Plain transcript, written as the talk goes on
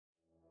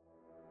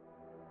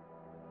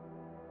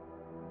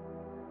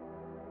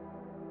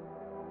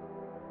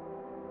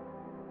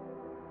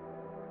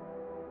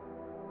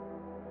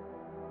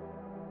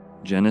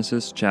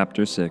Genesis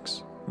chapter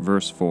 6,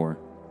 verse 4.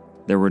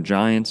 There were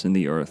giants in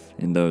the earth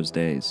in those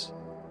days,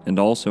 and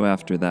also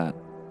after that,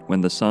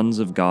 when the sons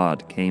of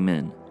God came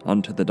in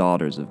unto the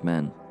daughters of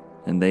men,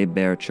 and they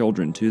bare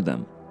children to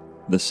them.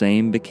 The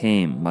same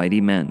became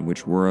mighty men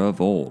which were of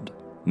old,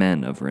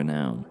 men of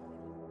renown.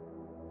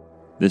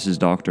 This is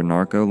Dr.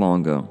 Narco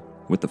Longo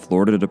with the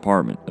Florida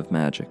Department of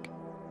Magic.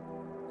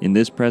 In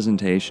this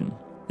presentation,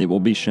 it will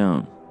be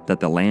shown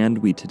that the land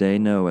we today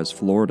know as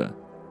Florida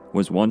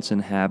was once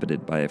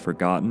inhabited by a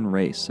forgotten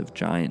race of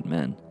giant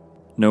men.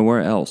 Nowhere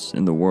else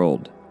in the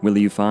world will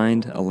you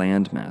find a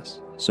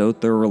landmass so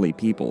thoroughly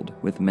peopled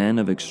with men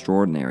of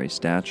extraordinary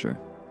stature.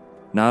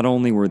 Not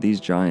only were these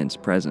giants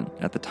present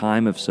at the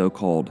time of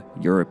so-called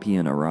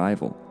European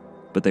arrival,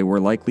 but they were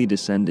likely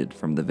descended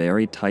from the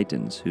very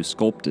titans who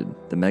sculpted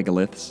the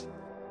megaliths,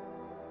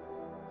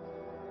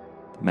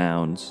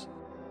 mounds,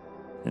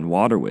 and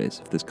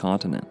waterways of this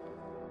continent.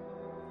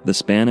 The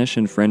Spanish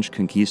and French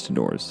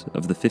conquistadors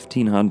of the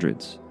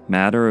 1500s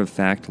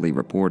matter-of-factly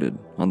reported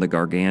on the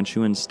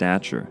gargantuan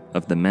stature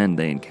of the men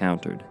they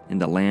encountered in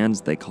the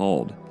lands they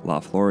called La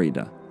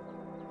Florida.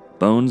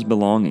 Bones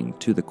belonging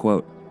to the,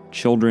 quote,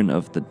 children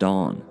of the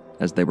dawn,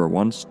 as they were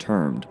once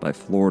termed by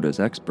Florida's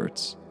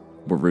experts,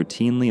 were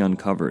routinely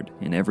uncovered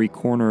in every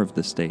corner of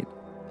the state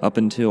up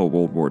until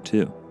World War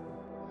II.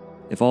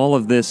 If all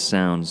of this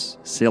sounds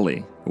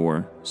silly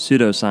or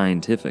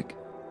pseudoscientific,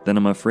 then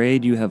I'm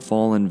afraid you have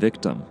fallen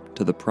victim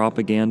to the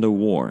propaganda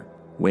war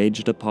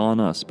waged upon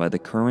us by the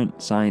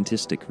current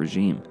scientific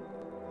regime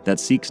that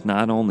seeks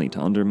not only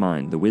to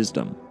undermine the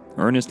wisdom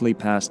earnestly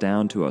passed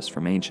down to us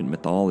from ancient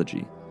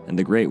mythology and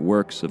the great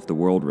works of the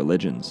world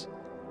religions,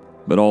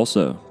 but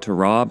also to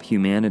rob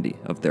humanity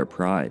of their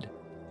pride,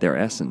 their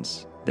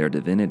essence, their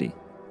divinity.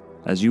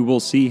 As you will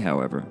see,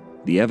 however,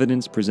 the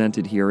evidence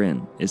presented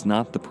herein is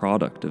not the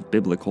product of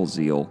biblical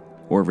zeal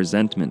or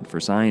resentment for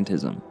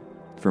scientism,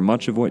 for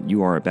much of what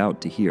you are about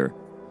to hear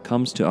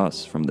comes to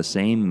us from the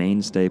same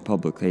mainstay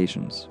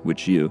publications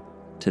which you,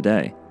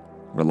 today,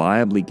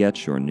 reliably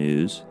get your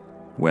news,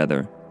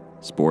 weather,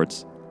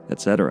 sports,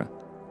 etc.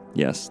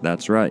 Yes,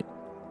 that's right.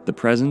 The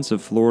presence of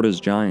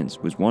Florida's giants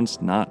was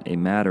once not a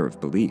matter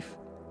of belief.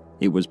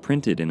 It was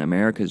printed in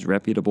America's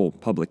reputable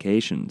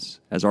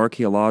publications as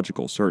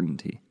archaeological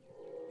certainty.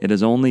 It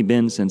has only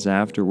been since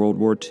after World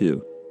War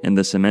II and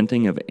the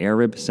cementing of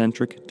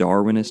Arab-centric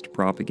Darwinist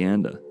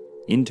propaganda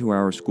into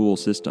our school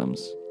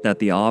systems that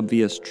the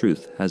obvious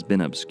truth has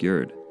been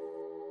obscured.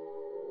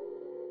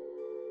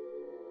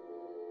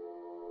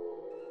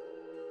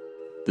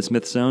 The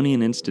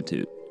Smithsonian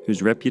Institute,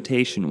 whose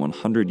reputation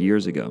 100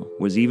 years ago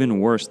was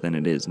even worse than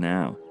it is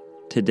now,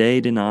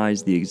 today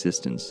denies the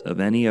existence of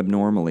any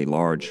abnormally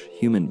large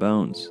human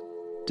bones,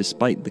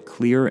 despite the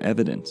clear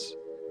evidence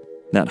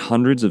that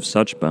hundreds of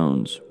such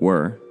bones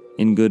were,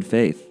 in good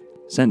faith,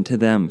 sent to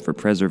them for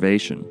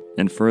preservation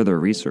and further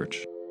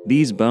research.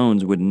 These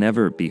bones would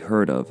never be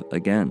heard of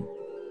again.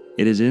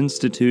 It is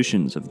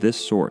institutions of this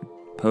sort,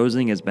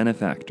 posing as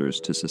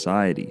benefactors to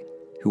society,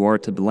 who are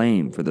to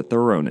blame for the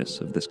thoroughness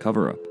of this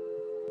cover-up.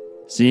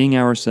 Seeing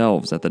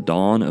ourselves at the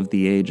dawn of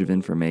the age of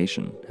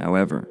information,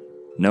 however,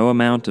 no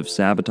amount of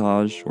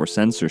sabotage or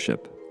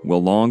censorship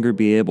will longer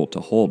be able to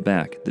hold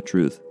back the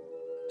truth.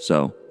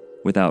 So,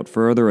 without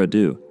further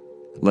ado,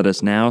 let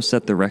us now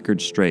set the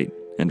record straight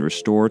and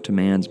restore to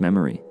man's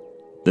memory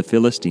the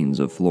Philistines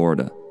of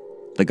Florida,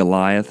 the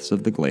Goliaths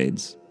of the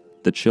Glades,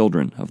 the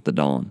children of the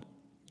dawn.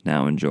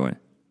 Now enjoy.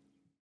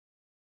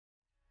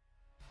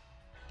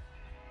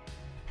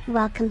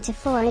 Welcome to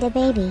Florida,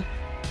 baby.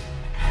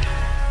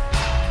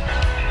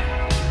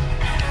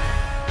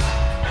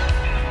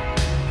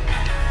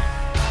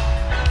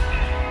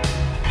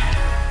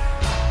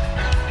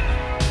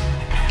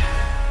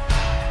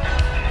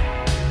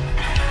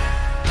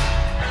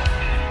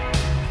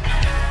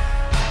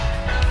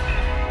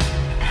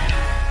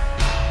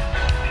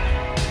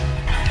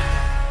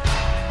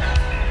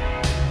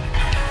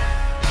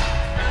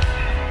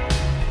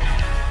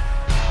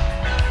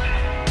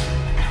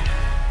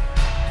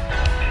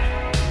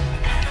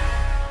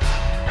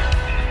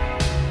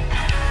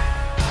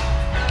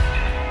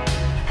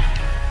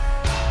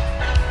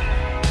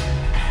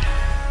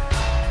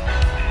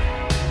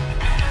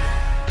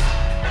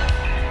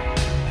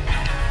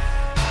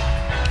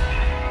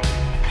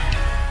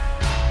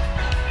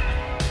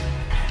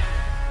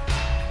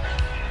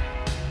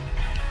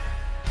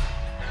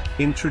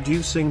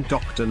 Introducing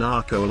Dr.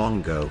 Narco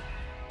Longo.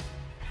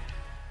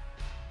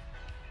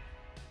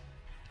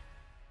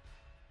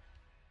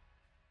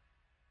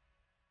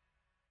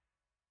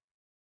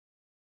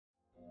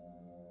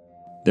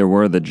 There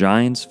were the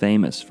giants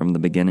famous from the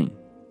beginning,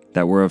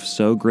 that were of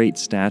so great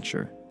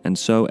stature and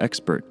so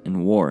expert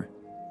in war.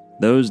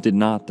 Those did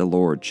not the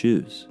Lord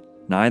choose,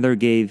 neither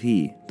gave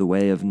he the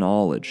way of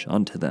knowledge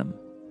unto them,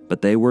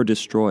 but they were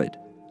destroyed,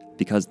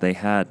 because they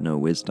had no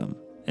wisdom,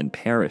 and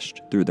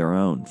perished through their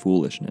own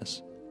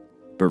foolishness.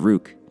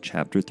 Baruch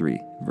chapter 3,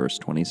 verse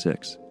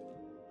 26.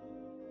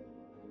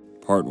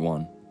 Part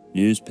 1.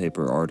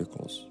 Newspaper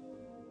articles.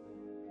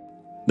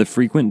 The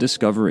frequent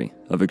discovery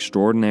of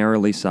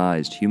extraordinarily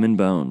sized human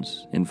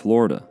bones in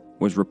Florida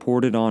was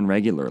reported on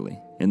regularly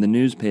in the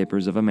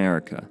newspapers of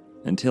America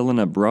until an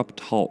abrupt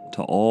halt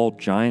to all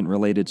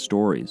giant-related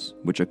stories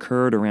which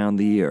occurred around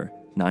the year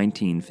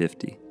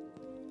 1950.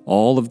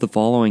 All of the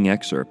following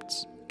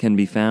excerpts can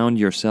be found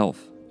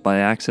yourself by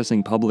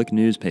accessing public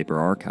newspaper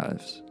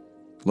archives.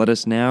 Let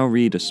us now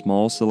read a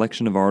small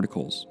selection of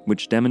articles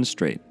which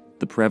demonstrate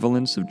the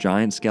prevalence of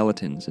giant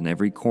skeletons in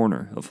every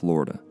corner of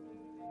Florida.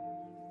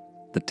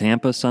 The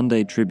Tampa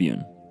Sunday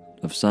Tribune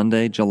of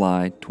Sunday,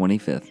 July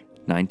 25,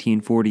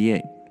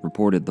 1948,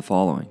 reported the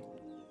following.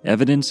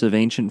 Evidence of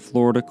ancient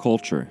Florida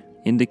culture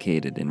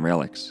indicated in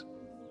relics.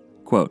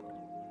 Quote,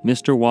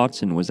 Mr.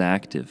 Watson was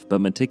active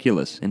but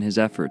meticulous in his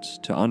efforts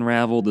to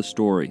unravel the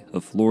story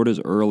of Florida's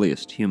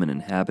earliest human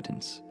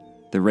inhabitants,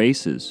 the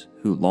races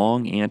who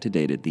long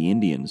antedated the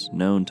Indians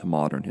known to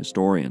modern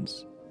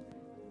historians.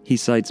 He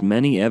cites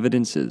many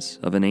evidences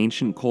of an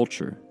ancient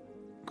culture,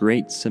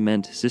 great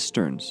cement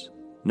cisterns,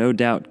 no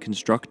doubt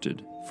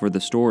constructed for the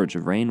storage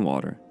of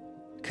rainwater,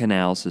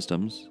 canal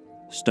systems,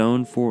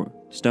 stone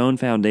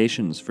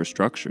foundations for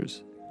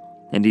structures,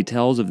 and he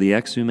tells of the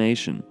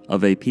exhumation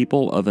of a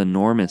people of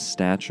enormous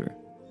stature,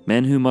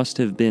 men who must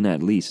have been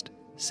at least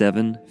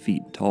 7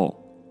 feet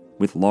tall,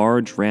 with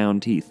large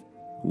round teeth,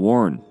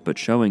 worn but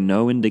showing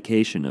no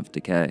indication of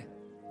decay.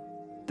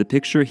 The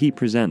picture he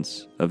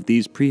presents of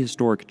these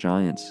prehistoric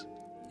giants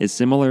is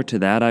similar to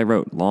that I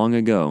wrote long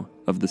ago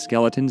of the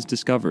skeletons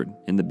discovered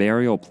in the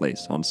burial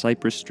place on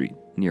Cypress Street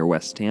near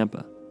West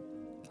Tampa.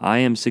 I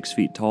am 6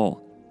 feet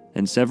tall,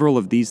 and several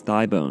of these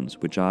thigh bones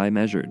which I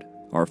measured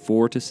are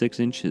 4 to 6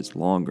 inches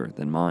longer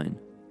than mine.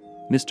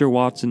 Mr.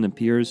 Watson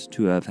appears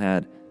to have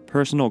had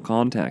personal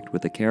contact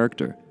with a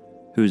character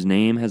whose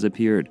name has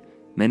appeared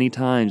many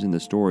times in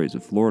the stories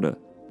of Florida.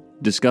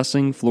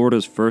 Discussing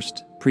Florida's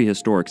first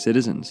prehistoric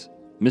citizens,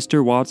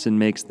 Mr. Watson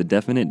makes the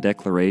definite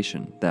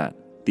declaration that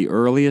the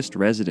earliest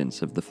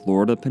residents of the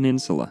Florida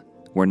peninsula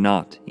were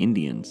not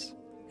Indians,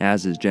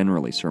 as is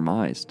generally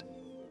surmised.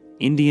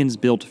 Indians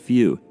built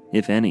few,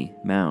 if any,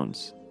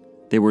 mounds.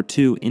 They were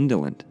too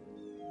indolent.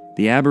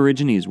 The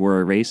Aborigines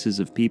were races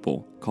of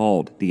people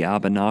called the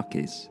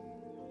Abenakis,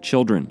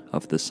 children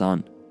of the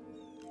sun,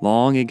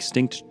 long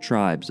extinct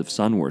tribes of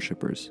sun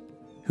worshippers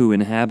who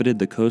inhabited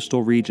the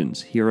coastal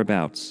regions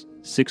hereabouts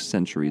 6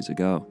 centuries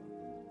ago.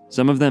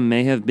 Some of them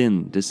may have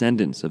been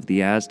descendants of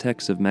the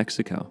Aztecs of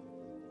Mexico.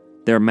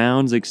 Their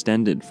mounds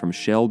extended from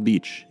Shell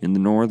Beach in the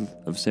north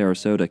of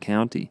Sarasota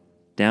County,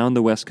 down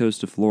the west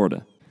coast of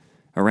Florida,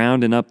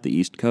 around and up the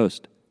east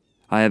coast.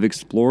 I have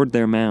explored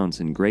their mounds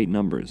in great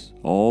numbers,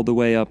 all the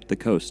way up the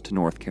coast to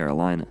North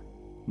Carolina.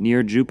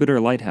 Near Jupiter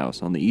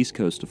Lighthouse on the east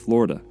coast of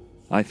Florida,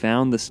 I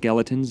found the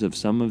skeletons of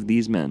some of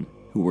these men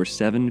who were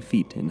 7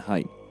 feet in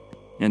height,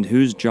 and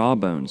whose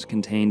jawbones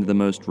contained the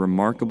most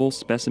remarkable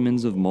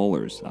specimens of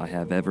molars I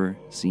have ever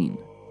seen.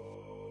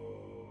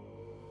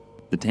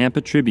 The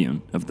Tampa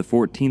Tribune of the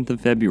 14th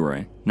of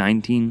February,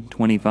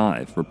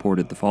 1925,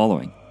 reported the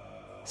following.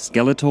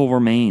 Skeletal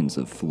remains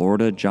of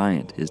Florida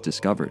giant is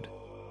discovered.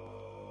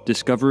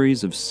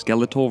 Discoveries of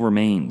skeletal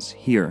remains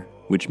here,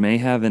 which may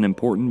have an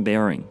important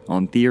bearing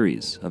on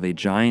theories of a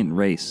giant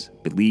race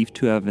believed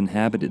to have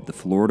inhabited the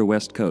Florida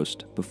west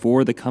coast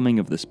before the coming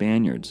of the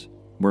Spaniards,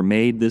 were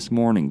made this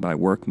morning by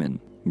workmen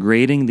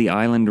grading the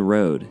island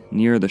road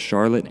near the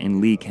Charlotte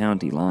and Lee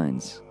County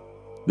lines.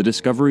 The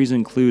discoveries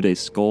include a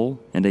skull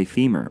and a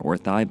femur or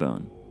thigh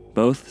bone,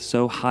 both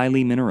so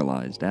highly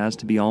mineralized as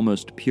to be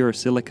almost pure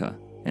silica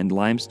and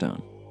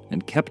limestone,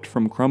 and kept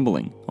from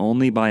crumbling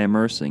only by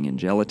immersing in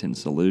gelatin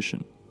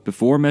solution.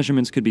 Before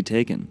measurements could be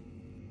taken,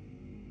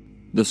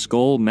 the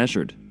skull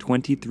measured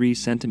 23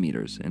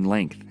 centimeters in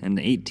length and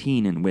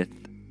 18 in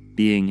width,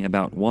 being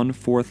about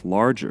 1/4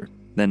 larger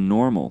than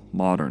normal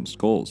modern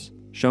skulls,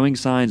 showing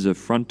signs of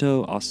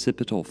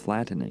fronto-occipital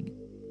flattening,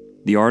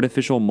 the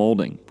artificial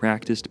molding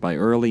practiced by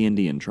early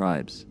Indian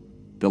tribes.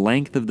 The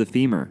length of the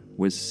femur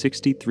was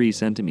 63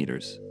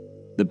 centimeters.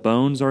 The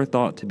bones are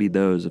thought to be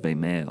those of a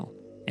male,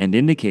 and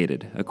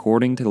indicated,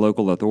 according to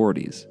local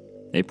authorities,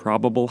 a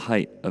probable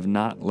height of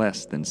not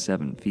less than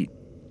 7 feet.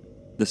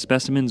 The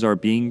specimens are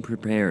being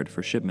prepared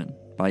for shipment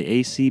by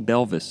A.C.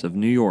 Belvis of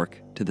New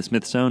York to the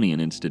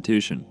Smithsonian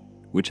Institution,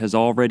 which has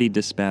already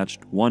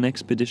dispatched one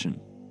expedition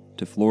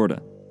to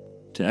Florida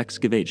to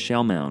excavate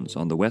shell mounds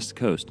on the west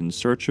coast in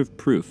search of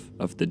proof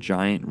of the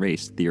giant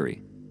race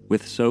theory,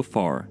 with so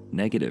far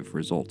negative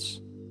results.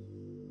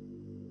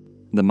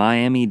 The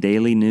Miami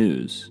Daily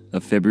News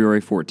of February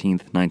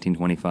 14,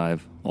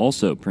 1925,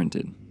 also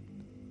printed,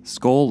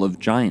 Skull of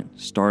Giant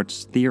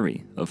starts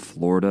theory of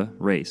Florida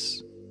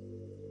race.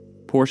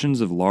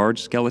 Portions of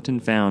large skeleton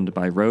found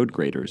by road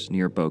graders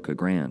near Boca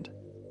Grande.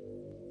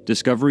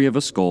 Discovery of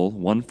a skull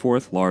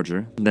 1/4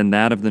 larger than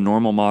that of the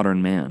normal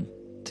modern man,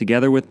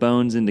 together with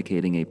bones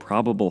indicating a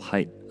probable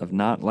height of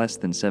not less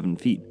than 7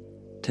 feet,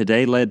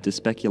 today led to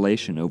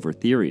speculation over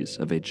theories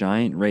of a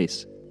giant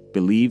race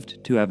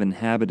believed to have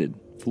inhabited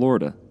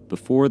Florida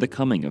before the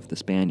coming of the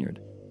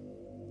Spaniard.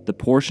 The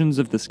portions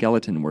of the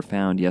skeleton were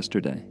found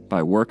yesterday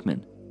by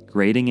workmen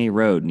grading a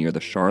road near the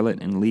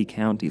Charlotte and Lee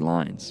County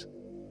lines.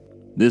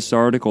 This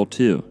article,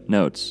 too,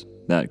 notes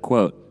that,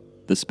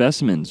 quote, the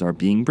specimens are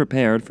being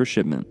prepared for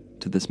shipment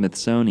to the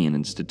Smithsonian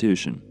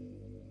Institution,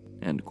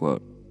 end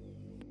quote.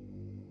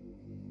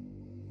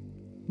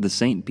 The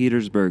St.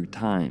 Petersburg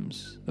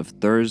Times of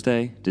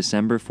Thursday,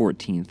 December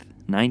 14th,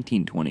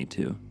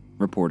 1922,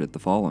 reported the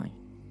following.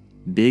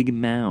 Big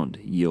mound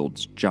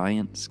yields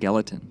giant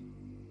skeleton.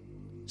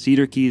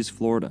 Cedar Keys,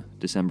 Florida,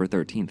 December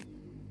 13th.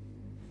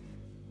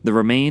 The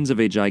remains of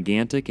a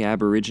gigantic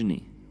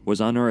aborigine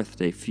was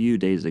unearthed a few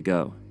days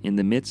ago in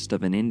the midst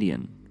of an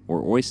Indian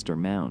or oyster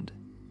mound.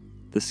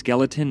 The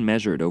skeleton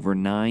measured over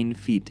 9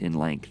 feet in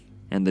length,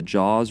 and the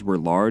jaws were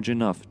large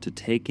enough to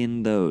take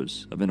in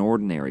those of an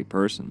ordinary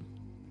person.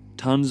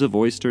 Tons of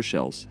oyster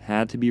shells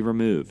had to be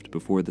removed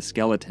before the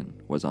skeleton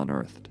was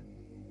unearthed.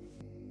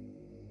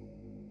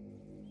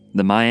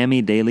 The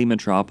Miami Daily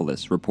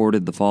Metropolis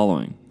reported the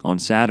following on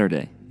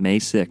Saturday, May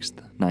 6,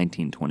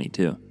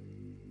 1922.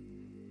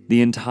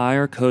 The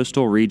entire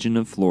coastal region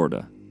of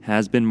Florida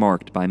has been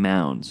marked by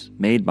mounds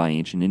made by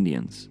ancient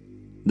Indians.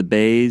 The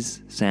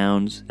bays,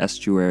 sounds,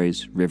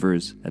 estuaries,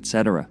 rivers,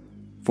 etc.,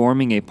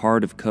 forming a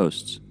part of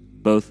coasts,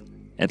 both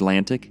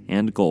Atlantic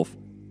and Gulf,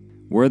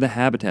 were the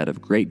habitat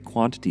of great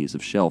quantities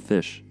of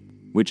shellfish,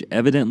 which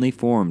evidently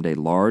formed a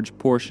large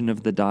portion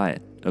of the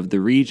diet of the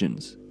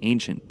region's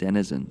ancient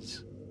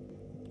denizens.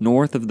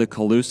 North of the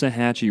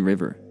Caloosahatchee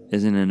River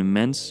is an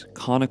immense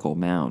conical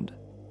mound.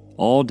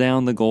 All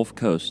down the Gulf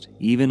Coast,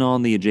 even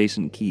on the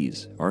adjacent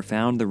keys, are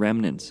found the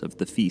remnants of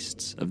the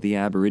feasts of the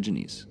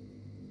Aborigines.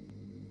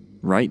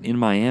 Right in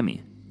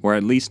Miami, or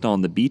at least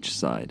on the beach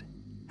side,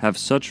 have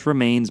such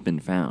remains been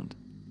found.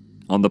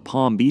 On the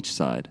Palm Beach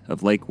side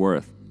of Lake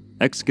Worth,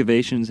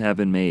 excavations have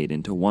been made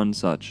into one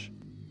such.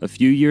 A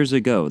few years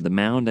ago, the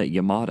mound at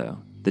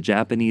Yamato, the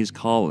Japanese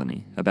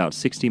colony about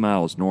 60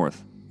 miles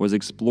north, was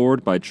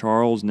explored by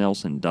Charles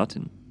Nelson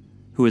Dutton,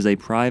 who is a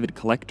private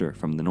collector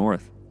from the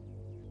north.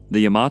 The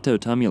Yamato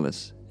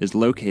tumulus is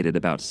located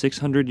about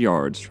 600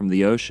 yards from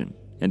the ocean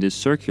and is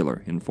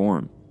circular in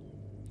form.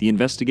 The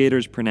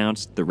investigators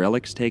pronounced the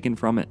relics taken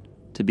from it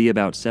to be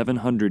about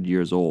 700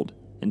 years old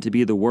and to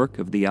be the work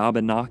of the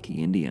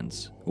Abenaki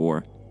Indians,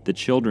 or the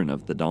Children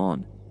of the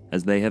Dawn,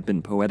 as they have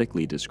been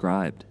poetically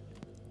described,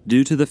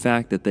 due to the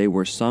fact that they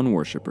were sun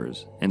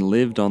worshippers and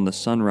lived on the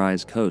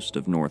Sunrise Coast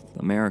of North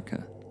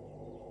America,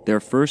 their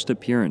first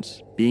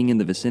appearance being in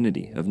the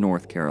vicinity of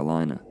North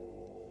Carolina.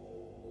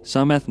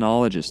 Some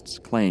ethnologists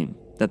claim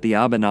that the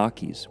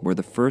Abenakis were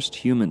the first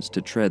humans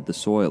to tread the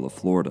soil of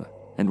Florida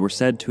and were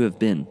said to have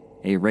been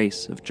a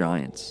race of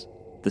giants,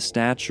 the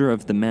stature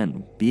of the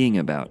men being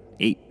about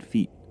 8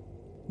 feet.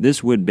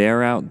 This would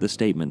bear out the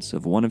statements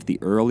of one of the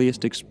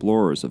earliest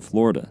explorers of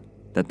Florida,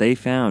 that they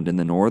found in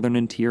the northern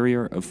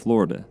interior of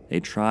Florida a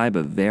tribe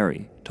of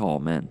very tall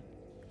men.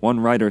 One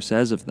writer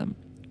says of them,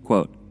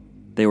 quote,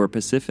 they were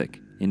pacific,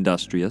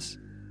 industrious,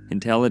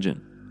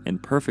 intelligent,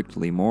 and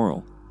perfectly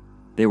moral.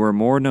 They were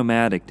more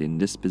nomadic in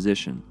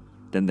disposition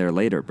than their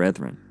later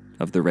brethren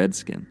of the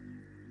redskin,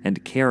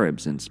 and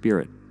Caribs in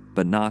spirit,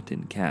 but not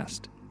in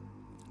caste.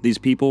 These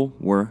people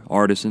were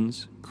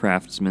artisans,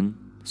 craftsmen,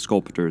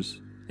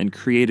 sculptors, and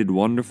created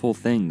wonderful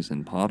things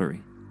in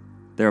pottery.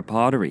 Their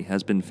pottery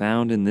has been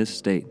found in this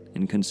state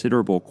in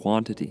considerable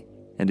quantity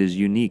and is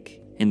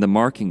unique in the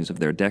markings of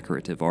their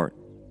decorative art,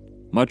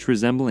 much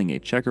resembling a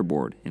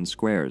checkerboard in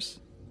squares,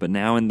 but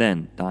now and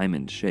then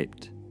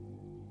diamond-shaped.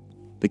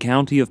 The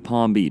county of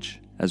Palm Beach,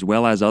 as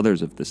well as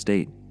others of the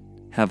state,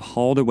 have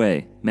hauled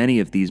away many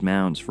of these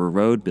mounds for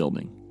road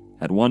building.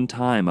 At one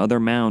time, other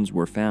mounds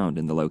were found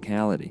in the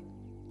locality,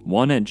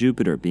 one at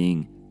Jupiter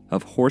being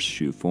of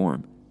horseshoe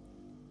form.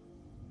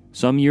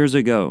 Some years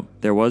ago,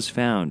 there was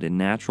found in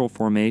natural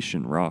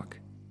formation rock,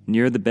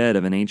 near the bed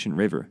of an ancient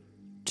river,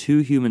 2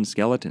 human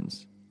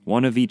skeletons,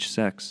 one of each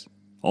sex,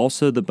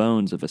 also the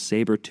bones of a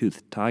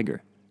saber-toothed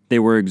tiger. They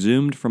were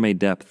exhumed from a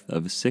depth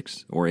of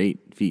 6 or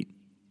 8 feet,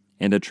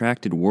 and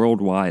attracted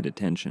worldwide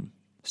attention,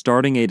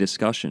 starting a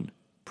discussion,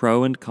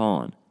 pro and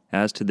con,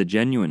 as to the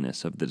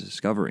genuineness of the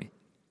discovery.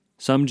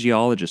 Some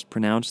geologists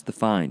pronounced the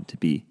find to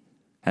be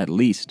at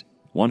least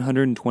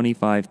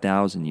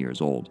 125,000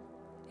 years old,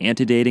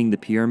 antedating the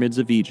pyramids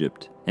of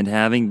Egypt and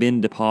having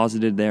been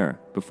deposited there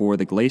before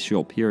the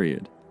glacial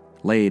period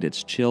laid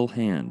its chill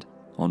hand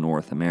on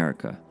North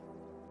America.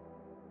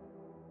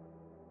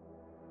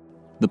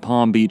 The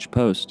Palm Beach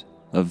Post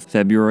of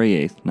February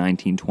 8,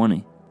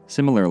 1920,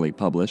 similarly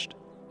published,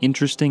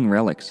 interesting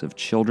relics of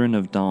Children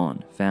of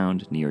Dawn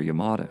found near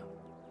Yamato.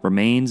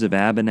 Remains of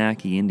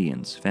Abenaki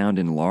Indians found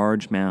in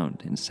large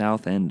mound in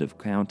south end of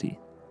county.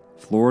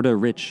 Florida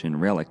rich in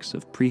relics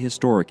of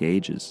prehistoric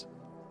ages.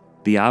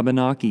 The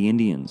Abenaki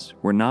Indians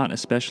were not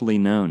especially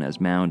known as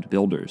mound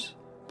builders,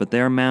 but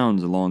their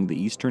mounds along the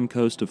eastern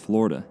coast of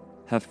Florida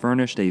have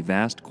furnished a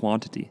vast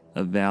quantity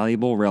of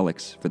valuable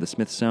relics for the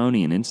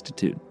Smithsonian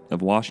Institute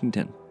of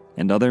Washington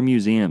and other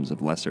museums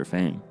of lesser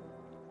fame.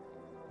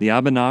 The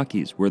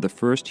Abenakis were the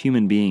first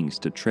human beings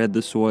to tread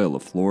the soil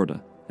of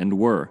Florida and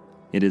were,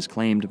 It is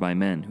claimed by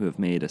men who have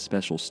made a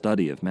special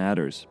study of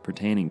matters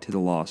pertaining to the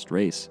lost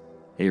race,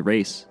 a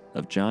race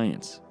of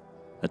giants,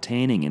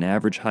 attaining an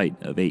average height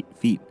of 8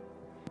 feet.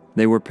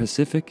 They were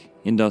pacific,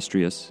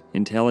 industrious,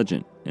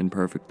 intelligent, and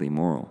perfectly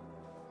moral.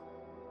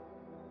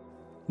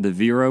 The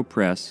Vero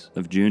Press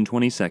of June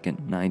 22,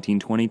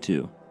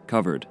 1922,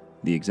 covered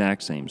the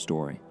exact same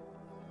story.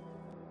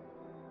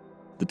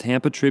 The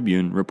Tampa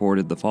Tribune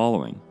reported the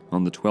following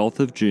on the 12th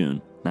of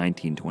June,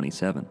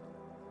 1927.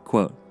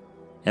 Quote,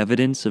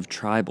 "Evidence of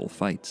tribal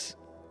fights.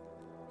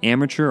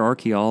 Amateur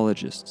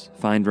archaeologists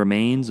find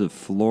remains of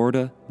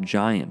Florida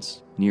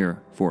giants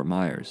near Fort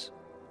Myers.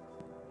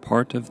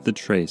 Part of the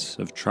trace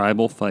of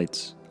tribal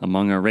fights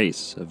among a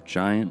race of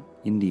giant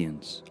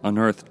Indians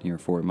unearthed near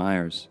Fort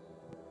Myers.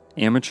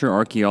 Amateur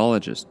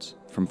archaeologists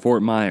from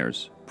Fort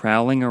Myers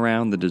prowling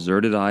around the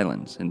deserted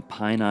islands in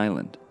Pine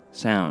Island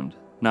Sound,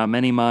 not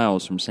many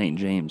miles from St.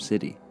 James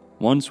City,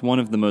 once one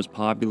of the most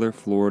popular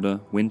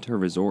Florida winter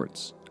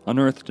resorts,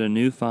 unearthed a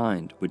new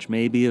find which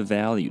may be of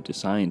value to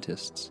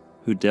scientists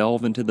who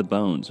delve into the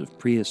bones of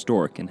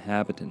prehistoric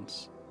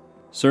inhabitants.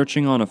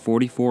 Searching on a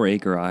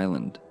 44-acre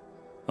island,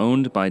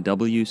 owned by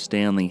W.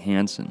 Stanley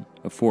Hansen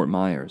of Fort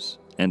Myers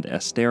and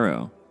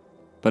Estero,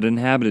 but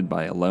inhabited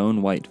by a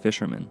lone white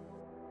fisherman.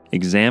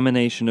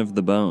 Examination of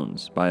the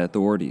bones by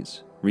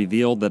authorities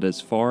revealed that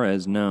as far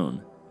as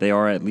known, they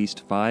are at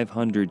least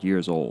 500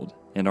 years old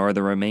and are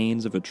the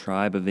remains of a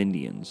tribe of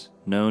Indians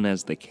known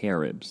as the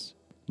Caribs,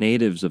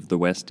 natives of the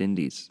West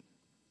Indies.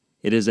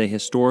 It is a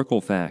historical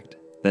fact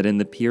that in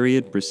the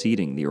period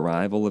preceding the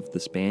arrival of the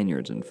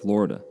Spaniards in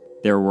Florida,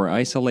 there were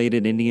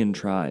isolated Indian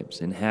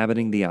tribes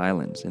inhabiting the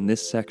islands in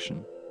this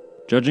section.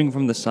 Judging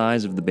from the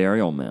size of the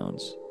burial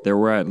mounds, there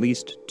were at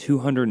least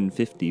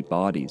 250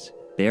 bodies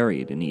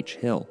buried in each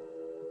hill.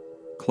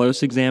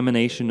 Close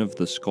examination of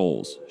the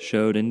skulls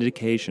showed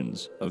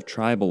indications of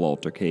tribal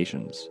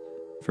altercations,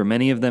 for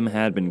many of them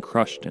had been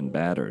crushed and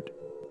battered.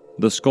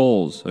 The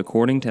skulls,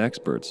 according to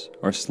experts,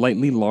 are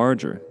slightly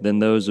larger than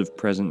those of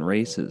present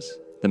races.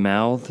 The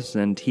mouths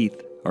and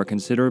teeth are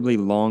considerably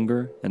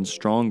longer and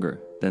stronger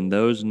than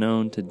those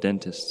known to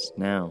dentists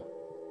now.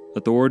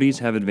 Authorities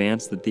have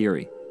advanced the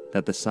theory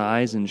that the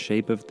size and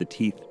shape of the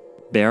teeth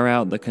bear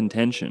out the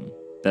contention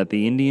that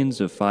the Indians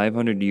of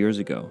 500 years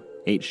ago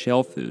ate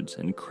shell foods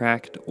and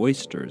cracked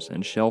oysters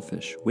and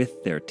shellfish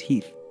with their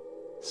teeth.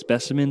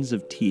 Specimens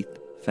of teeth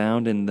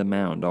found in the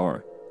mound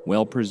are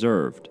well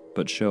preserved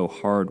but show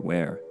hard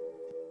wear.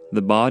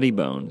 The body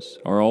bones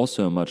are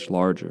also much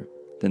larger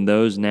than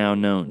those now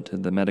known to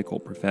the medical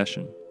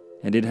profession,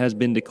 and it has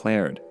been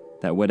declared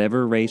that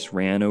whatever race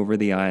ran over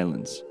the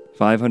islands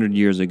 500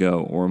 years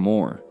ago or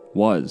more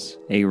was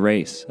a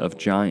race of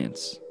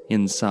giants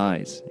in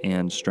size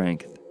and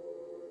strength.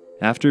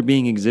 After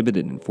being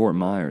exhibited in Fort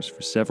Myers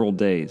for several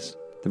days,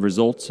 the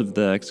results of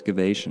the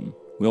excavation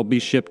will be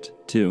shipped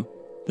to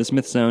the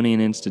Smithsonian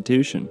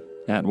Institution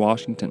at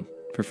Washington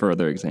for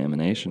further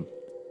examination.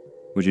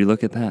 Would you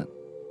look at that?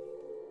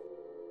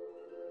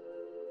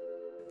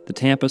 The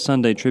Tampa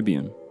Sunday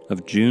Tribune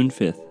of June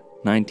 5,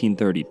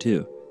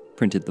 1932,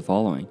 printed the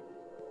following.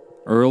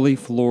 Early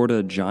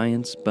Florida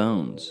giants'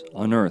 bones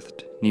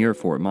unearthed near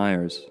Fort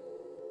Myers.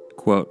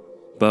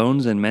 Quote,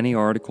 "Bones and many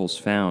articles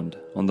found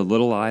on the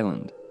little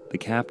island," the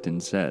captain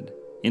said,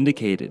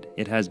 "indicated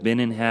it has been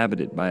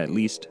inhabited by at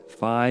least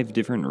 5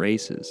 different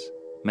races: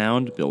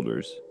 mound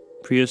builders,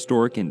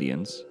 prehistoric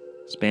Indians,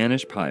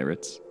 Spanish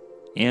pirates,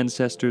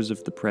 ancestors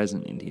of the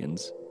present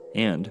Indians,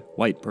 and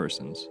white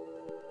persons.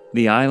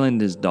 The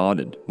island is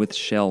dotted with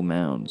shell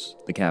mounds,"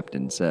 the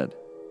captain said,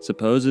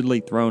 "supposedly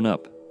thrown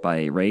up by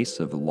a race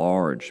of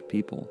large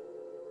people.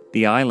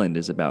 The island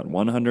is about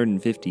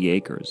 150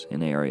 acres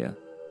in area.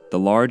 The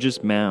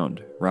largest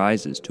mound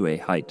rises to a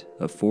height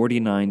of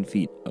 49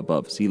 feet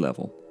above sea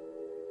level.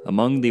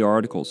 Among the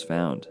articles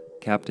found,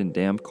 Captain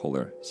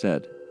Damkoller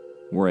said,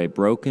 were a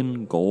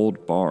broken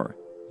gold bar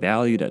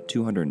valued at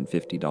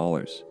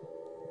 $250,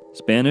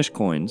 Spanish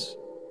coins,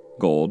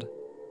 gold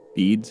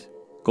beads,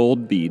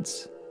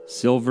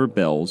 silver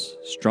bells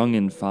strung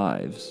in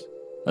 5s,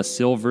 a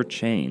silver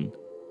chain,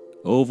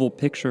 oval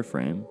picture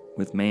frame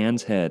with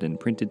man's head and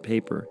printed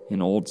paper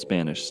in old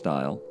Spanish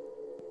style.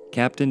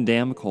 Captain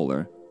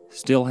Damkoller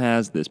still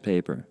has this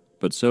paper,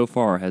 but so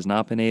far has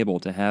not been able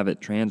to have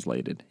it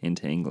translated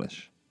into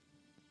English.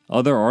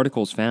 Other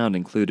articles found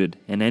included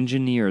an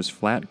engineer's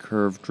flat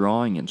curve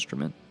drawing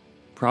instrument,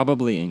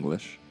 probably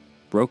English,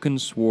 broken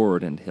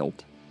sword and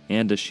hilt,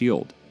 and a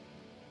shield,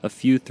 a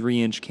few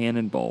 3-inch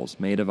cannonballs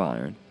made of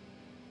iron,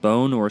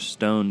 bone or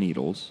stone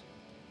needles,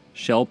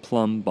 shell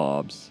plumb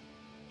bobs,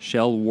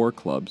 shell war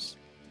clubs,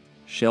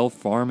 shell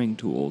farming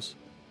tools,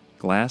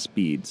 glass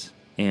beads,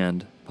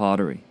 and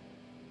pottery.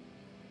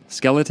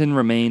 Skeleton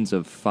remains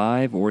of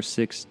 5 or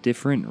 6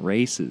 different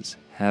races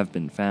have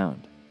been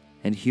found,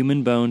 and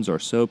human bones are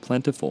so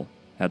plentiful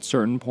at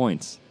certain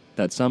points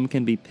that some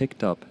can be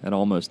picked up at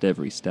almost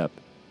every step.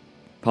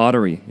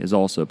 Pottery is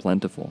also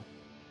plentiful.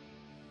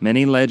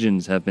 Many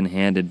legends have been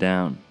handed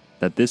down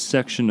that this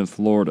section of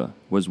Florida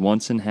was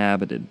once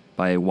inhabited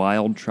by a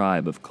wild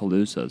tribe of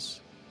Calusas,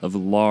 of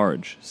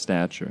large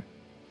stature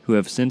who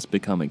have since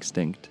become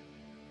extinct.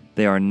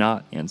 They are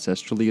not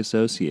ancestrally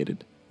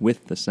associated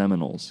with the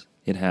Seminoles,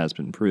 it has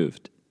been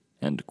proved."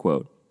 End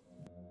quote.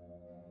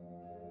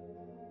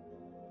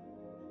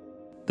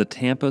 The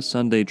Tampa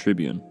Sunday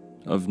Tribune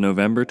of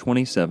November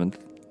 27,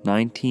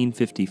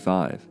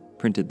 1955,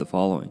 printed the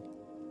following.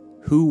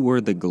 "Who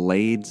were the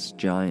Glades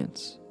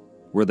giants?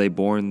 Were they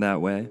born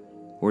that way,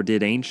 or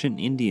did ancient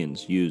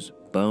Indians use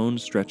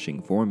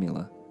bone-stretching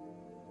formula?"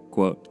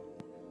 Quote,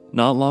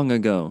 "Not long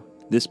ago,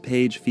 this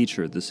page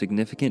featured the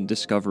significant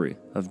discovery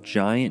of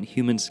giant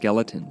human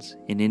skeletons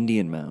in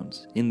Indian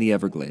mounds in the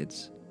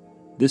Everglades.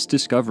 This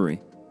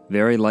discovery,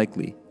 very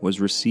likely,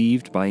 was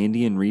received by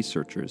Indian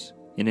researchers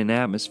in an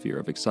atmosphere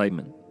of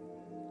excitement.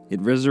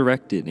 It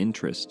resurrected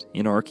interest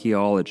in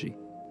archaeology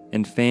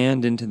and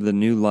fanned into the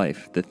new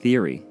life the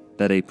theory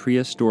that a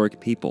prehistoric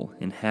people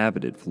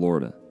inhabited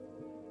Florida.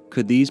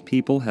 Could these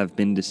people have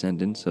been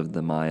descendants of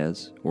the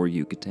Mayas or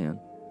Yucatan?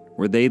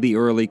 Were they the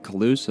early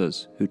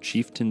Calusas whose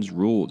chieftains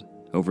ruled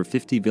over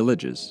 50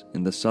 villages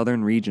in the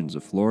southern regions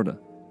of Florida?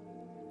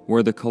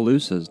 Were the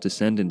Calusas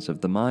descendants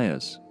of the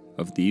Mayas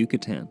of the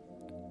Yucatan?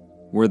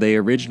 Were they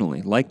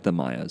originally, like the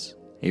Mayas,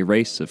 a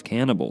race of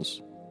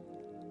cannibals?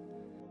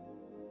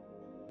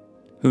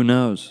 Who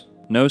knows?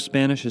 No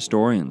Spanish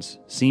historians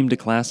seem to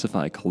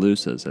classify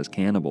Calusas as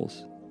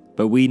cannibals,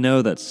 but we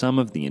know that some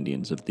of the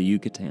Indians of the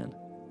Yucatan,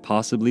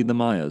 possibly the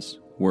Mayas,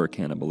 were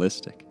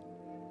cannibalistic.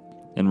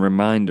 And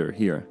reminder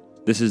here,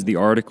 this is the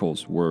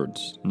article's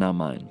words, not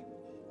mine.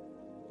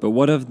 But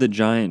what of the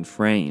giant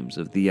frames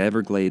of the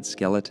Everglades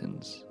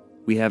skeletons?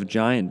 We have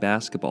giant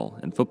basketball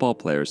and football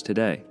players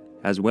today,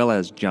 as well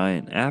as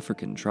giant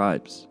African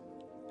tribes.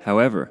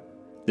 However,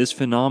 this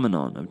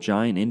phenomenon of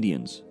giant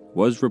Indians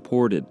was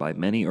reported by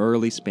many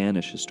early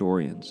Spanish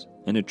historians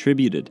and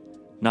attributed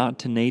not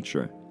to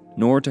nature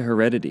nor to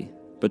heredity,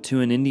 but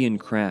to an Indian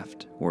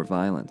craft or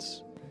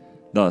violence.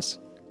 Thus,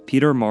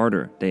 Peter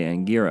Martyr de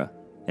Anguera,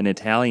 an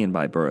Italian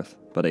by birth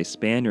but a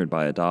Spaniard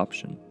by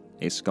adoption,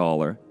 a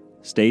scholar,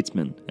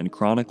 statesman, and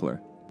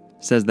chronicler,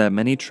 says that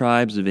many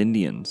tribes of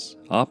Indians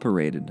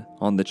operated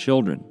on the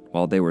children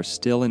while they were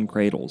still in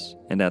cradles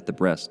and at the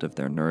breast of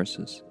their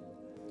nurses.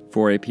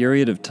 For a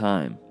period of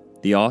time,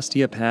 the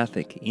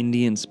osteopathic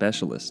Indian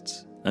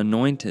specialists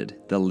anointed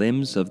the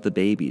limbs of the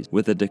babies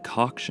with a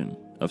decoction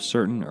of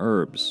certain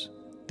herbs.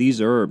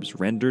 These herbs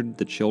rendered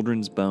the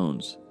children's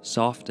bones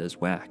soft as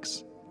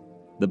wax.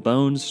 The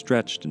bones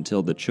stretched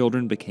until the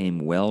children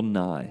became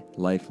well-nigh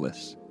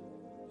lifeless.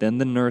 Then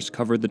the nurse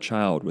covered the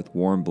child with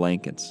warm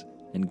blankets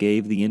and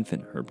gave the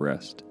infant her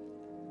breast,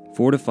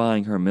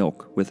 fortifying her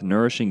milk with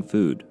nourishing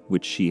food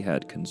which she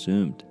had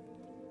consumed.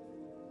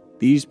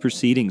 These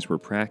proceedings were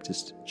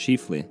practiced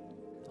chiefly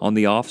on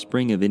the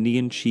offspring of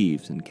Indian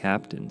chiefs and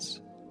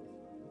captains.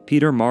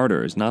 Peter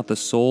Martyr is not the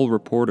sole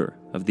reporter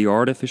of the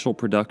artificial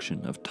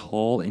production of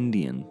tall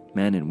Indian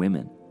men and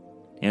women.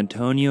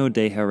 Antonio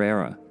de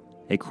Herrera,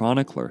 a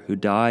chronicler who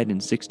died in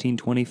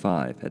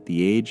 1625 at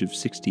the age of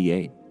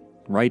 68,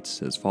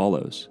 writes as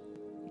follows,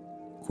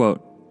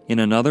 quote, "In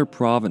another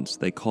province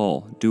they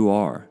call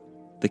Duar,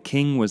 the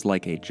king was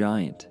like a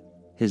giant.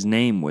 His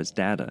name was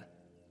Dada.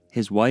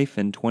 His wife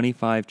and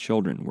 25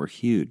 children were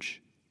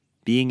huge.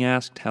 Being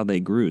asked how they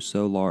grew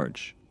so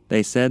large,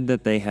 they said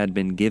that they had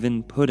been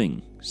given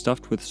pudding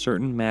stuffed with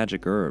certain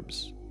magic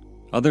herbs.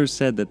 Others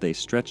said that they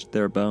stretched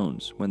their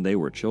bones when they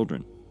were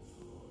children."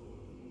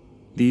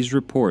 These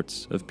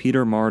reports of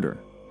Peter Martyr,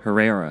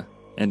 Herrera,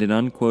 and an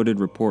unquoted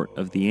report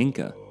of the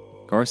Inca,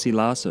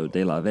 Garcilaso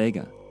de la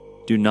Vega,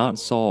 do not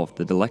solve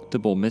the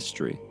delectable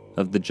mystery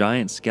of the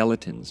giant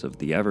skeletons of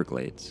the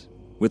Everglades.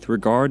 With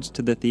regards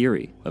to the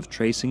theory of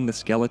tracing the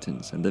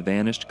skeletons and the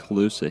vanished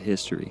Calusa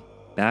history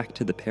back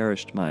to the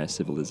perished Maya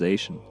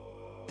civilization,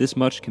 this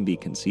much can be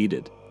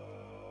conceded,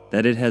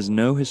 that it has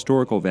no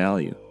historical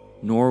value,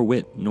 nor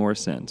wit nor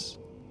sense.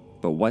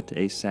 But what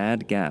a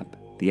sad gap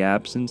the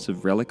absence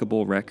of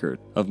relicable record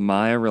of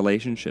Maya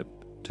relationship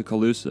to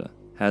Calusa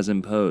has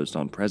imposed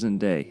on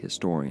present-day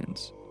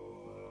historians.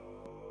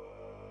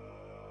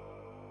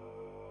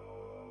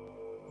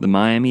 The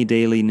Miami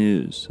Daily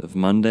News of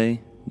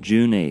Monday,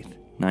 June 8,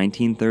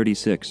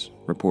 1936,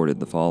 reported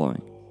the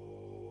following.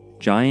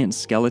 Giant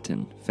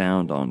skeleton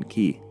found on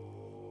Key.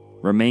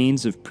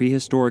 Remains of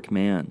prehistoric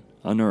man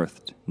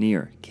unearthed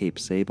near Cape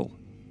Sable.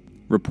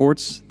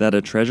 Reports that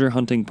a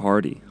treasure-hunting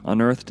party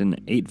unearthed an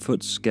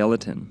 8-foot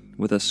skeleton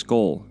with a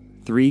skull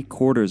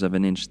 3/4 of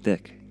an inch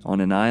thick on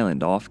an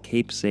island off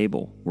Cape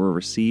Sable were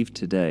received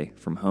today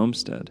from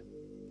Homestead.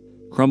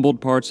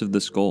 Crumbled parts of the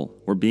skull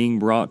were being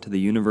brought to the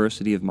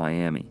University of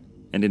Miami,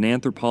 and an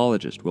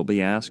anthropologist will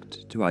be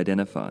asked to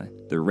identify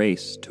the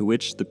race to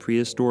which the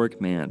prehistoric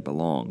man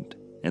belonged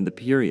and the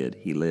period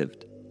he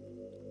lived.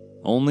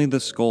 Only the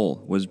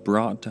skull was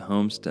brought to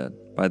Homestead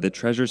by the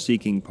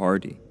treasure-seeking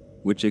party,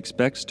 which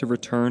expects to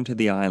return to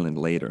the island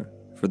later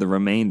for the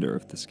remainder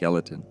of the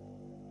skeleton.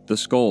 The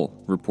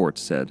skull,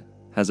 reports said,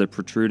 has a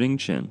protruding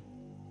chin,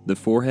 the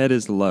forehead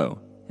is low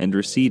and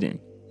receding,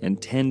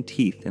 and 10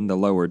 teeth in the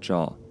lower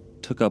jaw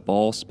took up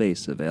all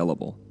space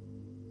available.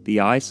 The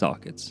eye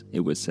sockets,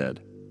 it was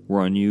said,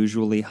 were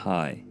unusually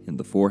high in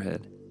the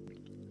forehead.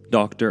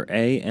 Dr.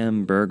 A.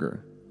 M.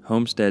 Berger,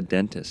 Homestead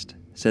dentist,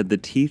 said the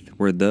teeth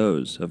were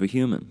those of a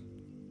human.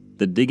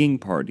 The digging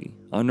party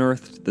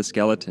unearthed the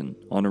skeleton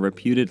on a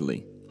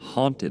reputedly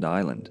haunted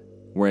island,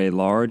 where a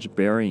large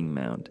burying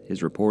mound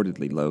is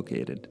reportedly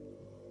located.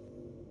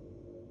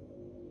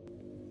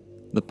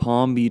 The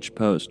Palm Beach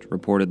Post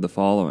reported the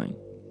following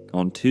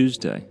on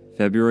Tuesday,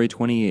 February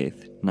 28,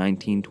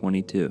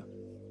 1922.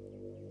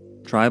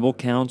 Tribal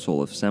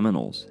Council of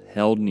Seminoles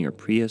held near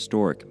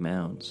prehistoric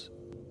mounds.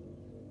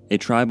 A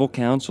tribal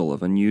council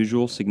of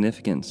unusual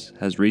significance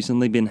has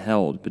recently been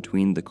held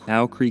between the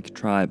Cow Creek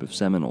tribe of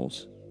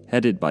Seminoles,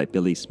 headed by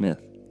Billy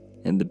Smith,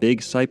 and the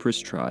Big Cypress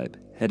tribe,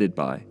 headed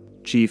by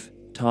Chief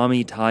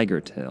Tommy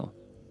Tigertail.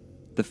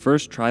 The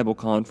first tribal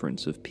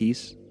conference of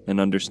peace and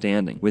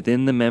understanding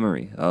within the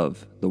memory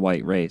of the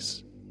white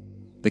race.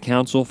 The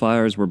council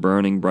fires were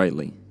burning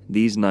brightly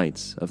these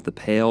nights of the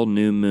pale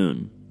new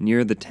moon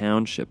near the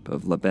township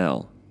of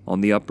LaBelle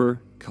on the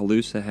upper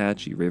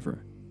Caloosahatchee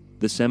River,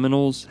 the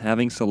Seminoles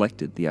having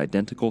selected the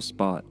identical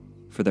spot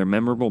for their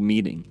memorable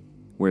meeting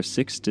where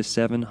 600 to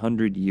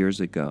 700 years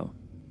ago,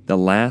 the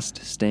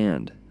last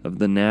stand of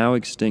the now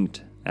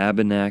extinct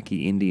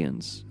Abenaki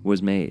Indians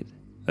was made,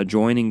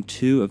 adjoining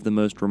two of the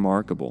most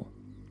remarkable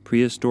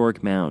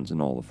prehistoric mounds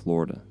in all of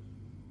Florida.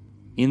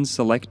 In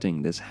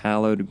selecting this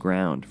hallowed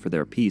ground for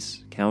their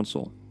peace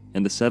council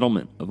and the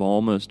settlement of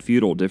almost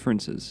feudal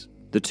differences,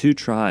 the two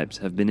tribes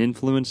have been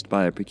influenced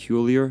by a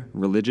peculiar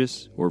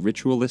religious or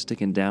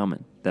ritualistic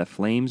endowment that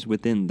flames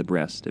within the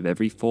breast of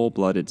every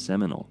full-blooded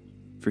Seminole.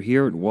 For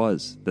here it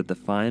was that the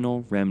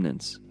final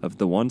remnants of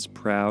the once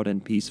proud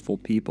and peaceful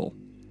people,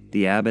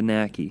 the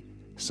Abenaki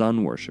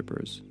sun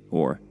worshippers,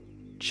 or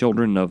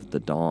children of the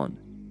dawn,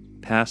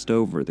 passed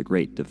over the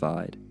Great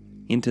Divide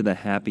into the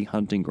happy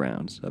hunting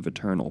grounds of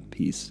eternal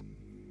peace.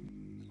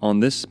 On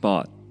this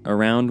spot,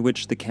 around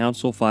which the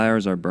council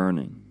fires are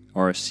burning,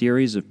 are a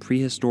series of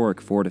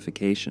prehistoric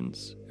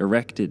fortifications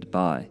erected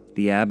by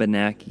the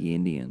Abenaki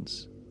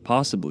Indians,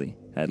 possibly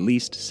at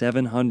least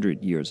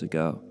 700 years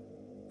ago.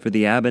 For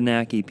the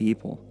Abenaki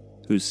people,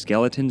 whose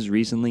skeletons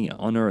recently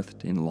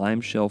unearthed in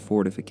limeshell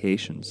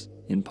fortifications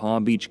in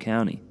Palm Beach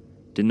County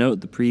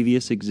denote the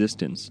previous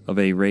existence of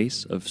a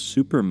race of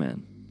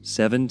supermen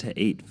 7 to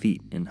 8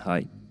 feet in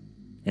height.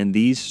 And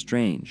these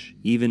strange,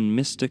 even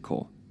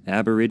mystical,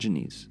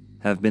 aborigines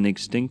have been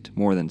extinct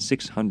more than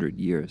 600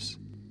 years.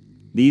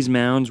 These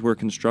mounds were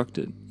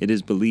constructed, it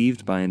is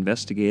believed, by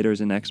investigators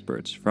and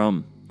experts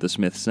from the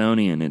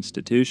Smithsonian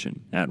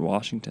Institution at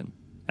Washington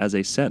as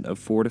a set of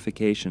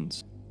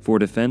fortifications for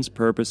defense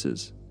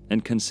purposes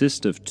and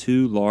consist of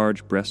two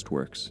large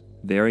breastworks,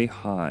 very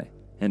high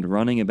and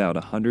running about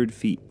 100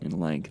 feet in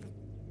length.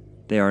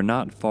 They are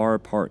not far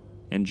apart,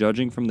 and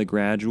judging from the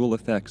gradual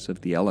effects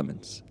of the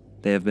elements,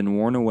 they have been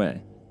worn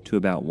away to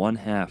about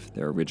 1/2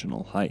 their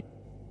original height.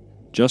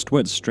 Just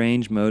what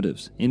strange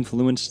motives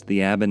influenced the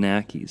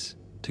Abenakis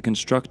to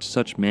construct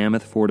such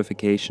mammoth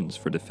fortifications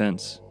for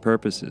defense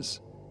purposes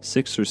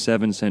 6 or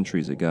 7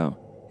 centuries ago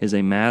is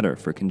a matter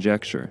for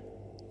conjecture,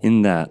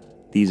 in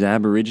that these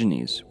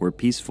aborigines were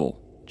peaceful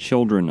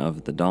children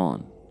of the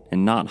dawn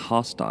and not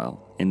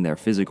hostile in their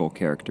physical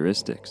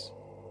characteristics.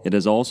 It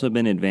has also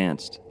been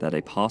advanced that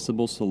a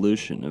possible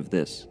solution of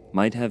this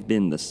might have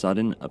been the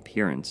sudden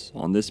appearance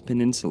on this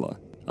peninsula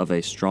of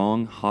a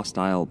strong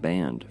hostile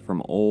band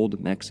from old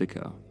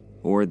Mexico,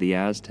 or the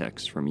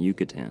Aztecs from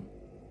Yucatan,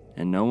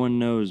 and no one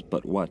knows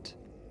but what,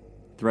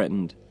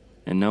 threatened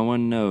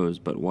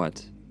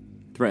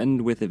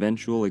with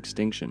eventual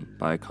extinction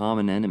by a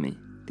common enemy.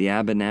 The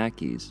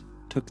Abenakis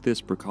took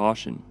this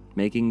precaution,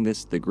 making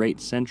this the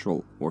great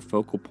central or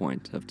focal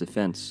point of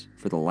defense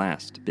for the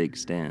last big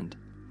stand.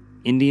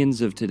 Indians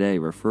of today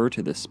refer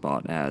to this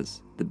spot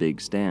as the Big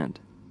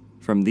Stand.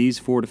 From these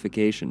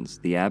fortifications,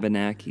 the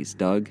Abenakis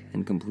dug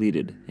and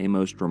completed a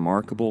most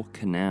remarkable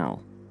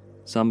canal,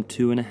 some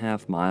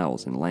 2.5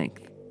 miles in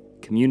length,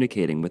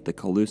 communicating with the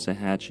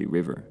Caloosahatchee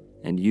River,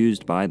 and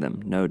used by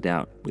them, no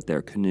doubt, with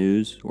their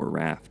canoes or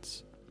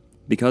rafts.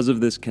 Because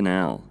of this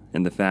canal,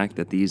 and the fact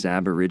that these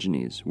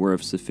aborigines were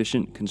of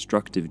sufficient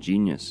constructive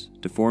genius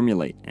to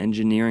formulate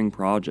engineering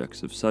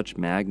projects of such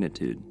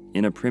magnitude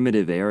in a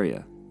primitive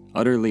area,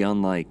 utterly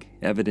unlike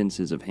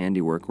evidences of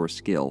handiwork or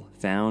skill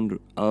found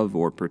of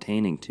or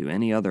pertaining to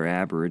any other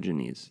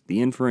aborigines, the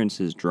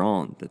inference is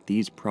drawn that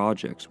these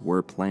projects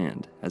were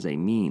planned as a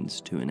means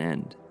to an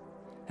end,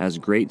 as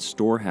great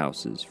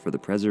storehouses for the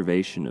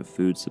preservation of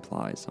food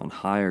supplies on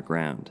higher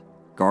ground,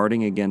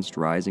 guarding against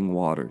rising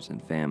waters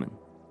and famine.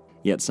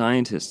 Yet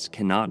scientists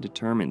cannot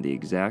determine the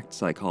exact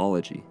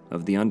psychology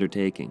of the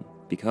undertaking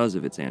because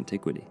of its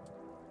antiquity.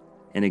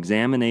 An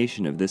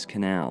examination of this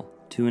canal,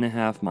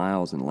 2.5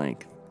 miles in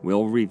length,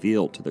 will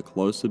reveal to the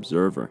close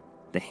observer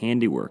the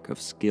handiwork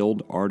of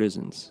skilled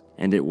artisans,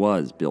 and it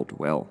was built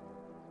well.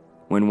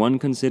 When one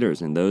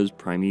considers in those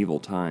primeval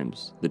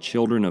times, the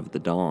children of the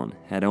dawn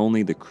had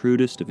only the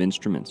crudest of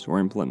instruments or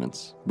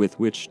implements with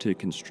which to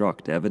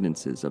construct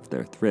evidences of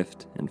their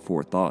thrift and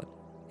forethought,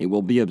 it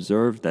will be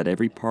observed that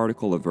every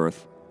particle of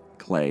earth,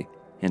 clay,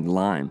 and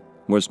lime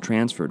was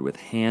transferred with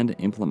hand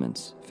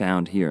implements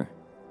found here.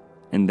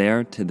 And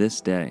there, to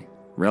this day,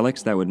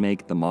 relics that would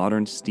make the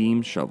modern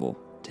steam shovel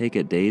take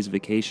a day's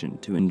vacation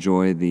to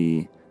enjoy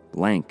the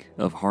blank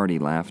of hearty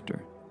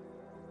laughter.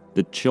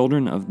 The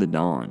children of the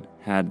dawn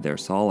had their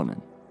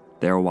Solomon,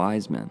 their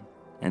wise men,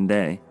 and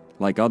they,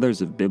 like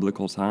others of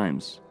biblical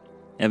times,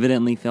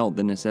 evidently felt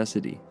the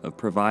necessity of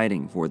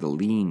providing for the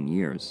lean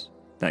years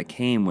that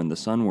came when the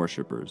sun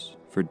worshippers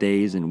for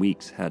days and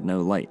weeks had no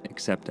light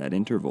except at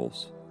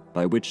intervals,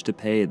 by which to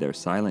pay their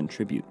silent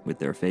tribute with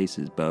their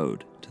faces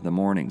bowed to the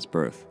morning's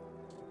birth.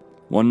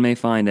 One may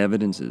find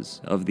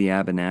evidences of the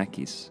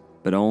Abenakis,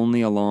 but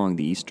only along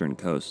the eastern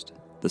coast,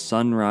 the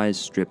sunrise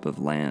strip of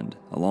land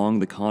along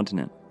the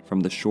continent from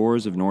the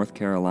shores of North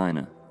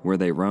Carolina, where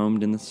they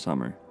roamed in the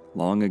summer,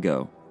 long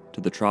ago, to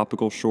the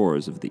tropical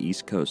shores of the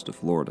east coast of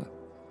Florida.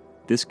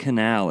 This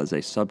canal is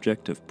a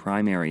subject of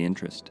primary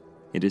interest.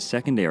 It is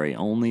secondary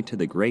only to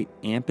the great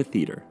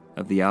amphitheater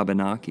of the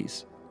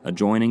Abenakis,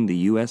 adjoining the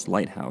U.S.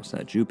 lighthouse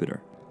at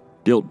Jupiter,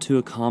 built to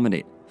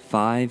accommodate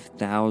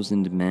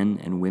 5,000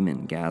 men and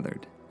women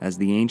gathered, as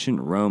the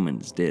ancient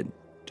Romans did,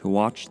 to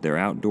watch their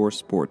outdoor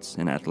sports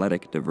and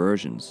athletic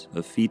diversions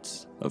of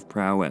feats of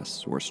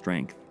prowess or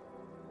strength.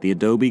 The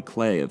adobe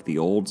clay of the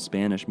old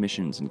Spanish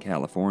missions in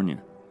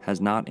California has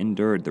not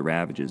endured the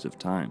ravages of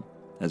time,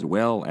 as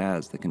well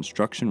as the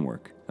construction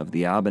work of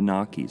the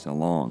Abenakis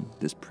along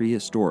this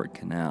prehistoric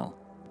canal.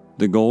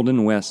 The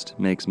Golden West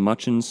makes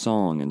much in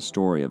song and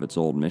story of its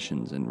old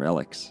missions and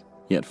relics,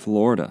 yet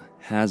Florida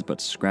has but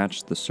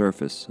scratched the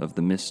surface of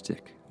the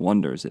mystic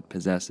wonders it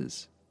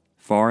possesses,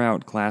 far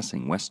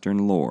outclassing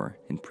Western lore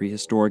in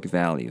prehistoric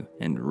value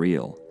and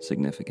real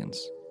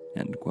significance."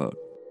 End quote.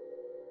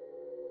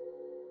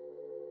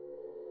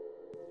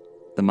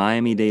 The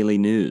Miami Daily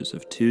News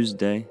of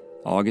Tuesday,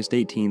 August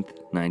 18,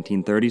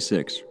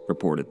 1936,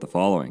 reported the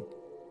following.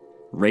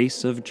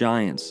 Race of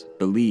giants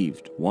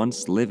believed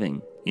once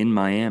living in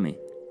Miami.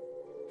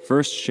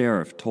 First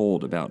sheriff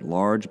told about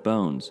large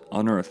bones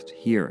unearthed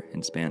here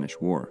in Spanish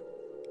War.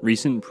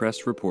 Recent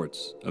press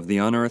reports of the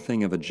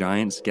unearthing of a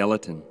giant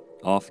skeleton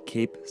off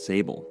Cape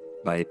Sable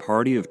by a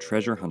party of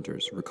treasure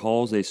hunters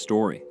recalls a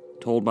story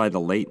told by the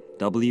late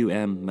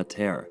W.M.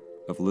 Mater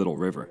of Little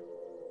River,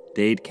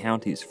 Dade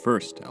County's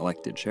first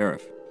elected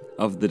sheriff,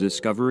 of the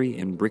discovery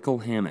in Brickell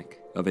Hammock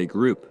of a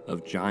group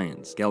of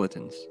giant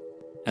skeletons.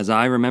 "As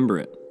I remember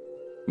it,"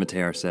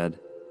 Mater said,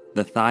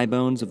 "the thigh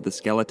bones of the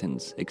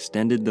skeletons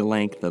extended the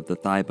length of the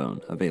thigh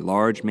bone of a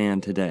large man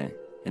today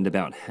and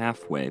about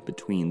halfway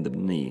between the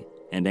knee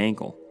and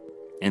ankle,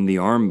 and the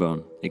arm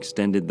bone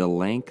extended the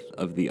length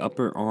of the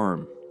upper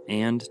arm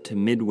and to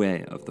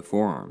midway of the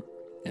forearm."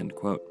 End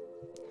quote.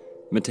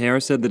 Mater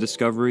said the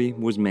discovery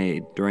was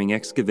made during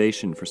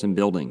excavation for some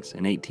buildings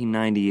in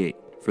 1898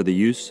 for the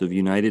use of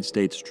United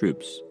States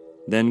troops,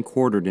 then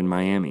quartered in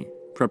Miami,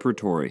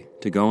 preparatory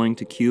to going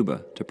to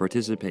Cuba to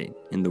participate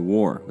in the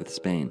war with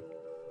Spain.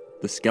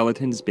 The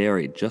skeletons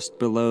buried just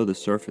below the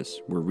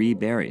surface were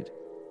reburied.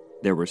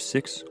 There were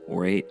 6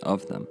 or 8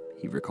 of them,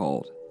 he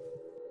recalled.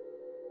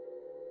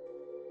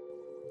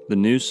 The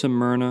New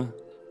Smyrna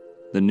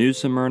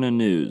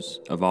News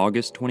of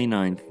August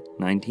 29,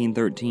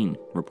 1913,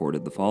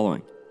 reported the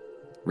following.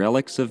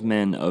 Relics of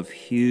men of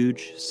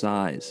huge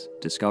size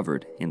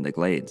discovered in the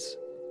glades.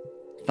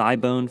 Thigh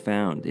bone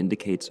found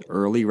indicates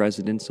early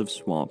residents of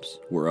swamps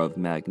were of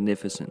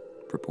magnificent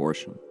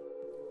proportion.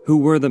 Who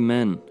were the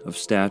men of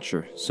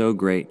stature so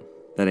great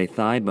that a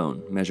thigh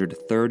bone measured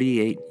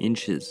 38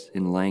 inches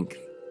in length?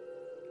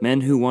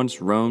 Men who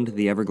once roamed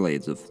the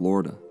Everglades of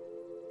Florida.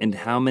 And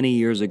how many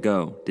years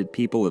ago did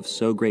people of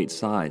so great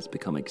size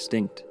become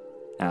extinct?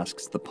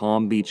 Asks the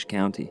Palm Beach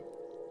County.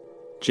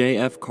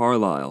 J.F.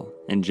 Carlyle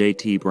and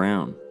J.T.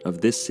 Brown of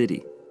this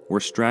city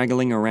were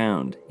straggling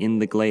around in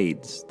the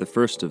glades the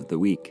first of the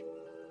week,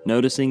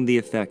 noticing the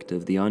effect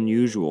of the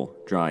unusual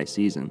dry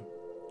season,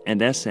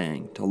 and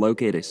essaying to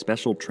locate a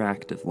special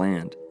tract of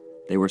land.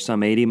 They were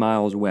some 80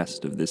 miles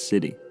west of this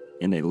city,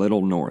 in a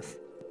little north.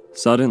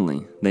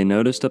 Suddenly, they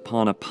noticed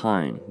upon a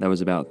pine that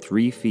was about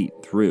 3 feet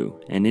through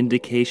an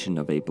indication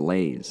of a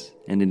blaze,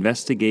 and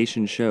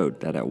investigation showed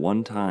that at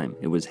one time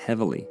it was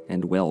heavily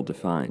and well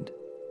defined.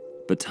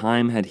 But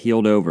time had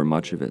healed over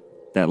much of it,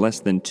 that less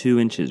than 2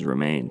 inches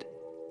remained,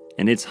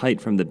 and its height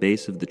from the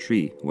base of the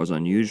tree was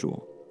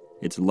unusual,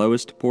 its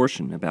lowest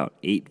portion about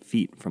 8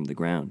 feet from the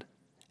ground,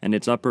 and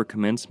its upper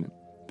commencement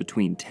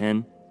between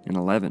 10 and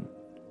 11,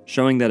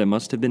 showing that it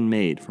must have been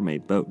made from a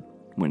boat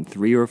when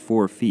 3 or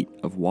 4 feet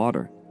of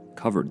water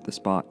covered the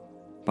spot,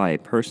 by a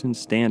person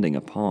standing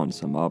upon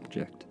some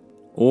object,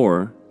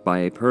 or by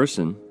a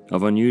person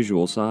of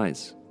unusual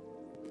size.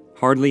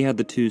 Hardly had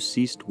the two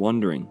ceased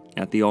wondering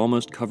at the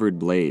almost covered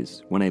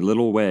blaze when a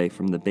little way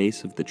from the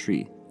base of the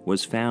tree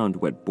was found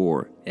what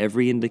bore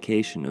every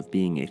indication of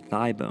being a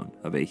thigh bone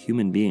of a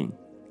human being,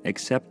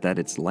 except that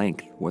its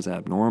length was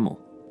abnormal.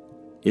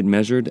 It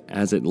measured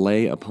as it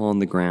lay upon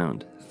the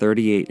ground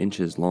 38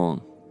 inches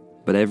long,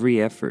 but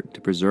every effort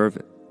to preserve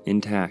it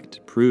intact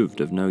proved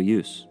of no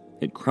use,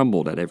 It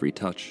crumbled at every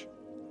touch.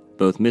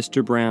 Both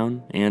Mr.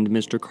 Brown and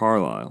Mr.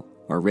 Carlyle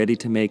are ready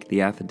to make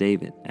the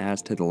affidavit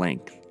as to the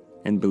length,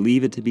 and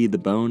believe it to be the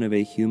bone of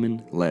a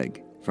human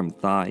leg from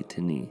thigh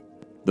to knee.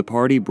 The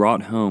party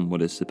brought home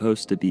what is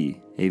supposed to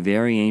be a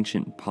very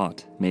ancient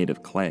pot made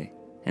of clay,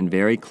 and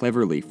very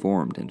cleverly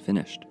formed and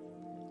finished.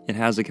 It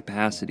has a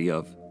capacity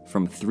of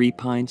from 3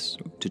 pints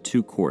to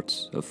 2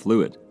 quarts of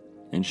fluid,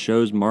 and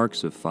shows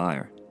marks of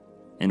fire.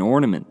 An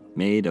ornament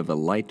made of a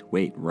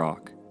lightweight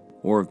rock,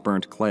 or of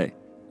burnt clay,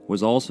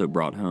 was also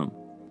brought home.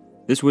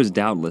 This was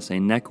doubtless a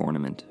neck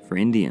ornament for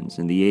Indians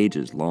in the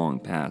ages long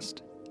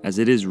past, as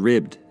it is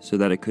ribbed so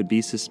that it could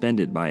be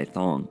suspended by a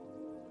thong.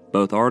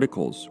 Both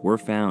articles were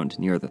found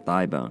near the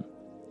thigh bone.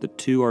 The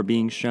two are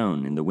being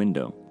shown in the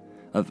window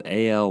of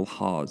A.L.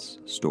 Hawes'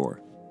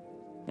 store."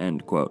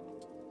 End quote.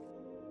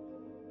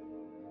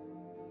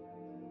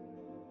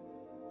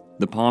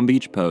 The Palm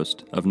Beach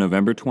Post of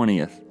November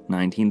 20th,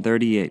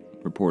 1938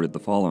 reported the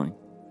following.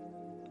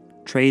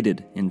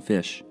 "Traded in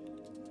fish.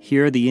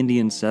 Here the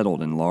Indians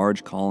settled in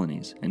large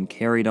colonies and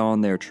carried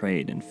on their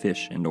trade in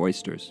fish and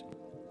oysters.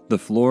 The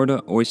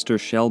Florida oyster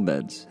shell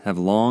beds have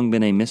long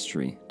been a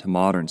mystery to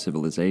modern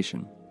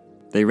civilization.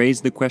 They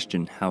raise the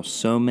question how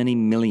so many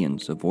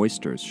millions of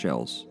oyster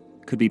shells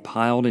could be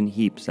piled in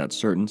heaps at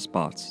certain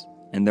spots,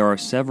 and there are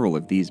several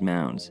of these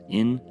mounds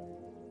in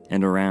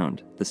and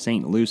around the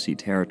St. Lucie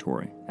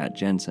territory at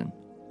Jensen.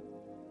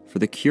 For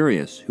the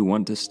curious who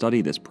want to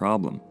study this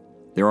problem,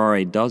 there are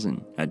a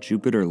dozen at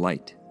Jupiter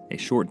Light, a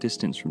short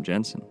distance from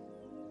Jensen.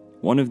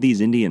 One of these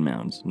Indian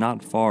mounds,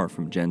 not far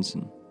from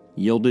Jensen,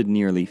 yielded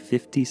nearly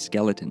 50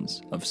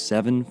 skeletons of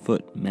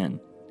 7-foot men,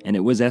 and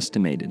it was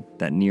estimated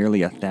that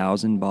nearly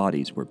 1,000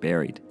 bodies were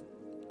buried.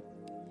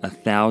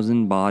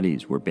 1,000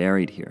 bodies were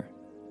buried here,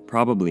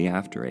 probably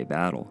after a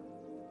battle.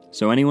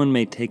 So anyone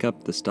may take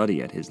up the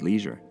study at his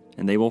leisure,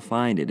 and they will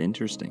find it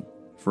interesting.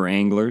 For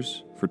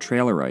anglers, for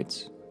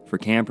trailerites, for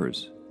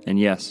campers, and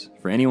yes,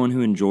 for anyone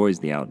who enjoys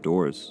the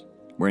outdoors,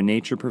 where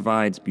nature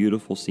provides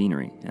beautiful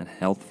scenery and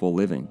healthful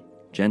living,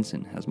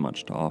 Jensen has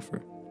much to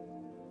offer."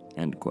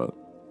 End quote.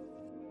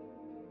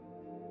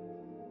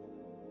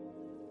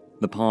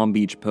 The Palm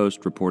Beach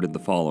Post reported the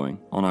following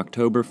on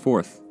October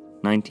 4th,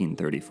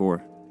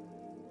 1934.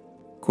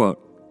 Quote,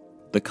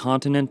 "The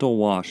continental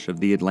wash of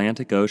the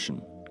Atlantic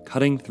Ocean,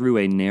 cutting through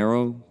a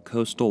narrow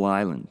coastal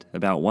island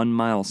about 1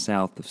 mile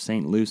south of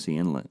St. Lucie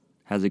Inlet,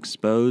 has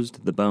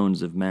exposed the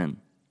bones of men,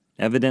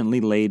 evidently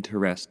laid to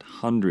rest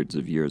hundreds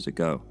of years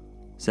ago,"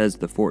 says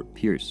the Fort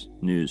Pierce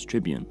News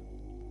Tribune.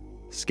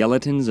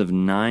 Skeletons of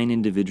 9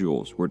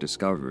 individuals were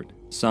discovered,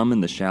 some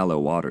in the shallow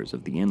waters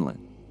of the inlet,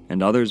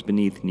 and others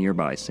beneath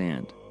nearby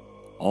sand.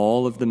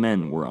 All of the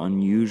men were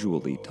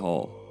unusually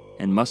tall,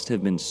 and must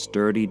have been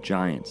sturdy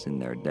giants in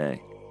their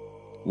day.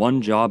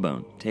 One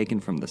jawbone taken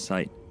from the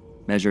site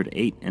measured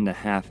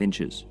 8.5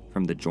 inches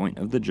from the joint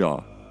of the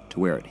jaw to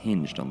where it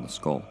hinged on the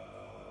skull.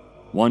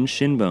 One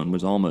shinbone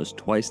was almost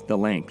twice the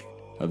length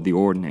of the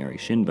ordinary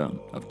shinbone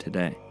of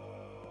today.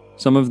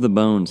 Some of the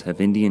bones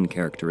have Indian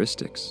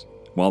characteristics,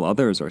 while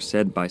others are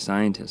said by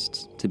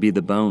scientists to be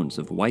the bones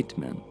of white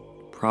men,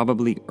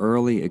 probably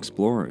early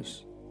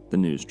explorers, the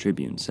News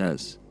Tribune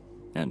says.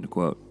 End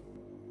quote.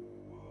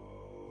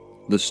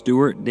 The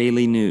Stuart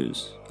Daily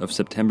News of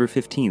September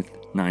 15th,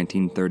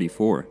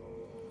 1934,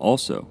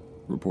 also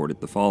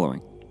reported the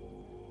following.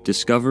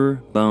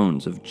 "Discover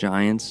bones of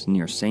giants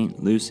near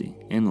St. Lucie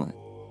Inlet.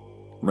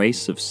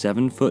 Race of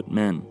 7-foot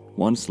men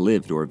once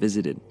lived or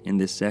visited in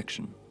this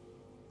section.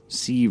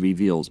 Sea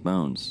reveals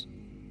bones.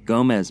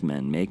 Gomez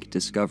men make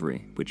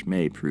discovery which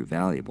may prove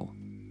valuable."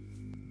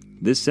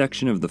 This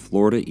section of the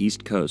Florida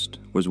East Coast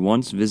was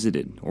once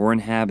visited or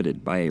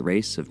inhabited by a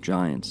race of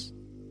giants,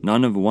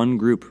 none of one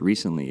group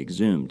recently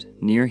exhumed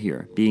near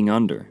here being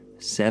under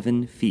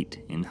 7 feet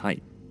in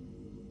height.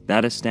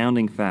 That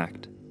astounding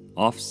fact,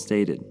 oft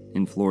stated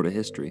in Florida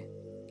history,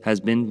 has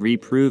been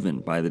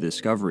reproven by the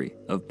discovery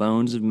of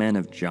bones of men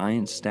of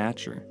giant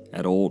stature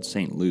at Old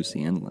St.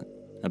 Lucie Inlet,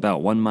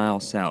 about 1 mile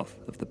south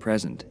of the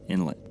present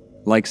inlet.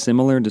 Like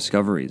similar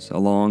discoveries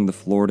along the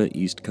Florida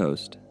East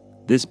Coast,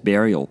 this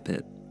burial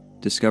pit,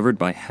 discovered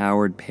by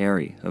Howard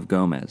Perry of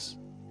Gomez,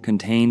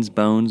 contains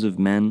bones of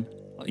men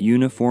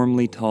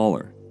uniformly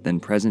taller than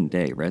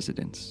present-day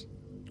residents.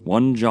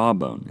 One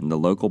jawbone in the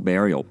local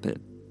burial pit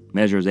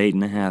measures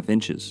 8.5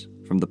 inches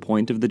from the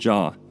point of the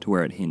jaw to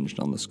where it hinged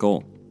on the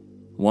skull.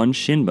 One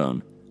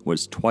shinbone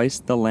was twice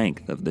the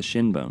length of the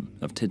shinbone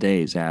of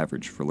today's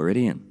average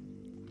Floridian.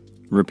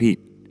 Repeat,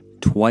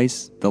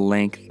 twice the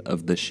length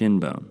of the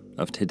shinbone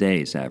of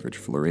today's average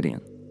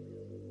Floridian.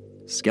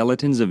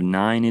 Skeletons of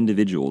 9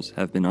 individuals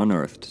have been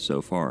unearthed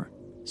so far,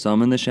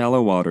 some in the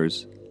shallow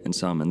waters and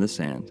some in the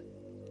sand.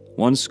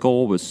 One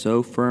skull was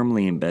so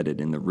firmly embedded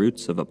in the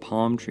roots of a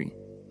palm tree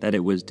that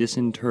it was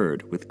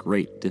disinterred with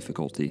great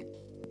difficulty.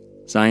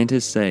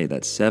 Scientists say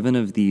that 7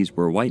 of these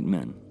were white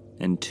men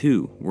and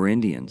 2 were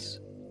Indians.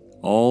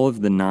 All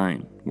of the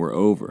 9 were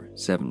over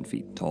 7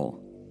 feet tall.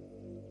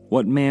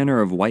 What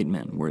manner of white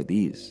men were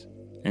these,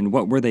 and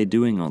what were they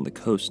doing on the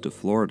coast of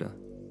Florida?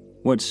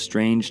 What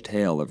strange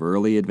tale of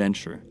early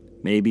adventure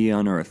may be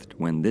unearthed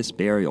when this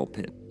burial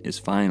pit is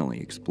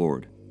finally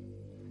explored?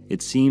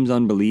 It seems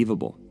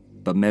unbelievable,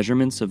 but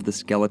measurements of the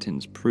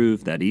skeletons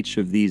prove that each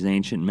of these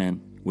ancient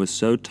men was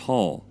so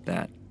tall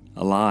that,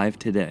 alive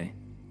today,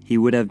 he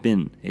would have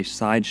been a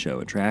sideshow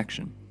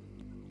attraction,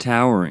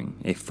 towering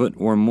a foot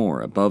or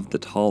more above the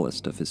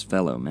tallest of his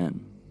fellow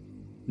men.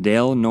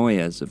 Dale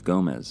Noyes of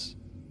Gomez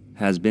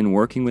has been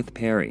working with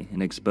Perry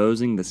in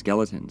exposing the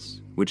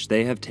skeletons, which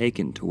they have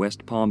taken to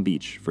West Palm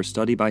Beach for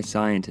study by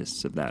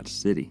scientists of that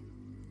city.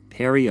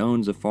 Perry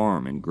owns a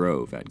farm and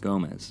grove at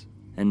Gomez,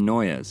 and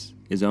Noyes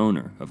is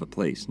owner of a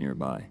place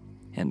nearby."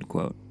 End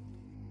quote.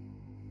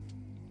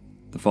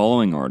 The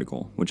following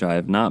article, which I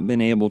have not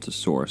been able to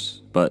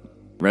source, but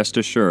rest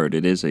assured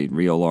it is a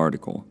real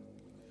article,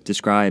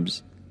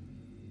 describes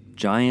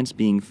giants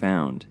being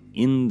found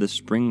in the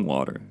spring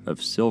water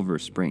of Silver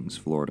Springs,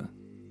 Florida.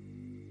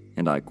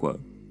 And I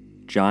quote,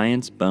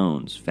 "Giants'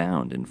 bones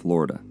found in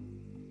Florida.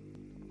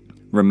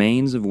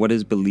 Remains of what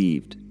is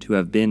believed to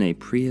have been a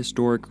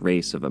prehistoric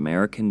race of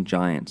American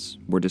giants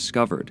were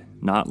discovered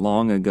not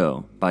long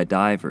ago by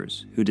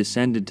divers who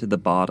descended to the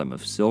bottom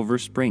of Silver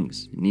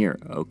Springs near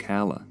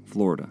Ocala,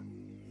 Florida.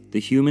 The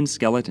human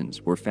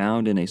skeletons were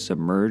found in a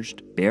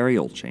submerged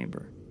burial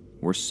chamber,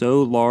 were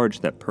so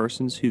large that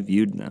persons who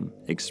viewed them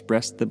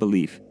expressed the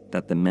belief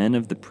that the men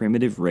of the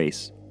primitive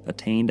race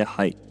attained a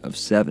height of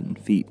 7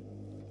 feet.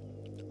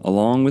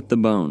 Along with the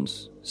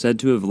bones, said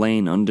to have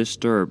lain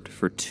undisturbed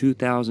for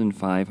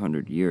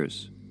 2,500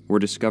 years, were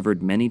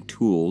discovered many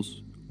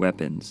tools,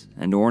 weapons,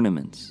 and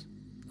ornaments.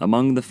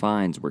 Among the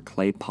finds were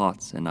clay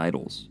pots and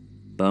idols,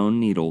 bone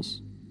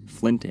needles,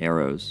 flint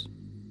arrows,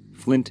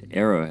 flint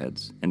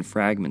arrowheads, and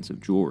fragments of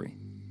jewelry.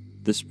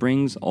 The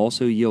springs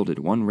also yielded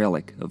one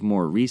relic of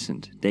more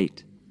recent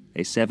date,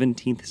 a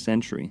 17th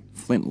century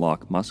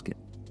flintlock musket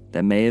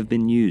that may have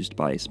been used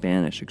by a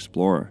Spanish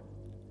explorer.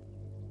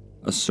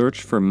 A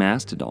search for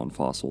mastodon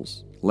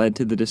fossils led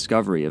to the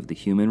discovery of the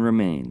human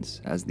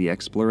remains as the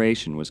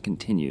exploration was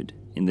continued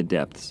in the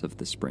depths of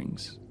the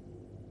springs."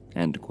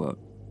 End quote.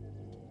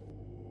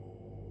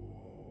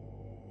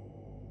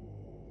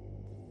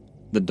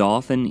 The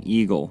Dothan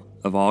Eagle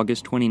of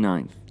August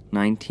 29,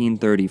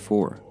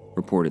 1934,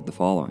 reported the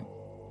following: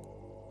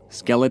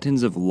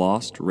 "Skeletons of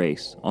lost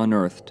race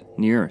unearthed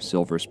near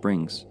Silver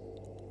Springs.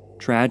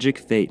 Tragic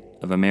fate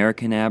of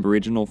American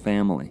Aboriginal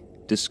family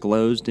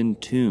disclosed in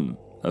tomb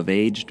of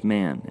aged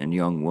man and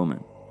young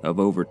woman of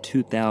over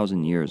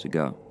 2,000 years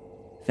ago,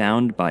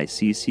 found by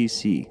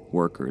CCC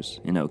workers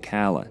in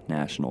Ocala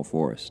National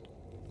Forest.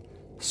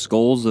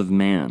 Skulls of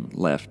man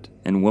left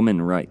and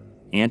woman right,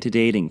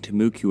 antedating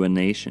Timucua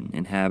Nation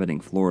inhabiting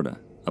Florida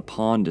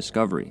upon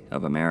discovery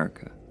of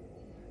America.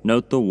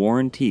 Note the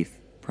worn teeth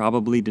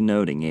probably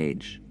denoting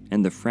age,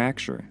 and the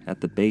fracture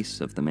at the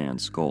base of the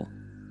man's skull,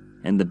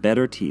 and the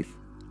better teeth,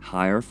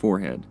 higher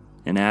forehead,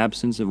 and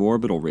absence of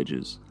orbital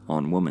ridges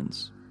on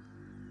woman's.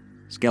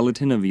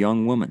 Skeleton of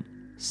young woman,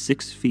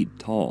 6 feet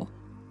tall,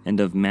 and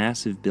of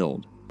massive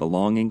build,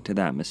 belonging to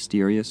that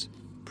mysterious,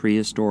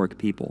 prehistoric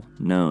people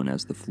known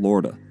as the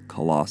Florida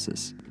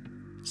Colossus.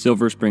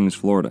 Silver Springs,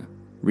 Florida.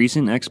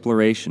 Recent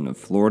exploration of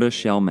Florida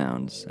shell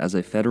mounds as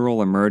a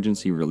federal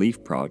emergency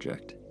relief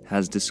project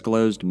has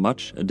disclosed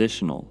much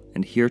additional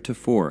and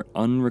heretofore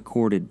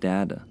unrecorded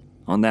data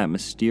on that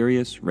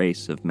mysterious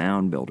race of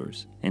mound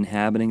builders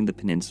inhabiting the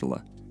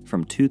peninsula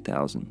from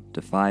 2,000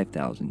 to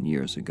 5,000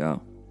 years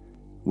ago,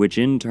 which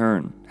in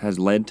turn has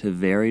led to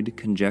varied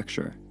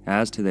conjecture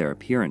as to their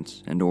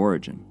appearance and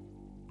origin.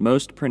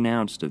 Most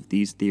pronounced of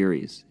these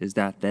theories is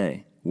that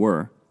they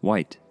were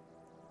white.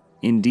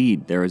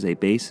 Indeed, there is a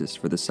basis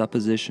for the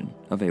supposition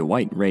of a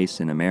white race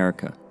in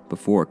America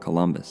before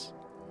Columbus.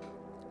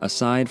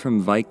 Aside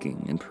from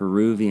Viking and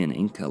Peruvian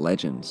Inca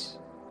legends,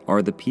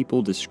 are the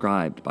people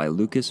described by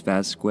Lucas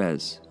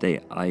Vasquez de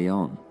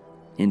Ayllón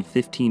in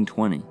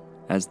 1520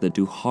 as the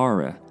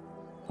Duhara,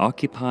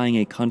 occupying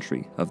a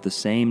country of the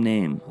same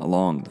name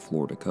along the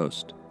Florida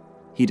coast.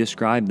 He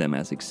described them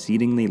as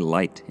exceedingly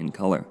light in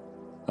color,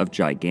 of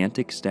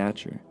gigantic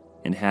stature,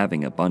 and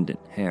having abundant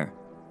hair.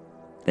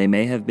 They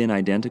may have been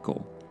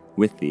identical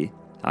with the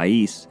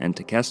Ais and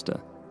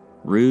Tequesta,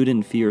 rude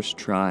and fierce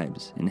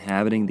tribes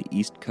inhabiting the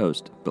east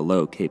coast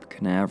below Cape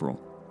Canaveral,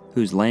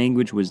 whose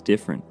language was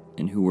different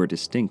and who were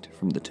distinct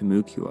from the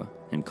Timucua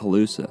and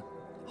Calusa,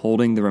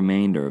 holding the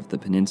remainder of the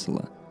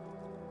peninsula.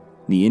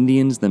 The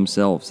Indians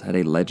themselves had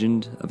a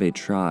legend of a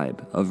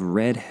tribe of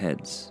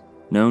redheads,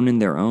 known in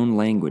their own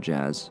language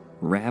as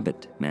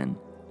rabbit men,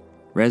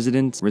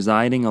 residents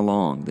residing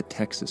along the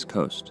Texas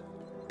coast.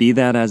 Be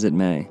that as it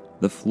may,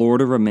 the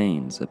Florida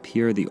remains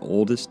appear the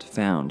oldest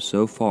found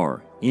so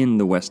far in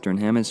the Western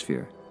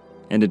Hemisphere,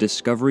 and a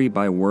discovery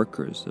by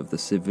workers of the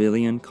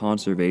Civilian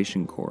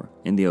Conservation Corps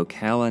in the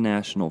Ocala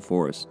National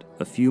Forest,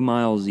 a few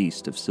miles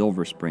east of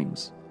Silver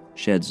Springs,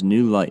 sheds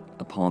new light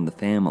upon the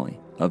family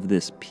of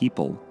this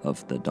people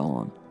of the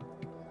dawn.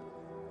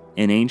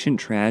 An ancient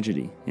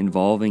tragedy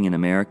involving an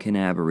American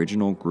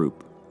Aboriginal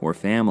group or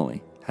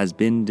family has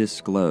been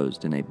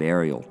disclosed in a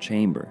burial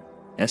chamber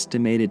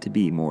estimated to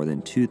be more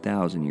than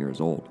 2,000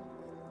 years old.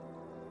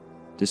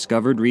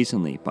 Discovered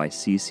recently by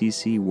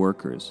CCC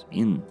workers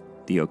in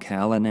the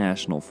Ocala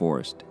National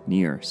Forest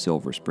near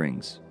Silver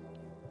Springs.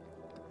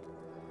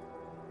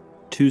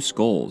 2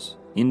 skulls,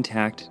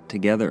 intact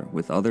together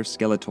with other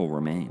skeletal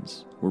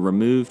remains, were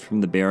removed from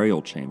the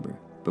burial chamber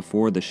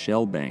before the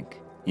shell bank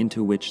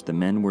into which the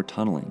men were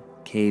tunneling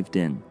caved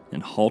in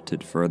and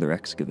halted further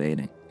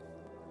excavating.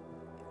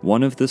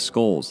 One of the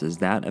skulls is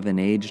that of an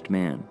aged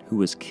man who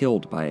was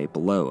killed by a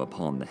blow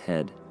upon the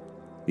head.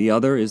 The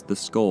other is the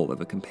skull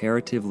of a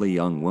comparatively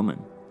young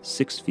woman,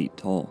 6 feet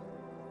tall.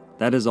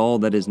 That is all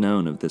that is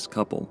known of this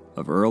couple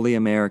of early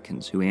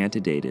Americans who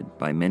antedated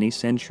by many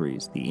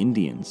centuries the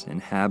Indians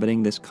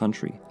inhabiting this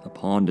country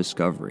upon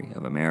discovery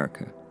of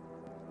America.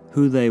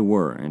 Who they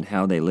were and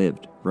how they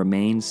lived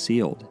remains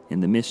sealed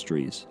in the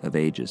mysteries of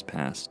ages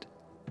past.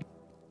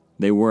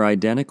 They were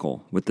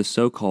identical with the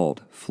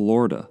so-called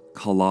Florida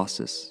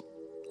Colossus,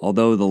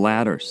 although the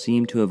latter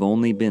seemed to have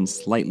only been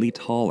slightly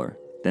taller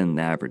than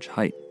the average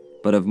height,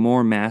 but of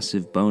more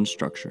massive bone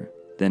structure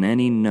than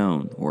any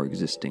known or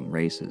existing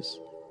races.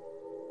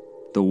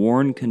 The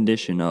worn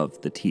condition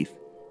of the teeth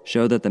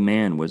show that the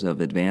man was of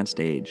advanced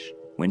age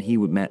when he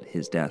met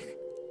his death.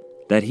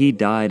 That he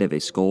died of a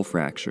skull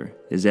fracture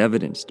is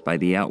evidenced by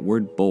the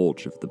outward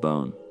bulge of the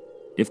bone.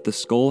 If the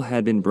skull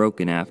had been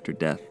broken after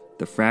death,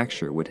 the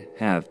fracture would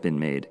have been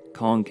made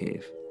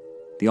concave.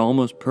 The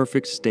almost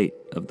perfect state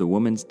of the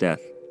woman's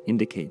death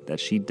indicate that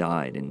she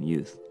died in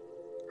youth.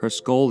 Her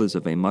skull is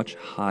of a much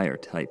higher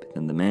type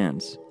than the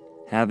man's,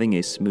 having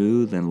a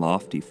smooth and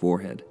lofty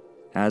forehead,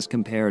 as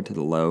compared to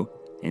the low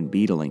and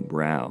beetling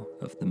brow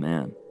of the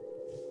man.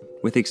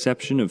 With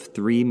exception of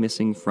 3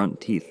 missing front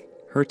teeth,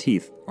 her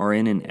teeth are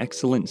in an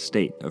excellent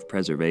state of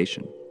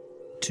preservation.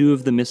 2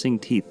 of the missing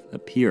teeth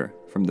appear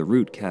from the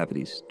root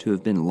cavities to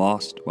have been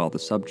lost while the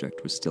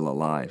subject was still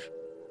alive,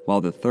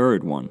 while the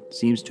third one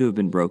seems to have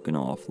been broken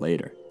off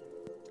later.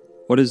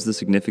 What is the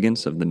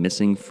significance of the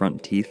missing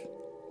front teeth?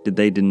 Did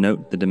they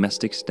denote the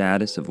domestic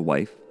status of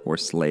wife or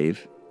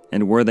slave?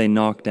 And were they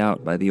knocked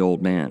out by the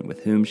old man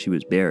with whom she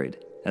was buried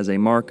as a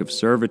mark of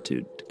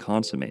servitude to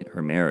consummate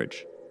her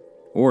marriage,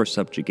 or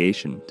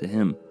subjugation to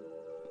him?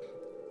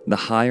 The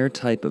higher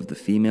type of the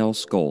female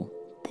skull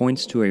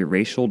points to a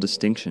racial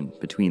distinction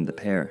between the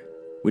pair,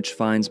 which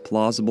finds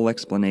plausible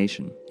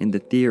explanation in the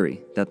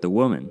theory that the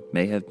woman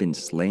may have been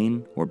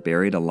slain or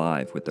buried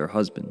alive with her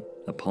husband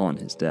upon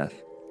his death,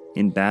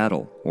 in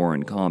battle or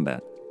in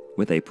combat,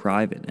 with a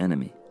private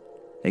enemy,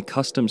 a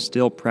custom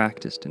still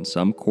practiced in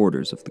some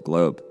quarters of the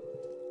globe.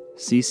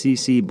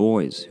 CCC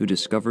boys who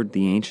discovered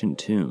the ancient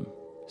tomb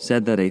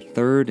said that a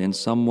third and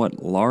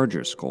somewhat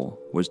larger skull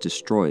was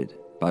destroyed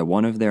by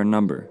one of their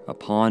number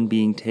upon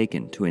being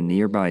taken to a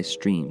nearby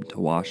stream to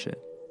wash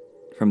it.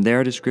 From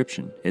their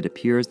description, it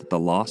appears that the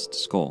lost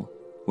skull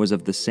was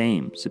of the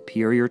same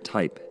superior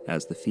type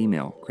as the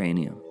female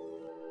cranium.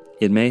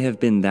 It may have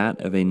been that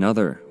of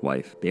another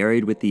wife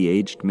buried with the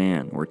aged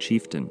man or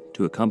chieftain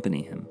to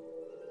accompany him,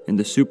 in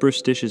the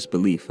superstitious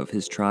belief of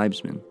his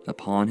tribesmen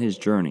upon his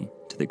journey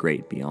to the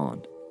great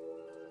beyond.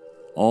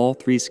 All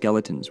 3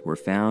 skeletons were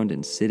found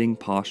in sitting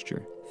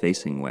posture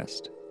facing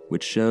west,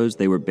 which shows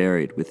they were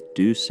buried with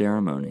due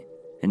ceremony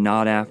and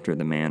not after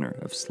the manner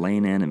of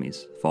slain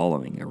enemies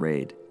following a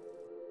raid.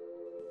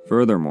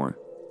 Furthermore,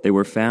 they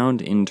were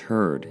found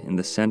interred in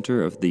the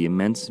center of the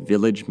immense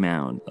village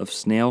mound of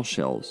snail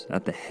shells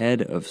at the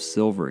head of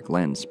Silver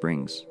Glen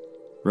Springs.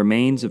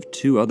 Remains of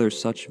 2 other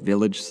such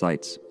village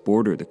sites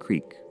border the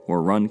creek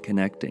or run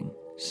connecting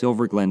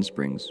Silver Glen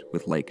Springs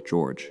with Lake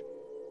George.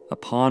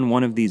 Upon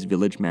one of these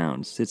village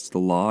mounds sits the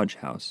lodge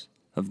house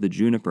of the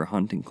Juniper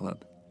Hunting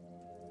Club.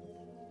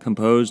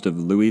 Composed of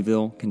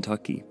Louisville,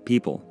 Kentucky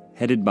people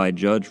headed by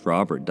Judge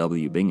Robert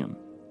W. Bingham,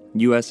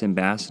 U.S.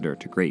 Ambassador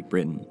to Great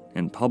Britain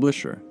and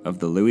publisher of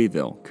the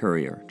Louisville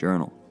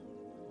Courier-Journal.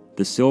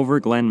 The Silver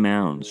Glen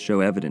Mounds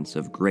show evidence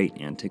of great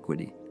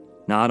antiquity,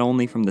 not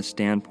only from the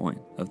standpoint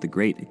of the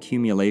great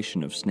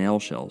accumulation of snail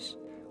shells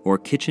or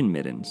kitchen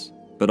middens,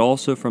 but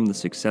also from the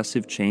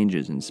successive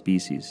changes in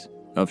species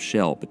of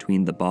shell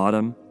between the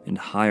bottom and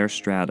higher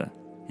strata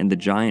and the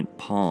giant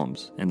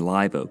palms and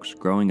live oaks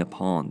growing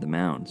upon the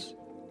mounds.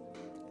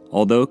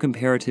 Although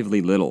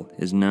comparatively little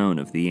is known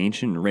of the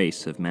ancient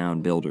race of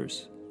mound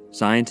builders,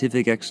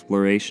 scientific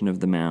exploration of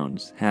the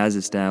mounds has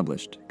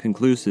established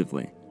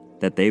conclusively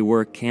that they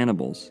were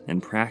cannibals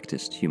and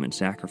practiced human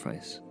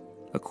sacrifice.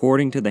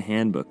 According to the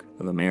Handbook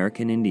of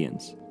American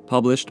Indians,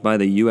 published by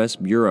the U.S.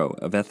 Bureau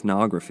of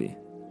Ethnography,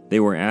 they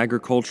were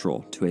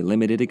agricultural to a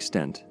limited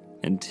extent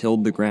and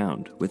tilled the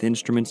ground with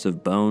instruments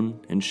of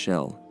bone and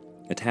shell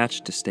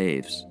attached to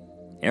staves.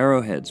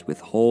 Arrowheads with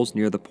holes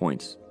near the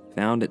points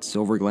found at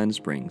Silver Glen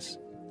Springs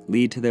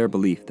lead to their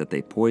belief that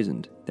they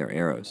poisoned their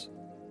arrows.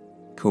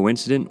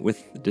 Coincident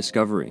with the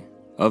discovery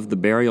of the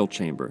burial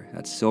chamber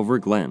at Silver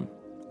Glen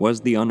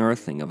was the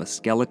unearthing of a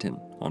skeleton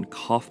on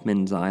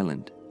Kaufman's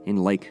Island in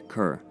Lake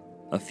Kerr,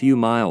 a few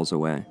miles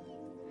away.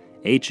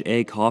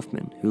 H.A.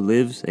 Kaufman, who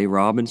lives a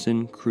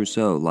Robinson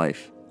Crusoe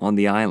life on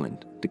the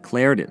island,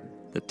 declared it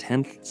the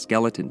 10th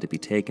skeleton to be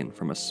taken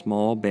from a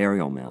small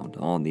burial mound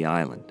on the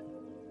island.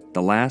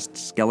 The last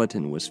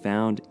skeleton was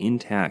found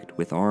intact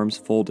with arms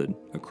folded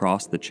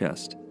across the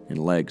chest and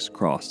legs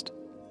crossed.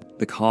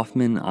 The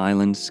Kaufman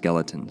Island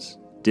skeletons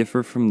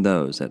differ from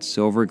those at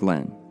Silver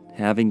Glen,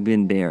 having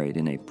been buried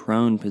in a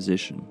prone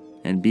position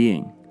and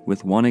being,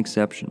 with one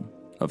exception,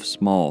 of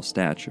small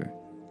stature.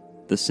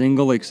 The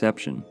single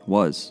exception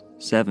was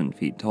 7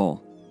 feet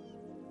tall.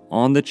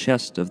 On the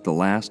chest of the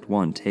last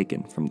one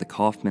taken from the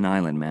Kaufman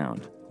Island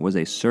mound was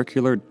a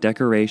circular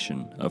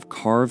decoration of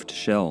carved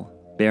shell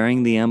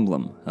bearing the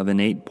emblem of an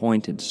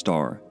 8-pointed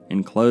star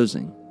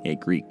enclosing a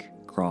Greek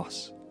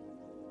cross.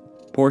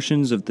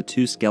 Portions of the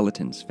 2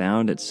 skeletons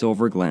found at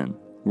Silver Glen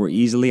were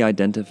easily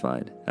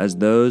identified as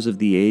those of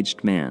the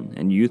aged man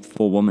and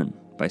youthful woman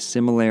by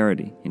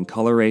similarity in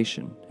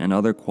coloration and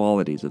other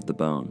qualities of the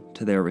bone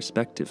to their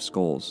respective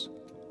skulls.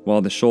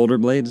 While the shoulder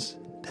blades,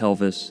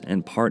 pelvis,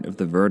 and part of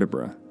the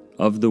vertebra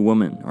of the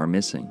woman are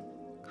missing,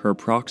 her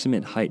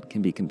approximate height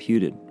can be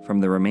computed from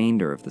the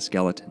remainder of the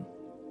skeleton.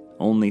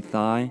 Only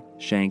thigh,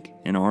 shank,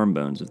 and arm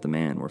bones of the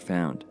man were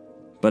found,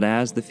 but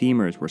as the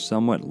femurs were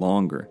somewhat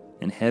longer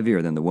and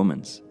heavier than the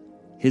woman's,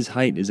 his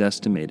height is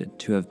estimated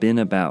to have been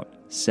about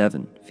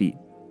 7 feet.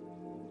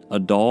 A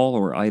doll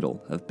or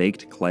idol of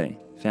baked clay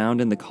found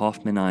in the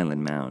Kaufman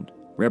Island mound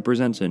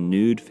represents a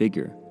nude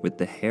figure with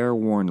the hair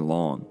worn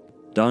long,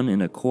 done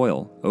in a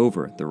coil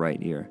over the right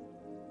ear.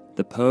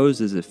 The pose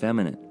is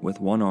effeminate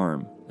with one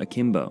arm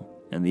akimbo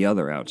and the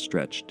other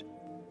outstretched.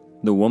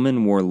 The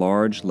woman wore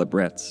large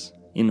labrets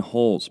in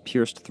holes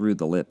pierced through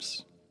the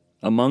lips.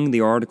 Among the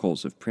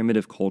articles of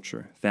primitive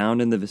culture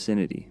found in the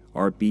vicinity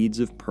are beads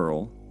of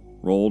pearl,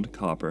 rolled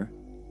copper,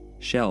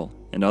 shell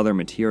and other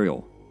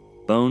material,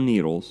 bone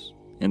needles,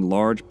 and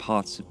large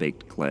pots of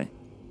baked clay.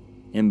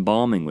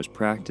 Embalming was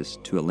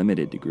practiced to a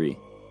limited degree.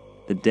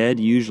 The dead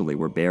usually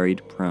were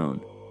buried prone.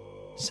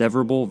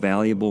 Several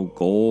valuable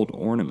gold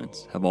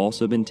ornaments have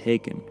also been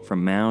taken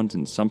from mounds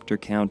in Sumter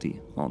County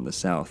on the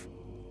south.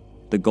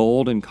 The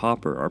gold and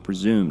copper are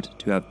presumed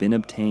to have been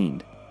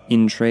obtained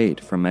in trade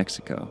from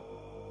Mexico.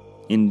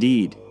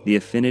 Indeed, the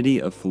affinity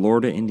of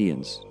Florida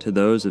Indians to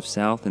those of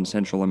South and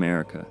Central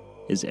America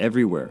is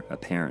everywhere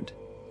apparent,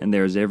 and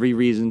there is every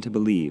reason to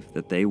believe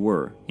that they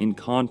were in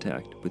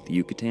contact with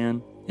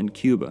Yucatan and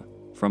Cuba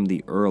from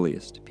the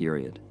earliest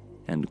period."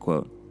 End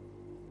quote.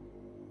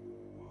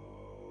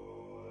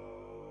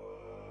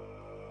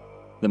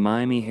 The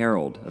Miami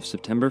Herald of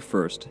September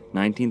 1st,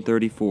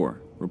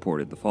 1934,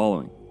 reported the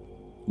following: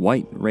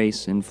 "White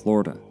race in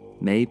Florida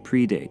may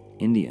predate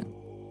Indian."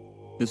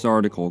 This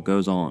article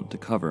goes on to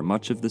cover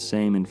much of the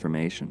same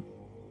information.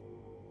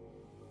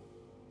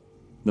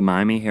 The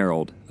Miami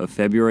Herald of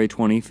February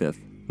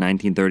 25th,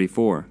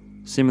 1934,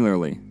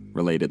 similarly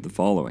related the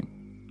following: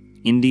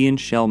 "Indian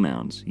shell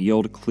mounds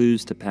yield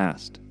clues to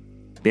past.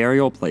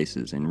 Burial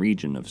places in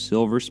region of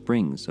Silver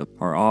Springs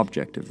are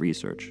object of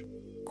research."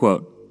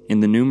 Quote, "In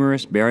the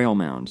numerous burial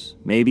mounds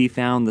may be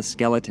found the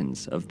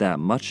skeletons of that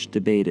much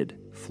debated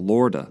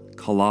Florida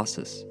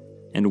colossus,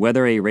 and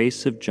whether a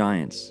race of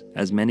giants,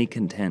 as many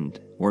contend,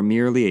 or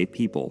merely a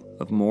people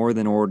of more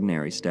than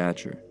ordinary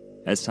stature,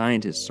 as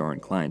scientists are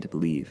inclined to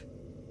believe.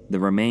 The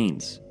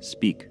remains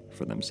speak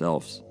for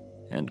themselves."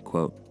 End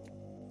quote.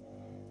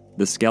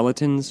 The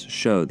skeletons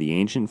show the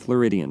ancient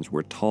Floridians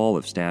were tall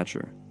of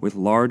stature, with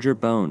larger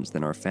bones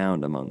than are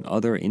found among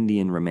other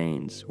Indian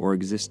remains or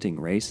existing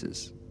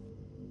races.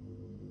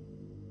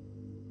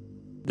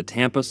 The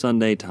Tampa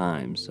Sunday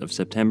Times of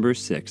September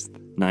 6,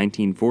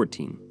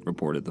 1914,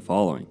 reported the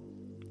following: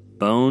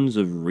 "Bones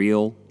of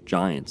real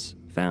giants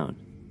found.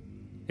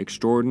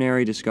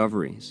 Extraordinary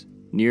discoveries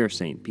near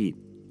St. Pete.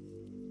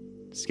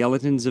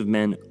 Skeletons of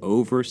men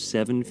over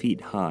 7 feet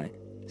high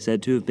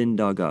said to have been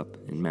dug up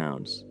in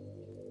mounds."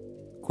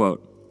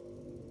 Quote,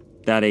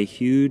 "That a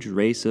huge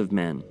race of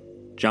men,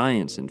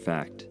 giants in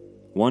fact,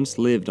 once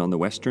lived on the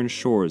western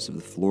shores of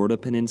the Florida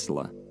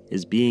Peninsula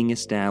is being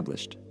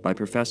established by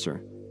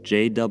Professor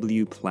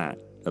J.W. Platt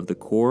of the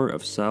Corps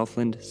of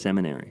Southland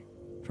Seminary,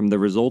 from the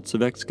results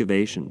of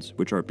excavations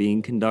which are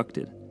being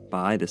conducted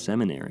by the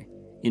seminary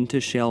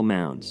into shell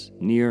mounds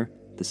near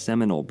the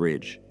Seminole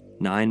Bridge,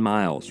 9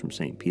 miles from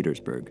St.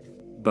 Petersburg.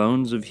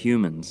 Bones of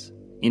humans,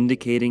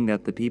 indicating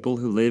that the people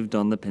who lived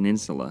on the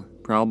peninsula,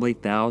 probably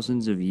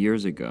thousands of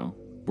years ago,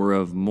 were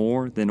of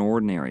more than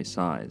ordinary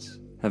size,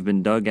 have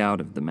been dug out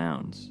of the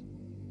mounds,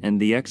 and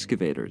the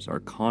excavators are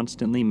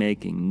constantly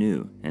making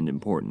new and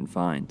important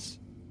finds.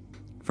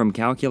 From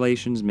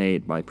calculations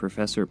made by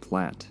Professor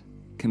Platt,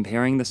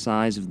 comparing the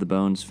size of the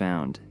bones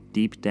found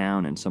deep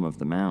down in some of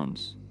the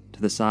mounds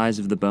to the size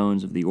of the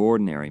bones of the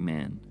ordinary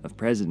man of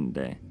present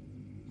day,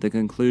 the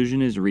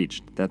conclusion is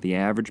reached that the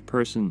average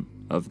person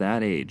of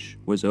that age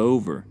was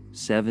over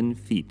 7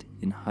 feet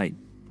in height.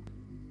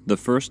 The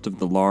first of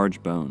the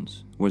large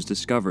bones was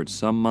discovered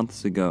some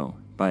months ago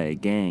by a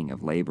gang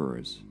of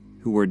laborers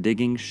who were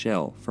digging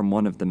shell from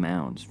one of the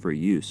mounds for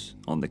use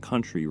on the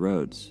country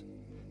roads.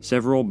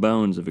 Several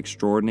bones of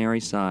extraordinary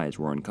size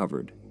were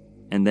uncovered,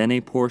 and then a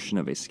portion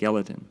of a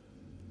skeleton,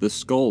 The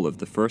skull of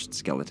the first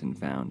skeleton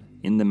found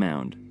in the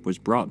mound was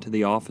brought to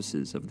the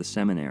offices of the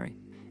seminary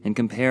and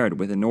compared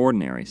with an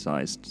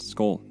ordinary-sized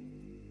skull,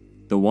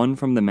 the one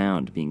from the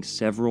mound being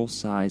several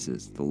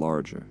sizes the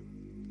larger.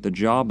 The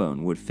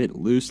jawbone would fit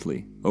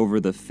loosely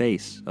over the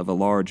face of a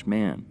large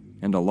man,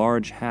 and a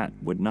large hat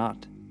would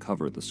not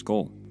cover the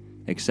skull,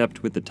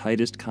 except with the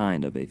tightest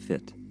kind of a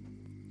fit.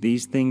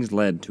 These things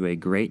led to a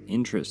great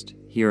interest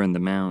here in the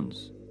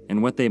mounds,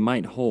 and what they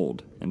might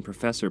hold, and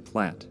Professor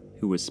Platt,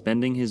 who was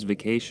spending his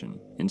vacation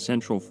in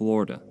Central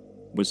Florida,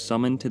 was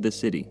summoned to the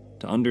city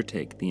to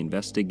undertake the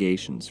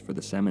investigations for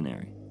the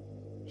seminary.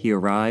 He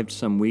arrived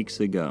some weeks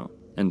ago,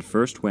 and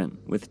first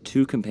went with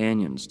 2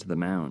 companions to the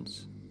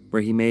mounds,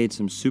 where he made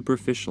some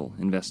superficial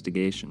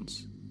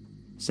investigations,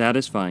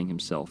 satisfying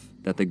himself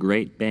that the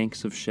great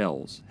banks of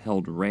shells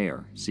held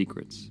rare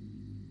secrets.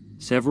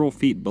 Several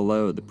feet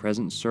below the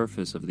present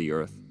surface of the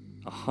earth,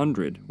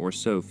 100 or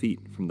so feet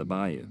from the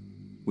bayou,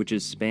 which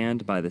is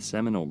spanned by the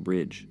Seminole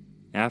Bridge,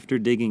 after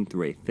digging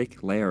through a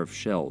thick layer of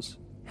shells,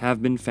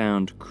 have been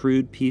found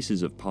crude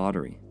pieces of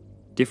pottery,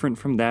 different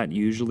from that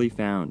usually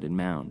found in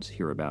mounds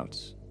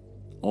hereabouts.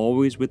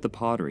 Always with the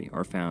pottery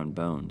are found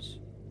bones,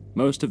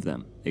 most of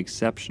them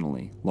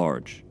exceptionally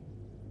large.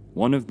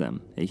 One of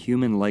them, a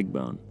human leg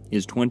bone,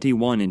 is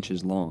 21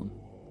 inches long,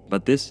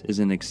 but this is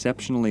an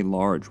exceptionally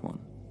large one.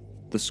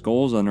 The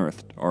skulls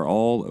unearthed are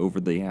all over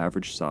the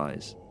average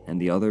size, and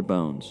the other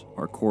bones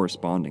are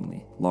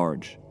correspondingly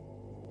large.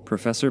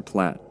 Professor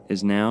Platt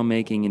is now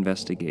making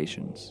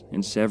investigations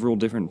in several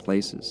different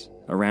places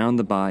around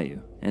the bayou,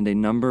 and a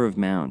number of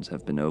mounds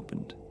have been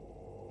opened.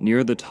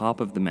 Near the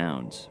top of the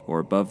mounds, or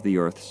above the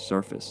earth's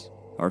surface,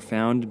 are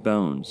found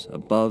bones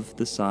above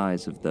the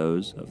size of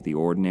those of the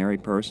ordinary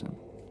person,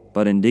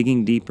 but in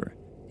digging deeper,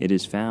 it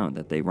is found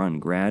that they run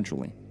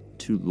gradually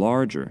to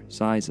larger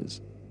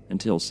sizes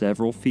until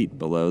several feet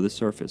below the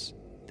surface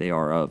they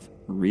are of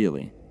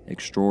really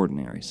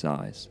extraordinary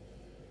size.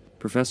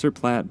 Professor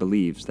Platt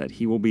believes that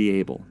he will be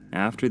able,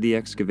 after the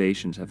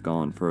excavations have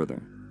gone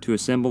further, to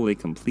assemble a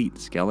complete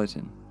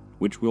skeleton,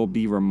 which will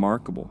be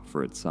remarkable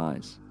for its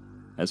size.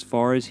 As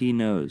far as he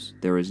knows,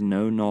 there is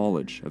no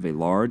knowledge of a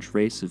large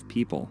race of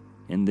people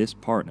in this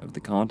part of the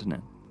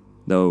continent,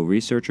 though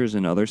researchers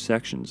in other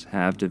sections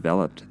have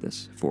developed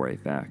this for a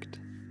fact.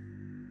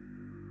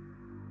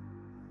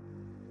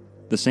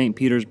 The St.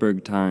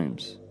 Petersburg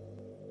Times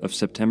of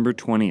September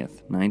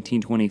 20th,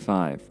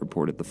 1925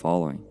 reported the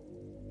following.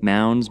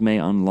 Mounds may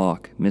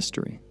unlock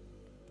mystery.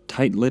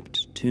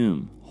 Tight-lipped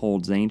tomb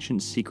holds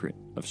ancient secret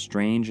of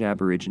strange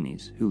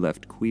aborigines who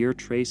left queer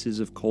traces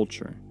of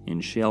culture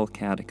in shell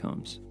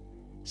catacombs.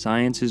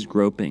 Science is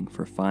groping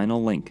for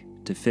final link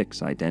to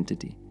fix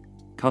identity.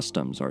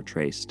 Customs are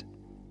traced.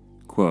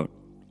 Quote,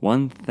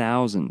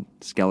 1,000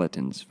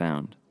 skeletons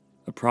found.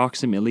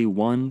 Approximately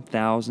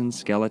 1,000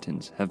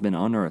 skeletons have been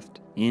unearthed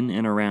in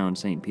and around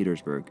St.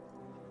 Petersburg.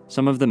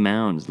 Some of the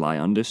mounds lie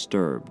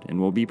undisturbed and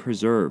will be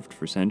preserved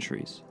for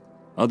centuries.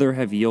 Others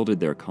have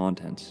yielded their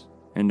contents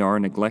and are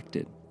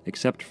neglected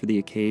except for the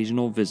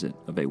occasional visit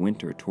of a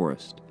winter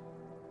tourist.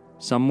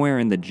 Somewhere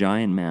in the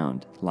giant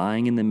mound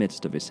lying in the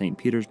midst of a St.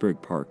 Petersburg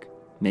park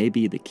may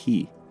be the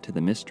key to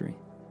the mystery.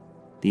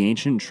 The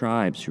ancient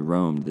tribes who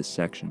roamed this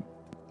section,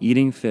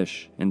 eating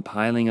fish and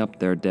piling up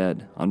their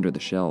dead under the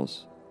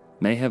shells,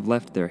 may have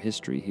left their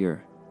history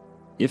here.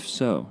 If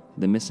so,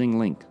 the missing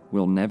link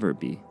will never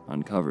be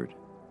uncovered.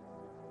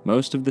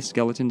 Most of the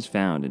skeletons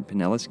found in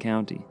Pinellas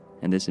County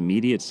and this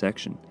immediate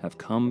section have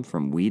come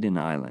from Weedon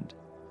Island,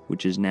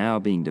 which is now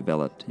being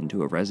developed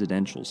into a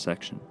residential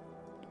section.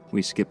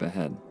 We skip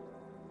ahead.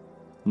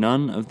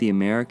 None of the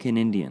American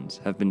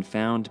Indians have been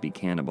found to be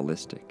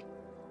cannibalistic.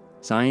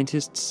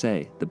 Scientists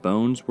say the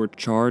bones were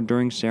charred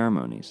during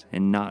ceremonies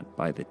and not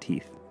by the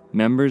teeth.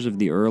 Members of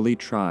the early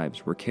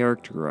tribes were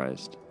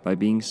characterized by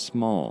being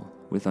small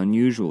with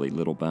unusually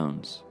little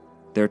bones.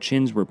 Their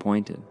chins were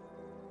pointed.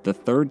 The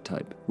third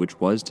type, which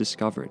was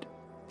discovered,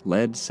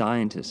 led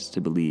scientists to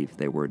believe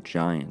they were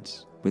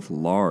giants with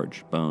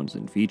large bones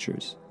and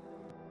features.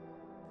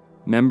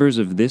 Members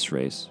of this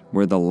race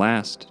were the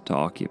last to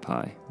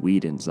occupy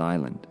Weedon's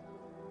Island.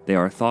 They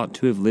are thought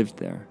to have lived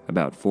there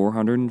about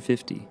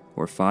 450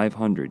 or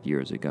 500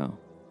 years ago.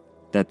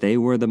 That they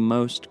were the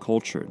most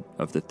cultured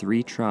of the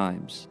 3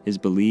 tribes is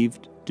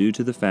believed due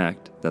to the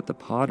fact that the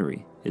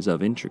pottery is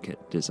of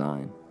intricate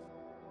design.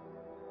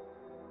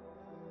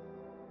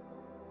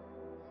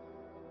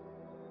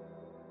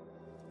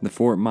 The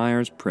Fort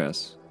Myers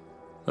Press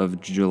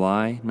of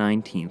July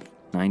 19,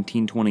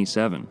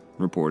 1927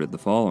 reported the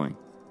following.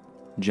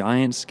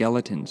 Giant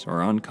skeletons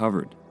are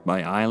uncovered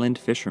by island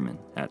fishermen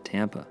at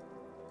Tampa.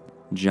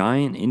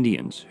 Giant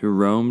Indians who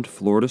roamed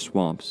Florida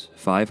swamps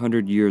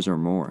 500 years or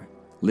more,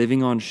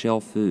 living on shell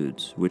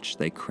foods which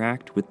they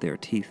cracked with their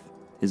teeth,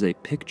 is a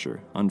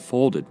picture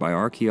unfolded by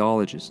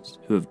archaeologists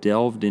who have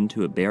delved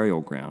into a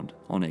burial ground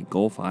on a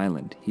Gulf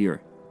island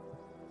here.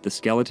 The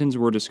skeletons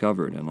were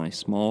discovered on a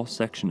small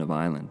section of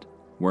island,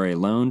 where a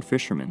lone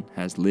fisherman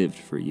has lived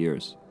for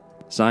years.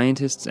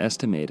 Scientists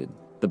estimated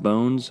The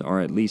bones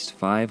are at least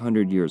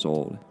 500 years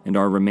old and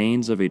are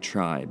remains of a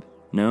tribe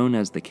known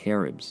as the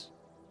Caribs,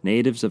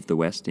 natives of the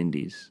West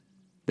Indies.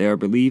 They are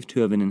believed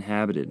to have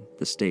inhabited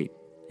the state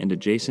and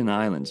adjacent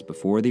islands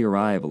before the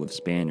arrival of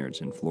Spaniards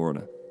in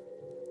Florida.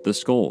 The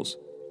skulls,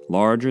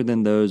 larger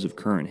than those of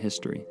current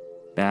history,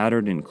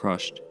 battered and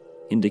crushed,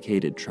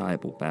 indicated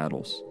tribal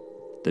battles.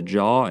 The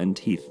jaw and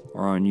teeth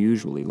are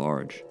unusually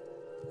large.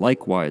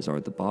 Likewise are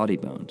the body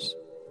bones,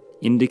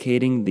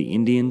 indicating the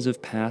Indians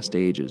of past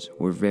ages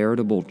were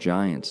veritable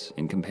giants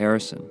in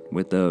comparison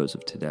with those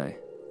of today.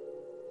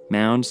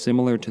 Mounds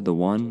similar to the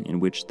one in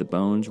which the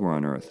bones were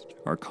unearthed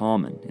are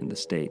common in the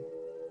state.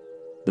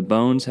 The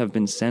bones have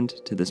been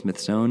sent to the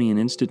Smithsonian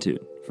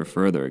Institute for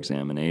further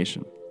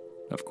examination,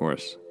 of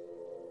course.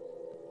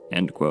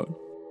 End quote.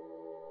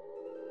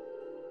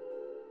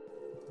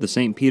 The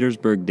St.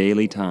 Petersburg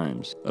Daily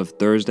Times of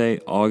Thursday,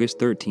 August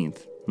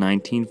 13th,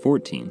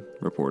 1914,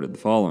 reported the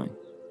following.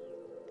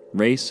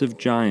 Race of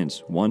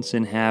giants once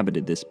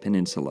inhabited this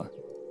peninsula.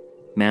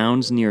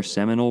 Mounds near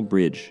Seminole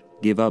Bridge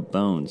give up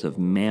bones of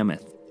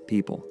mammoth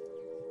people.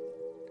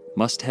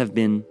 Must have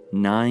been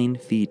 9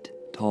 feet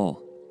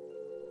tall.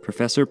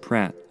 Professor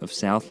Pratt of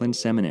Southland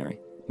Seminary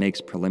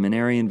makes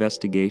preliminary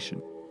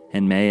investigation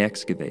and may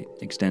excavate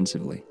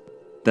extensively.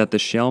 That the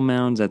shell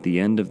mounds at the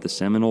end of the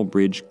Seminole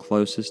Bridge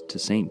closest to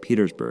St.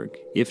 Petersburg,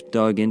 if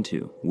dug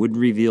into, would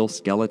reveal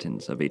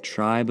skeletons of a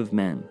tribe of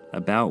men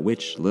about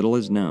which little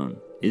is known,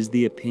 is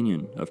the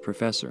opinion of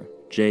Professor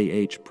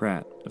J.H.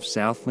 Pratt of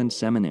Southland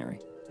Seminary,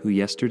 who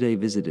yesterday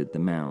visited the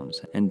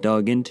mounds and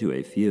dug into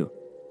a few.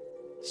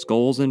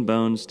 Skulls and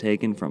bones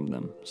taken from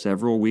them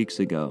several weeks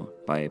ago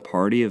by a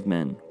party of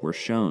men were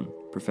shown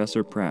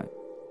Professor Pratt,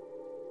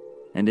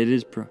 and it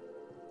is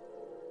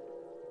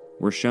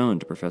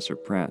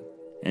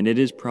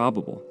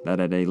probable that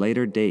at a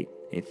later date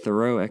a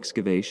thorough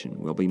excavation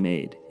will be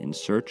made in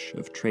search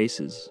of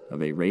traces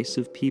of a race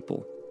of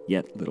people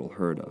yet little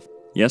heard of.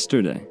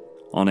 Yesterday,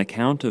 on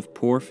account of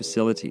poor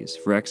facilities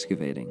for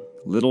excavating,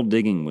 little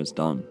digging was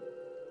done,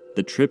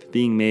 the trip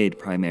being made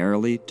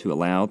primarily to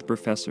allow the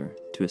professor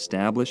to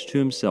establish to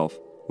himself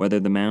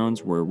whether the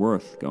mounds were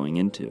worth going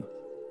into.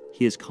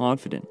 He is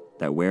confident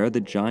that where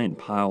the giant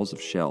piles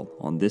of shell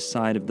on this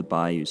side of the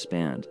bayou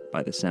spanned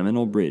by the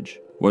Seminole Bridge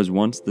was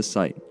once the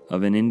site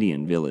of an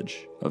Indian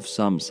village of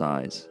some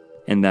size,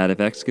 and that if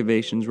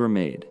excavations were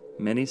made,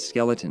 many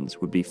skeletons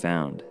would be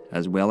found,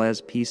 as well as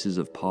pieces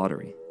of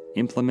pottery,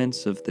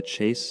 implements of the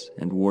chase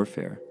and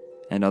warfare,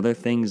 and other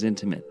things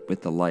intimate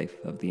with the life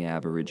of the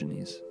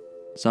Aborigines.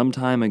 Some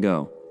time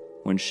ago,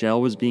 when shell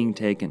was being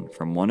taken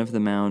from one of the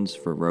mounds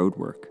for road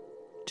work,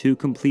 2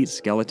 complete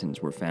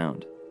skeletons were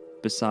found,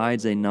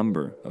 besides a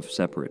number of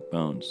separate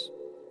bones.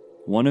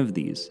 One of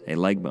these, a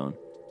leg bone,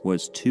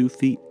 was 2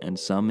 feet and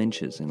some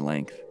inches in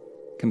length.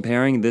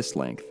 Comparing this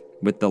length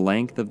with the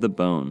length of the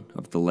bone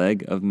of the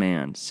leg of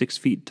man 6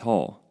 feet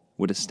tall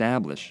would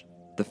establish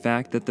the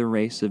fact that the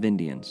race of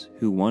Indians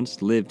who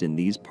once lived in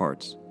these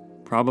parts,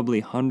 probably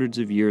hundreds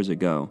of years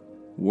ago,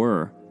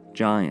 were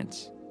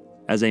giants,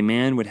 as a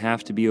man would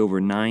have to be over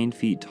 9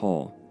 feet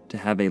tall to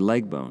have a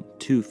leg bone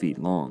 2 feet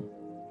long.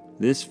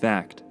 This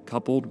fact,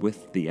 coupled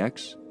with the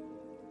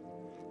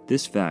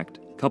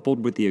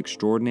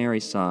extraordinary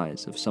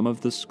size of some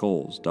of the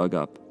skulls dug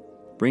up,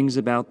 brings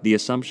about the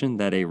assumption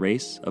that a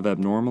race of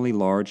abnormally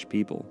large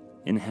people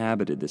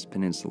inhabited this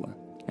peninsula,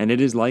 and it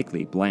is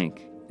likely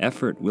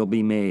effort will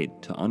be made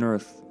to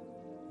unearth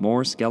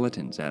more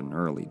skeletons at an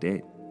early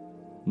date.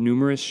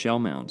 Numerous shell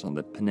mounds on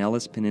the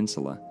Pinellas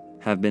Peninsula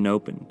have been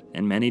opened,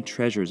 and many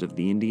treasures of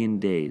the Indian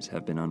days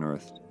have been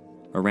unearthed.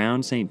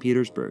 Around St.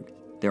 Petersburg,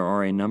 there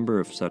are a number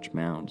of such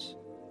mounds,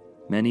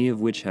 many of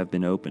which have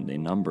been opened a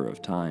number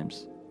of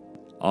times.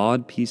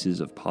 Odd pieces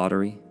of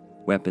pottery,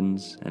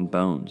 weapons, and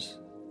bones,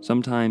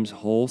 sometimes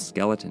whole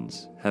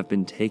skeletons, have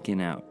been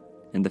taken out,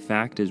 and the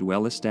fact is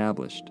well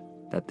established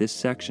that this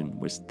section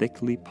was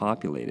thickly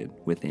populated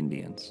with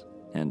Indians."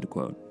 End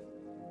quote.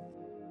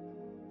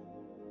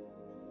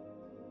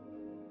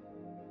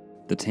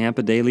 The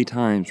Tampa Daily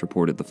Times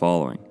reported the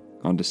following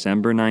on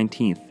December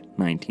 19,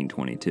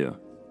 1922.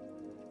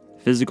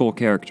 Physical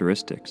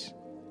characteristics.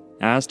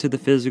 As to the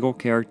physical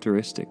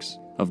characteristics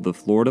of the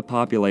Florida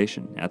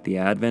population at the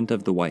advent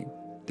of the white,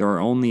 there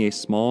are only a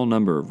small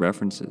number of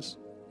references,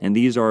 and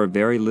these are of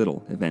very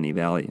little, if any,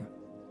 value.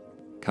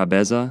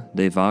 Cabeza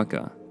de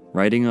Vaca,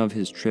 writing of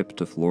his trip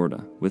to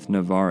Florida with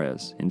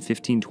Narvaez in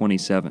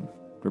 1527,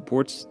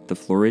 reports the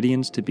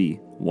Floridians to be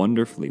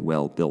wonderfully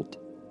well built,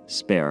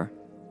 spare,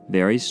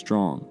 very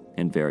strong,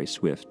 and very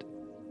swift,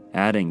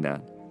 adding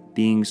that,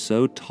 being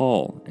so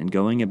tall and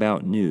going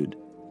about nude,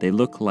 they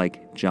look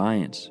like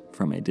giants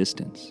from a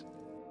distance.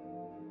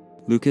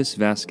 Lucas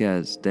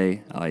Vasquez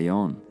de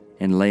Ayllon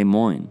and Le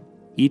Moyne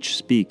each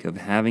speak of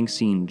having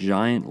seen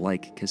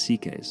giant-like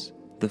caciques,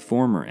 the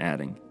former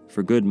adding,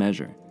 for good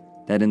measure,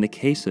 that in the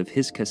case of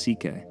his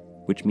cacique,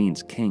 which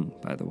means king,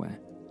 by the way,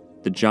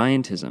 the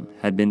giantism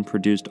had been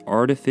produced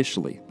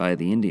artificially by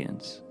the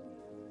Indians.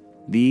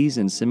 These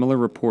and similar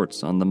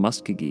reports on the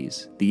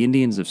Muskogees, the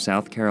Indians of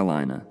South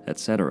Carolina,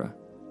 etc.,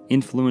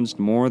 influenced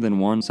more than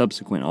one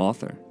subsequent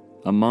author,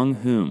 among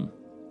whom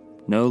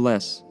no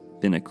less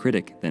been a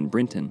critic than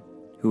Brinton,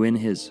 who in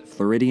his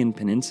Floridian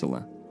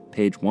Peninsula,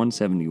 page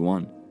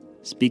 171,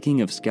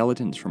 speaking of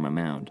skeletons from a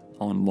mound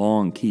on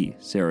Long Key,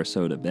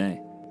 Sarasota Bay,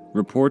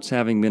 reports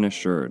having been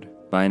assured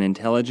by an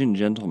intelligent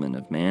gentleman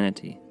of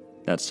Manatee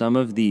that some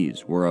of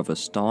these were of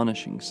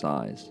astonishing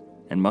size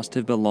and must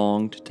have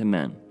belonged to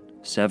men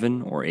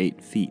 7 or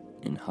 8 feet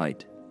in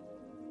height,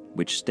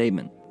 which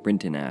statement,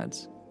 Brinton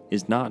adds,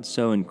 is not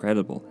so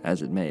incredible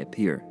as it may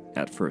appear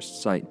at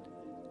first sight,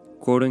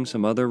 quoting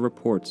some other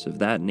reports of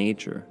that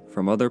nature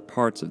from other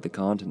parts of the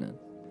continent,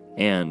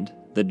 and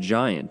the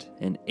giant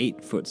and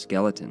 8-foot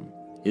skeleton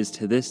is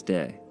to this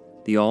day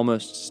the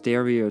almost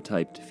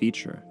stereotyped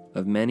feature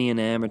of many an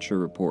amateur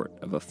report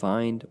of a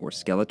find or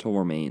skeletal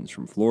remains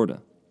from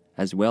Florida,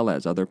 as well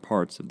as other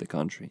parts of the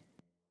country.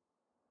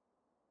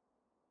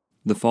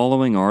 The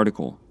following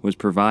article was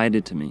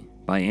provided to me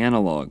by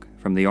Analog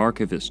from the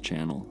Archivist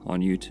channel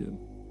on YouTube.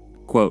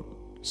 Quote,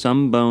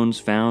 "Some bones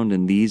found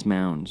in these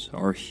mounds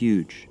are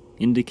huge,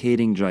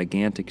 indicating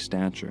gigantic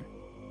stature,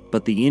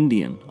 but the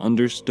Indian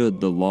understood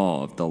the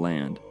law of the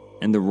land,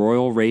 and the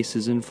royal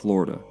races in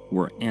Florida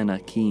were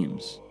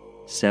Anakims,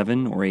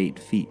 7 or 8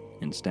 feet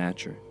in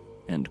stature."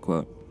 End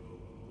quote.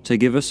 To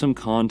give us some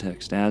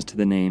context as to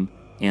the name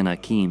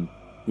Anakim,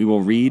 we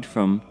will read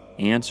from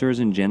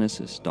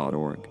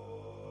answersingenesis.org.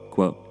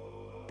 Quote,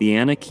 "The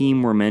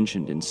Anakim were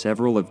mentioned in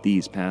several of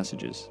these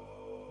passages.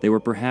 They were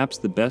perhaps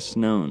the best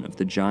known of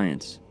the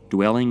giants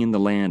dwelling in the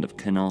land of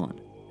Canaan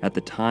at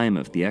the time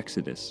of the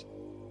Exodus.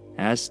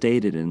 As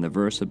stated in the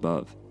verse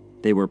above,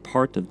 they were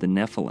part of the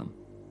Nephilim.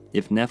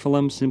 If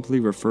Nephilim simply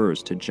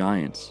refers to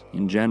giants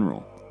in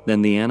general,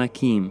 then the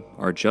Anakim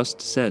are just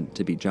said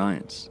to be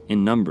giants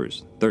in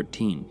Numbers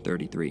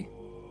 13:33,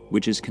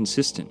 which is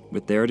consistent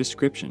with their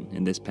description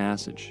in this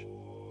passage.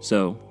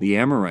 So, the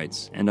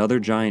Amorites and other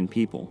giant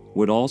people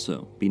would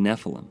also be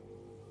Nephilim.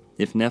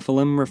 If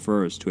Nephilim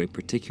refers to a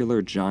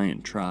particular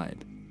giant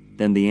tribe,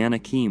 then the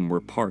Anakim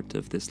were part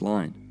of this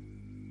line.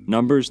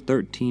 Numbers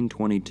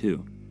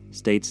 13:22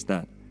 states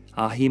that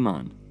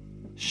Ahiman,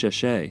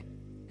 Sheshai,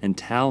 and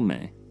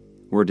Talmai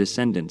were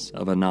descendants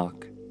of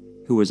Anak,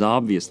 who was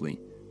obviously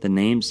the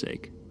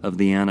namesake of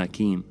the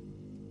Anakim.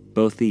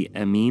 Both the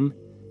Emim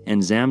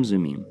and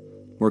Zamzumim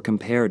were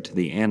compared to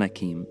the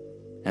Anakim,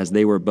 as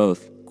they were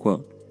both,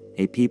 quote,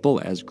 "a people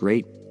as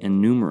great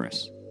and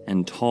numerous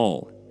and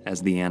tall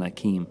as the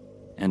Anakim,"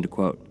 end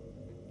quote.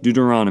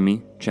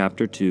 Deuteronomy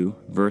chapter 2,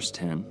 verse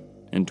 10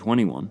 and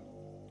 21,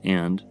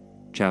 and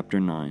chapter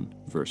 9,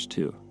 verse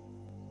 2,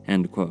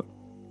 end quote.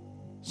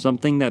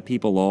 Something that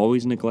people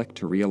always neglect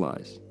to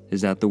realize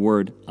is that the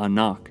word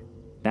Anak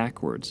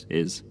backwards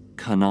is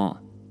Kana,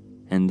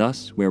 and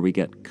thus where we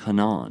get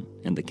Canaan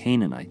and the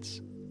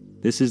Canaanites.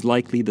 This is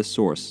likely the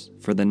source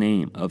for the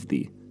name of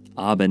the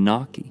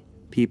Abenaki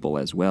people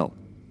as well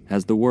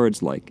as the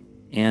words like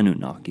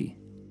Anunnaki.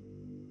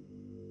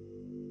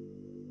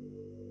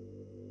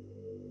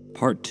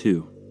 Part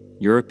 2.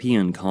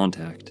 European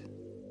Contact.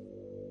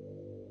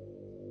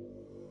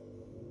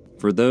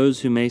 For those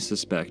who may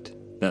suspect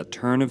that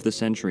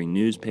turn-of-the-century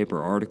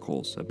newspaper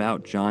articles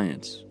about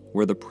giants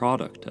were the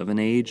product of an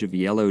age of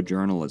yellow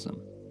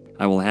journalism,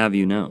 I will have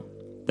you know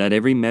that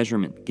every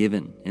measurement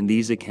given in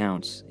these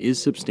accounts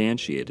is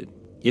substantiated,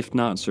 if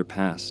not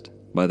surpassed,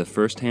 by the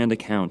first-hand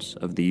accounts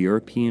of the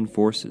European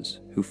forces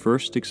who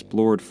first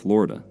explored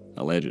Florida,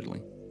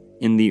 allegedly,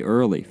 in the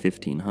early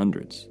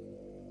 1500s.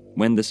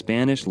 When the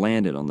Spanish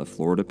landed on the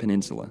Florida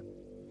peninsula,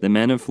 the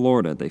men of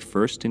Florida they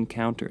first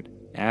encountered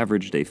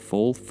averaged a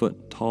full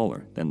foot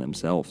taller than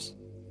themselves.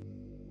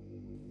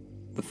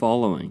 The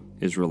following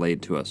is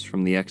relayed to us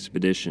from the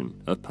expedition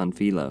of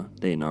Panfilo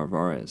de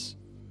Narvaez.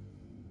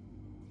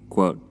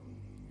 Quote,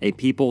 "A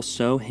people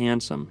so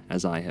handsome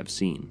as I have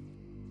seen.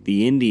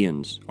 The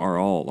Indians are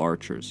all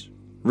archers,"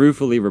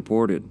 ruefully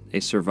reported a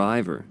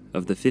survivor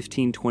of the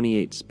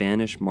 1528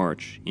 Spanish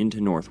march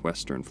into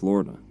northwestern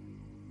Florida.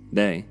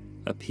 "They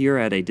appear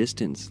at a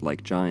distance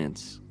like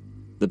giants.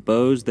 The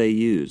bows they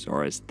use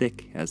are as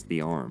thick as the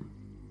arm.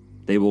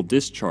 They will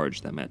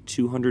discharge them at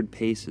 200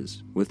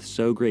 paces with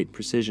so great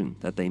precision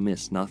that they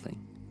miss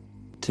nothing.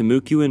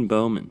 Timucuan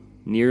bowmen,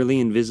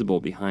 nearly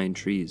invisible behind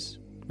trees,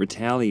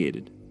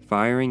 retaliated,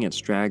 firing at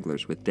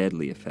stragglers with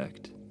deadly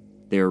effect.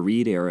 Their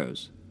reed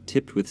arrows,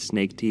 tipped with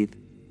snake teeth,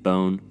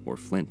 bone, or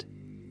flint,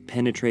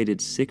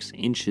 penetrated 6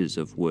 inches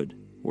of wood,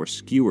 or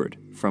skewered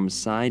from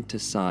side to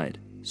side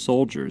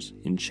soldiers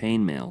in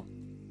chainmail.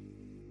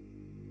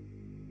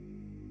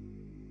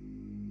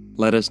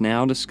 Let us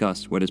now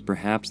discuss what is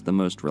perhaps the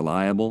most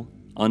reliable,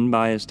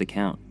 unbiased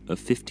account of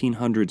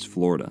 1500s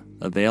Florida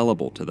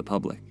available to the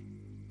public.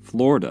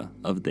 Florida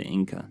of the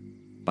Inca,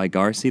 by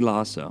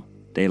Garcilaso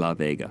de la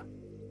Vega,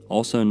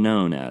 also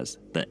known as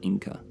the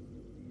Inca.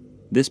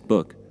 This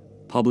book,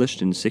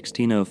 published in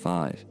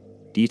 1605,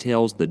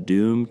 details the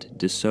doomed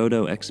De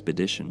Soto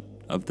expedition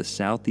of the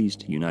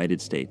southeast United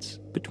States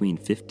between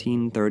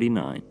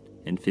 1539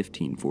 and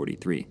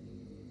 1543.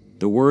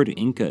 The word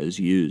Inca is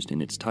used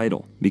in its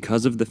title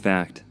because of the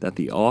fact that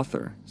the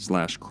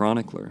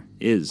author/chronicler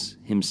is,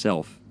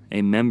 himself,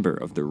 a member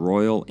of the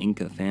royal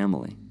Inca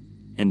family,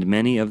 and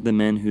many of the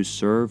men who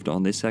served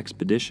on this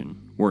expedition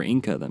were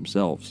Inca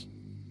themselves.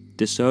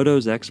 De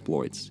Soto's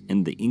exploits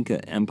in the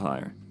Inca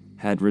Empire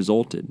had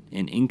resulted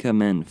in Inca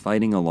men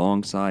fighting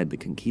alongside the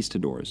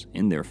conquistadors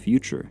in their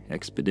future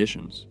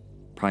expeditions,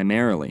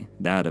 primarily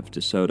that of De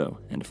Soto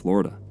and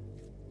Florida.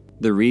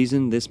 The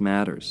reason this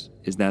matters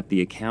is that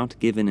the account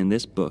given in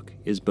this book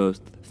is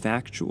both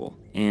factual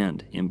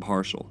and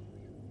impartial.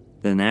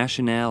 The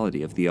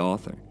nationality of the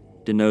author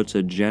denotes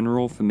a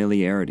general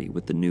familiarity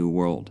with the New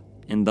World,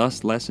 and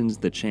thus lessens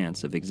the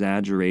chance of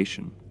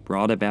exaggeration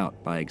brought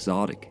about by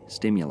exotic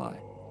stimuli.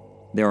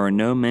 There are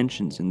no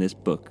mentions in this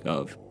book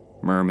of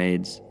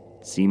mermaids,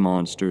 sea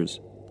monsters,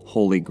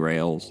 holy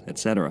grails,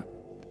 etc.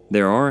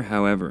 There are,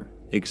 however,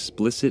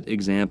 explicit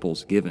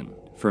examples given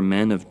for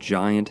men of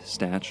giant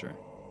stature.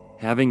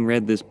 Having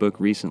read this book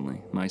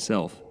recently,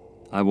 myself,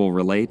 I will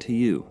relay to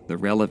you the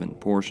relevant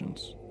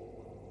portions.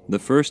 The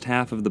first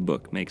half of the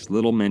book makes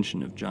little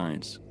mention of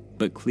giants,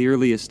 but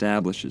clearly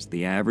establishes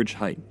the average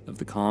height of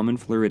the common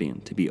Floridian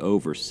to be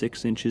over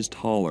 6 inches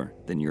taller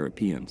than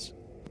Europeans.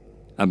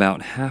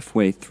 About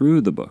halfway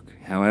through the book,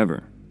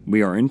 however,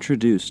 we are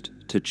introduced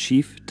to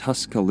Chief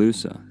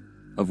Tuscaloosa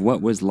of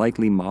what was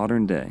likely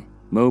modern-day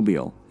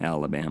Mobile,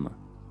 Alabama,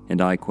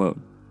 and I quote,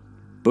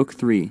 Book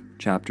 3,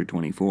 Chapter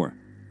 24.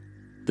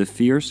 The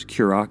fierce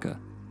Curaca,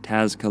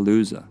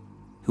 Tazcaloosa,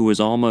 who was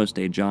almost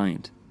a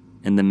giant,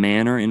 and the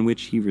manner in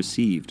which he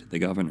received the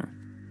governor.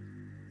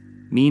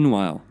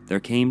 Meanwhile, there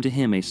came to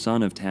him a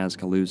son of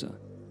Tazcaloosa,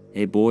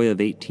 a boy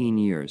of 18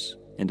 years,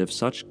 and of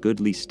such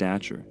goodly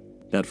stature,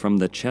 that from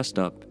the chest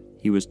up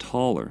he was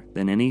taller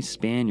than any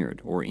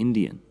Spaniard or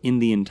Indian in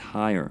the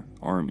entire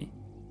army.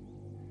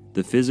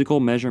 The physical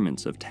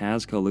measurements of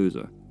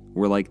Tazcaloosa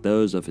were like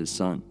those of his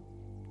son,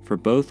 for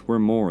both were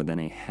more than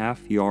a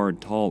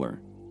half-yard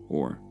taller,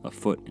 or a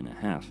foot and a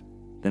half,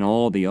 than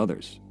all the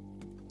others.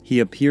 He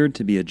appeared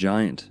to be a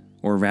giant,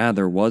 or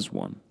rather was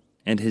one,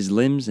 and his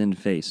limbs and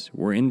face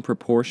were in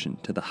proportion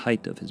to the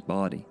height of his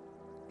body.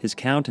 His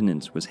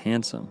countenance was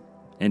handsome,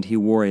 and he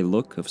wore a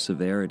look of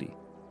severity,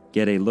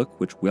 yet a look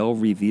which well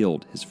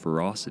revealed his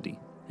ferocity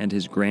and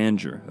his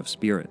grandeur of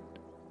spirit.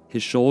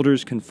 His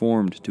shoulders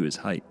conformed to his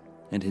height,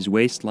 and his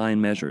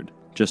waistline measured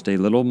just a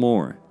little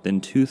more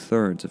than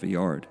 2/3 of a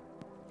yard.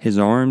 His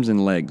arms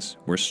and legs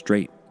were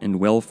straight and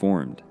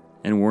well-formed,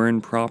 and were in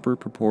proper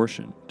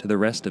proportion to the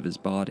rest of his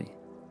body.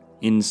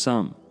 In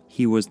sum,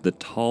 he was the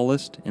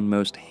tallest and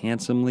most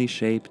handsomely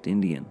shaped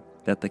Indian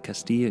that the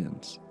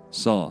Castilians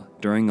saw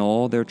during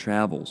all their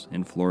travels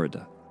in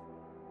Florida.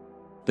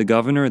 The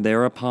governor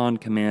thereupon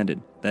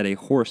commanded that a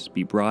horse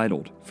be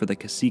bridled for the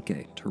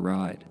cacique to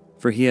ride,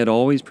 for he had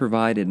always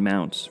provided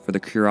mounts for the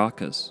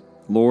Curacas,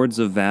 lords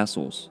of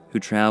vassals who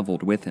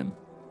traveled with him,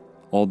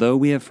 although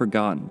we have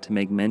forgotten to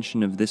make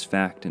mention of this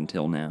fact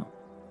until now.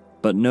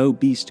 But no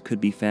beast could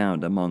be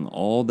found among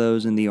all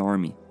those in the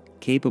army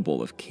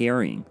capable of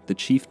carrying the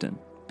chieftain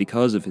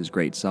because of his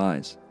great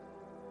size.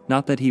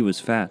 Not that he was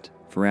fat,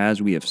 for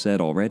as we have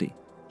said already,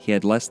 he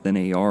had less than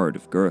a yard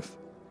of girth.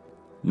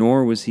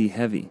 Nor was he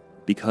heavy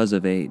because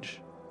of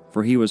age,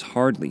 for he was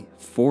hardly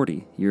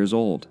 40 years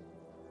old.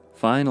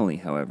 Finally,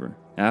 however,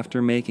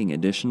 after making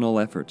additional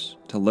efforts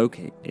to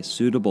locate a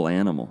suitable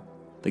animal,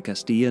 the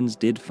Castilians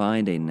did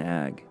find a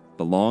nag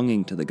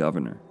belonging to the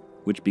governor,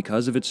 which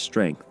because of its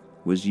strength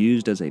was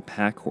used as a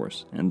pack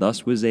horse and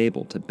thus was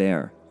able to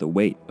bear the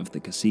weight of the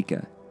cacique.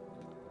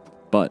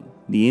 But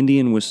the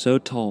Indian was so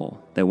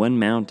tall that when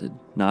mounted,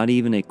 not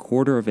even a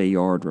quarter of a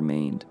yard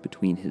remained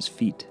between his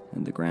feet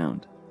and the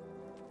ground.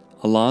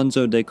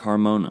 Alonso de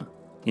Carmona,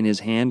 in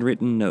his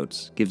handwritten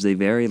notes, gives a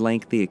very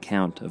lengthy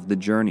account of the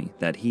journey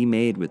that he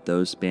made with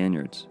those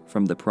Spaniards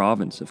from the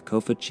province of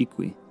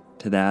Cofachiqui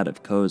to that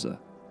of Cosa,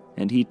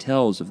 and he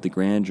tells of the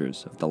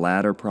grandeurs of the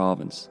latter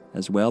province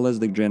as well as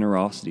the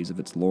generosities of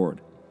its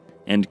lord.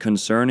 And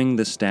concerning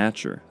the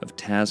stature of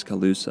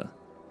Tazcaloosa,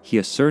 he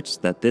asserts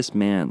that this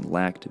man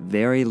lacked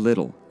very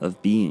little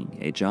of being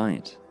a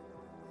giant,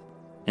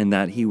 and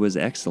that he was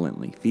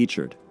excellently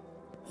featured.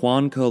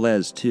 Juan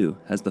Coles, too,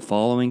 has the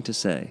following to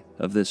say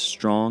of this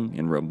strong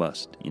and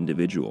robust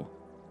individual.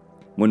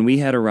 When we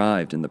had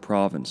arrived in the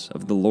province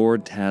of the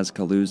Lord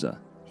Tazcaloosa,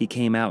 he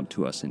came out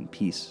to us in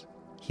peace.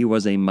 He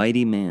was a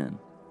mighty man,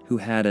 who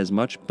had as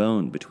much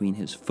bone between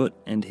his foot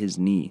and his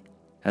knee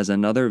as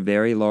another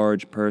very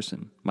large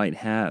person might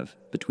have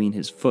between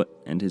his foot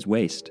and his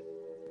waist.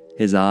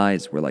 His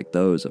eyes were like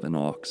those of an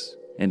ox,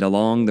 and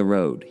along the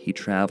road he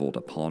traveled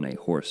upon a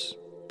horse,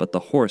 but the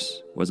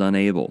horse was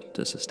unable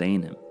to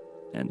sustain him."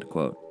 End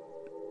quote.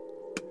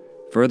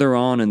 Further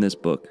on in this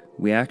book,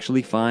 we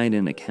actually find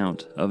an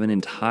account of an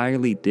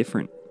entirely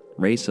different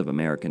race of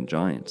American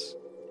giants,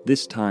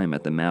 this time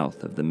at the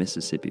mouth of the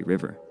Mississippi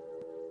River.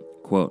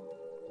 Quote,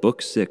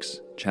 Book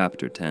 6,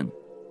 Chapter 10.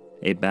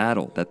 A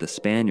battle that the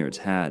Spaniards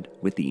had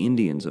with the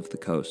Indians of the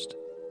coast.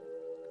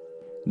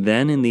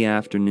 Then in the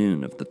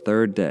afternoon of the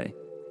third day,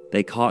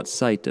 they caught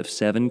sight of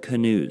 7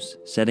 canoes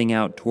setting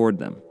out toward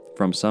them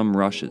from some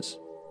rushes,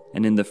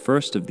 and in the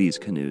first of these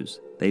canoes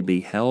they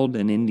beheld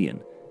an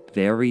Indian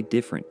very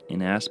different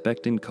in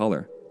aspect and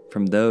color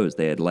from those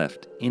they had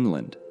left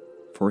inland,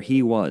 for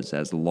he was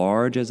as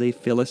large as a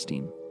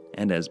Philistine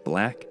and as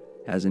black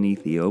as an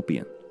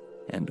Ethiopian."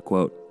 End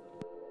quote.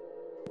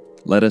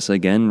 Let us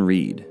again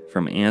read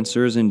from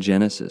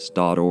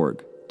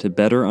answersingenesis.org to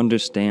better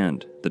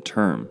understand the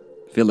term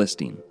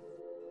Philistine.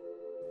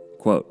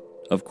 Quote,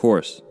 "Of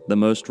course, the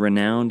most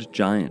renowned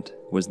giant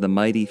was the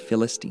mighty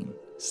Philistine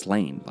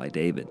slain by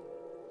David.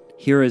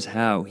 Here is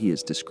how he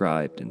is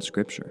described in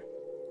Scripture.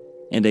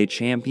 And a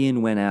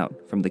champion went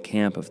out from the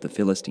camp of the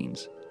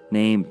Philistines,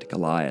 named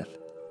Goliath,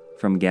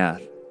 from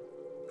Gath,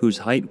 whose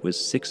height was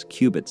 6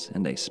 cubits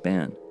and a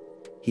span.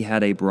 He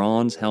had a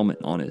bronze helmet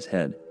on his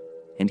head,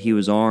 and he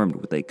was armed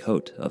with a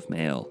coat of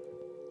mail.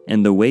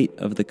 And the weight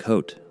of the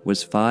coat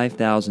was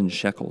 5,000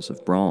 shekels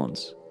of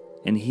bronze,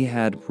 and he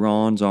had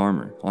bronze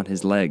armor on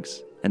his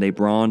legs, and a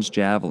bronze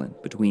javelin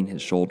between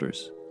his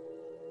shoulders.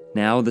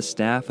 Now the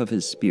staff of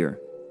his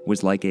spear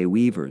was like a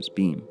weaver's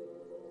beam,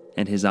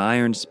 and his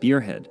iron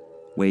spearhead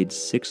weighed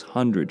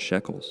 600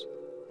 shekels,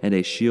 and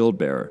a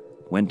shield-bearer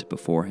went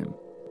before him."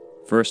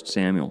 1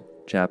 Samuel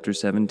chapter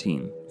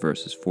 17,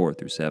 verses 4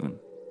 through 7.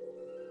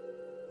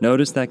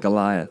 Notice that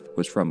Goliath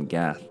was from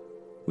Gath,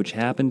 which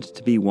happened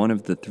to be one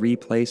of the 3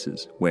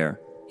 places where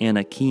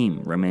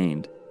Anakim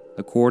remained,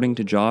 according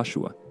to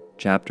Joshua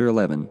chapter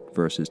 11,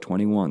 verses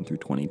 21 through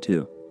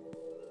 22.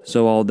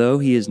 So although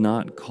he is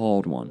not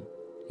called one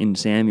in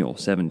Samuel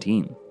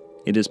 17,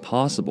 it is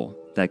possible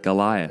that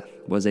Goliath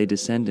was a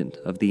descendant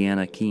of the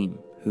Anakim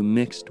who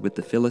mixed with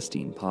the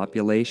Philistine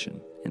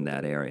population in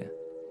that area."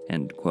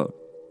 End quote.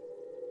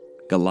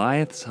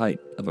 Goliath's height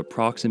of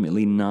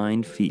approximately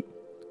 9 feet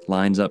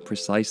lines up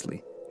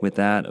precisely with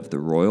that of the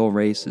royal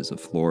races of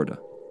Florida.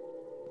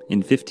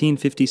 In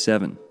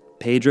 1557,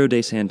 Pedro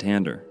de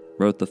Santander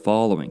wrote the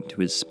following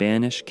to his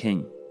Spanish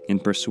king in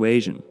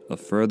persuasion of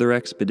further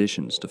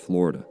expeditions to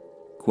Florida.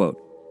 Quote,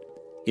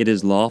 "It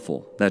is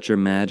lawful that your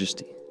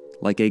majesty,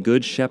 like a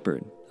good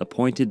shepherd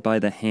appointed by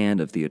the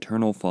hand of the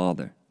Eternal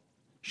Father,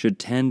 should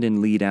tend and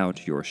lead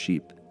out your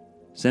sheep,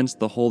 since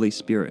the Holy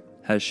Spirit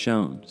has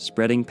shown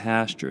spreading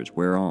pastures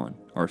whereon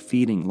are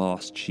feeding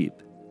lost sheep,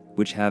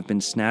 which have been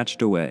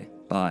snatched away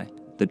by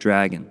the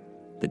dragon,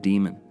 the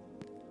demon.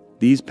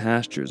 These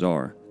pastures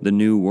are the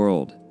New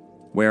World,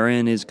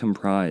 wherein is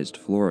comprised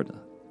Florida,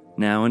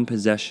 now in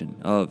possession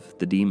of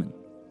the demon,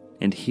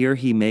 and here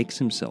he makes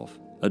himself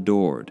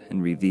adored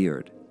and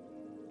revered.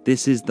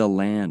 This is the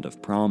land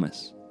of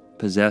promise,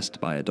 possessed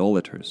by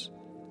idolaters,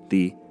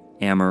 the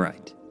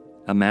Amorite,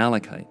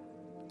 Amalekite,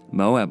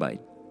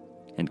 Moabite,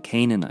 and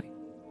Canaanite.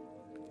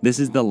 This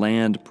is the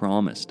land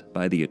promised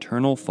by the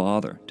Eternal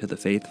Father to the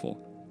faithful,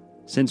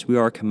 since we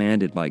are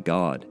commanded by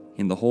God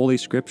in the Holy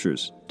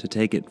Scriptures to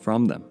take it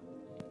from them,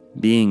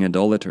 being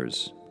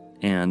idolaters,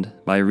 and,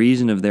 by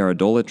reason of their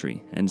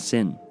idolatry and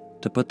sin,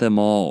 to put them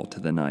all to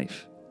the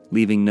knife,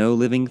 leaving no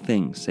living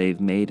thing save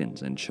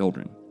maidens and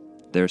children,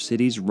 their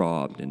cities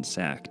robbed and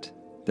sacked,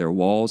 their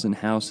walls and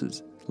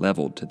houses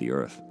leveled to the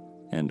earth."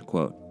 End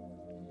quote.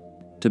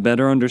 To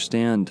better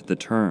understand the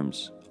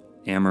terms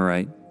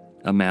Amorite,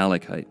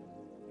 Amalekite,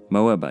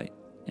 Moabite,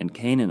 and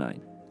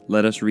Canaanite,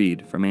 let us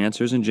read from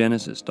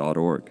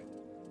answersingenesis.org.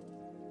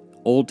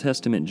 Old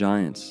Testament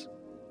giants.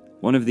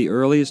 One of the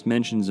earliest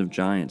mentions of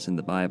giants in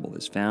the Bible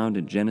is found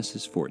in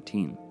Genesis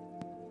 14.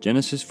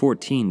 Genesis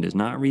 14 does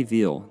not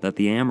reveal that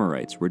the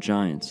Amorites were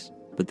giants,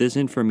 but this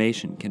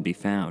information can be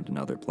found in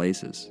other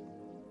places.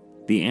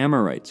 The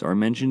Amorites are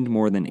mentioned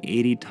more than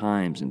 80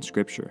 times in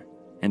Scripture,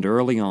 and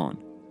early on,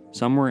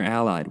 some were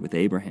allied with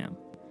Abraham.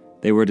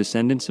 They were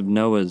descendants of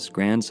Noah's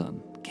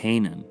grandson,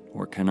 Canaan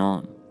or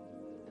Canaan.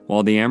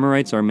 While the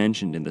Amorites are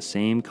mentioned in the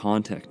same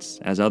contexts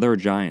as other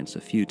giants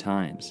a few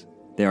times,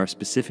 they are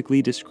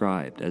specifically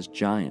described as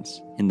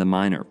giants in the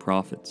Minor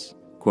Prophets.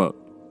 Quote,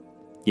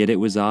 "Yet it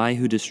was I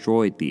who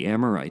destroyed the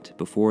Amorite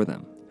before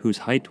them, whose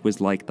height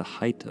was like the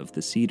height of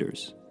the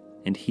cedars,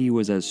 and he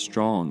was as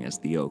strong as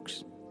the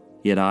oaks.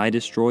 Yet I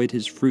destroyed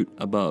his fruit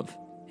above,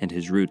 and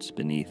his roots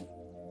beneath.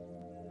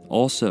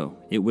 Also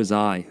it was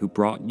I who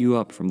brought you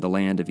up from the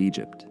land of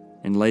Egypt,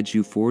 and led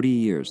you 40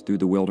 years through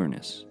the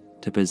wilderness,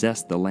 to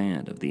possess the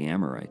land of the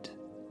Amorite."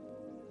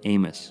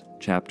 Amos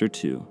chapter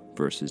 2,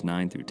 verses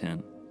 9 through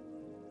 10.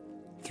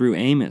 Through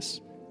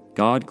Amos,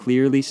 God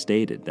clearly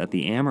stated that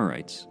the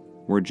Amorites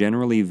were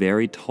generally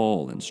very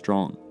tall and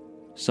strong.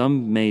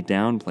 Some may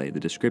downplay the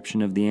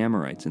description of the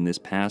Amorites in this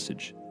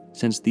passage,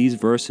 since these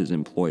verses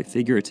employ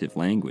figurative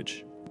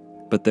language.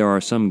 But there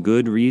are some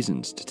good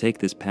reasons to take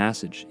this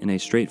passage in a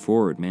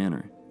straightforward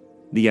manner.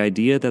 The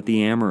idea that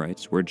the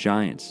Amorites were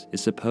giants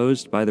is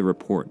supposed by the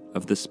report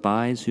of the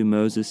spies who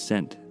Moses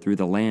sent through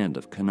the land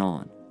of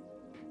Canaan.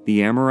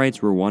 The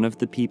Amorites were one of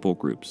the people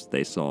groups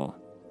they saw,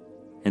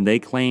 and they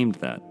claimed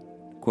that,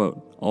 quote,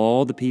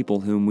 "all the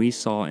people whom we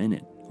saw in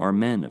it are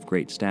men of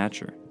great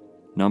stature."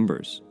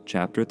 Numbers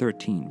chapter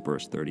 13,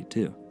 verse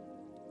 32.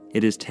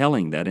 It is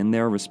telling that in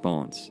their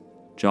response,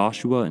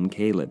 Joshua and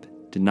Caleb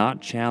did not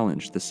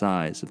challenge the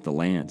size of the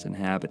land's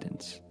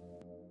inhabitants.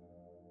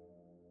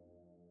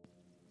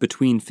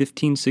 Between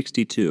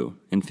 1562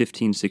 and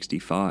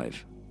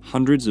 1565,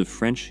 hundreds of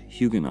French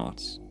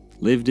Huguenots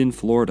lived in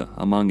Florida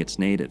among its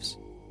natives.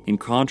 In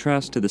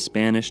contrast to the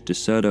Spanish de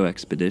Soto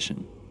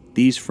expedition,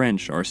 these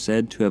French are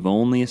said to have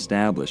only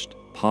established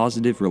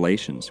positive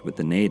relations with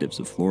the natives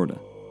of Florida,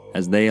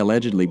 as they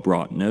allegedly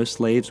brought no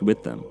slaves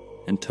with them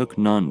and took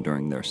none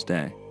during their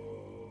stay.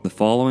 The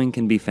following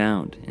can be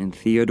found in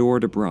Theodore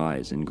de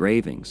Bry's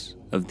engravings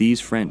of these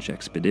French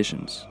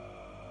expeditions.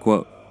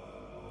 Quote,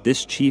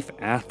 "This chief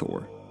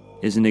Athor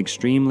is an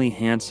extremely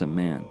handsome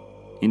man,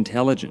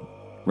 intelligent,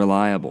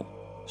 reliable,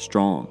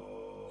 strong,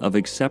 of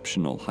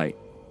exceptional height,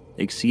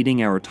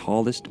 exceeding our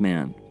tallest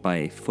man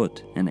by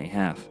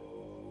 1.5 feet,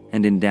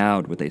 and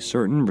endowed with a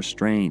certain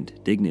restrained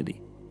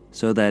dignity,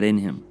 so that in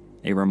him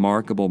a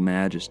remarkable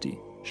majesty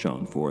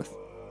shone forth."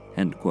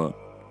 End quote.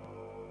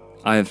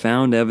 I have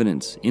found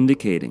evidence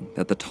indicating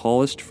that the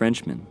tallest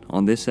Frenchman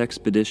on this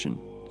expedition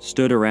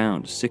stood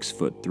around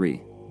 6'3".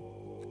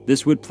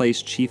 This would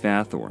place Chief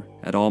Athor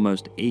at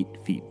almost 8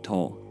 feet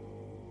tall.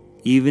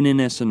 Even in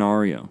a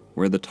scenario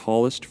where the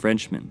tallest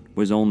Frenchman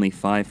was only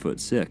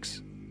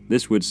 5'6",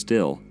 this would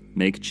still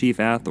make Chief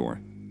Athor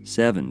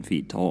 7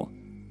 feet tall.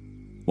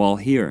 While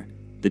here,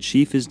 the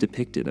chief is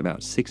depicted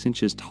about 6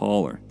 inches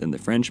taller than the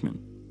Frenchman,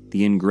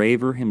 the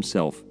engraver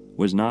himself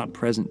was not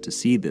present to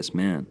see this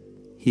man.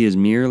 He is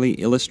merely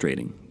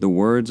illustrating the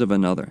words of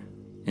another,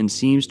 and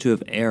seems to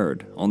have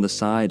erred on the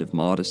side of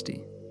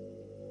modesty.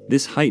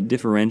 This height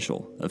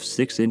differential of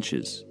 6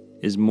 inches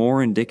is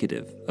more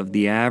indicative of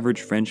the average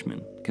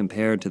Frenchman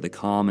compared to the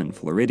common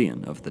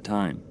Floridian of the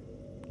time,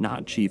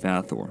 not Chief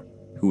Athor,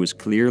 who was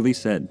clearly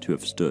said to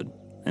have stood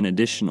an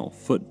additional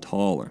foot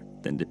taller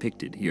than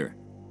depicted here.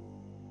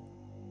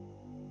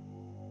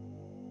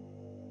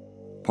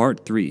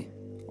 Part 3.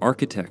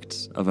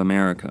 Architects of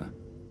America.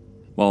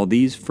 While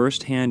these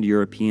first-hand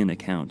European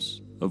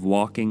accounts of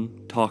walking,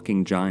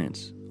 talking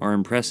giants are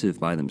impressive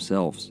by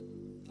themselves,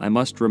 I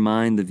must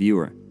remind the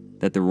viewer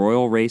that the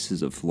royal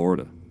races of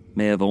Florida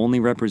may have only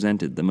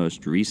represented the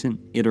most recent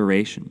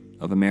iteration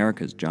of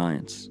America's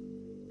giants,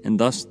 and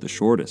thus the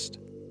shortest.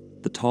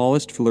 The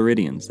tallest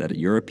Floridians that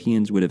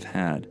Europeans would have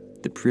had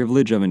the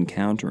privilege of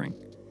encountering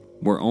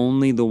were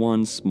only the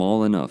ones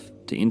small enough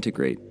to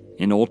integrate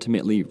and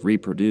ultimately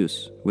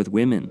reproduce with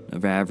women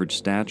of average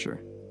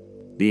stature.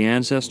 The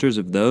ancestors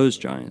of those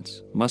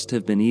giants must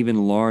have been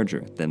even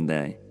larger than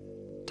they,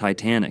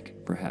 titanic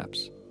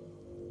perhaps.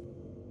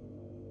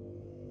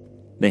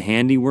 The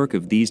handiwork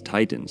of these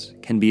titans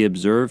can be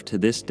observed to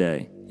this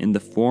day in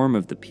the form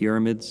of the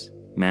pyramids,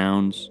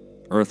 mounds,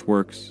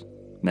 earthworks,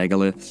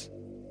 megaliths,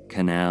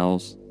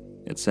 canals,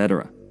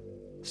 etc.,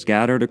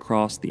 scattered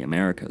across the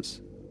Americas.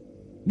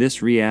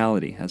 This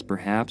reality has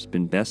perhaps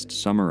been best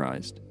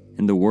summarized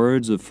in the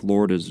words of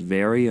Florida's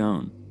very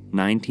own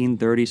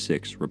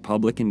 1936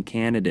 Republican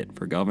candidate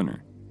for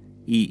governor,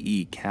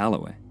 E.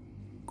 Calloway.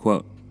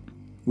 Quote,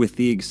 "With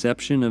the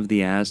exception of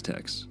the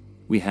Aztecs,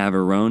 we have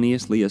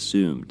erroneously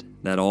assumed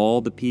that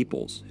all the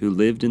peoples who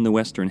lived in the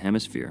Western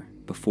Hemisphere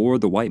before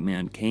the white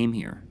man came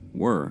here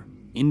were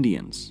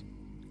Indians.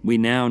 We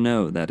now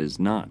know that is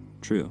not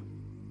true,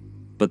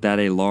 but that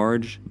a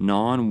large,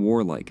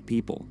 non-warlike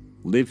people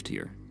lived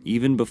here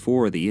even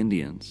before the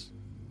Indians,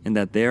 and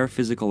that their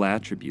physical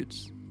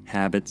attributes,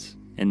 habits,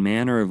 and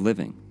manner of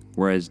living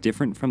were as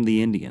different from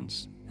the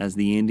Indians as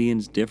the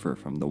Indians differ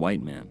from the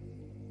white man.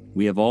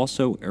 We have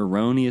also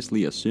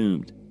erroneously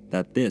assumed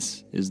that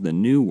this is the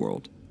New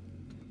World,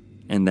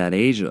 and that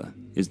Asia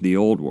is the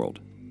Old World.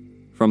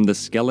 From the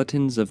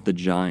skeletons of the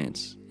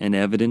giants and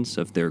evidence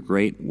of their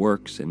great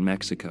works in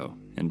Mexico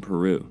and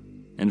Peru,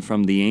 and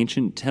from the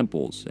ancient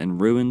temples and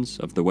ruins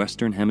of the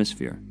Western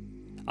Hemisphere,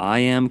 I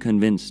am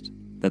convinced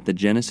that the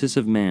genesis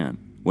of man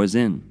was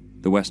in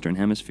the Western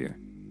Hemisphere,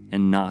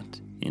 and not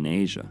in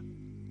Asia.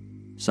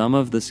 Some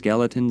of the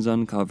skeletons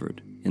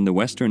uncovered in the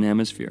Western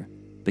Hemisphere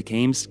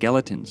became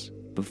skeletons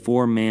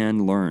before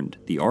man learned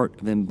the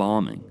art of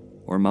embalming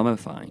or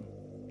mummifying."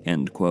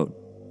 End quote.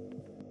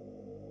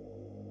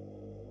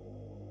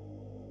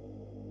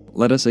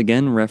 Let us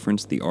again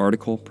reference the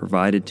article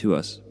provided to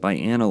us by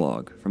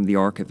Analog from the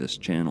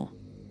Archivist channel.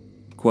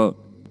 Quote,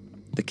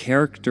 "The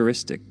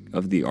characteristic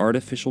of the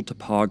artificial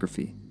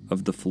topography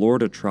of the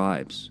Florida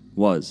tribes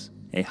was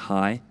a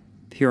high,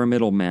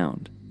 pyramidal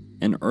mound,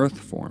 an earth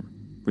form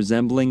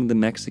resembling the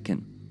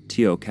Mexican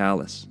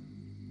teocallis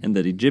and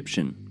the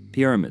Egyptian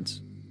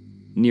pyramids,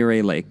 near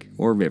a lake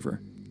or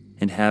river,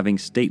 and having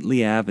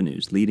stately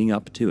avenues leading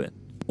up to it,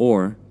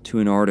 or to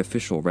an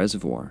artificial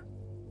reservoir,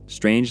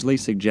 strangely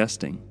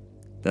suggesting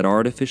that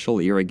artificial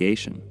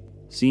irrigation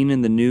seen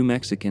in the New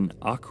Mexican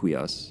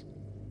aqueous,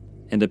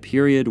 and a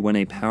period when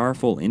a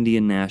powerful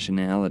Indian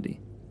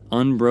nationality,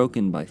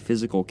 unbroken by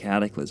physical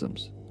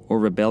cataclysms or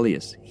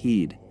rebellious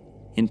heed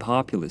in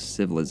populous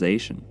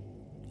civilization,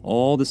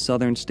 all the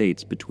southern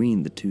states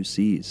between the two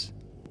seas.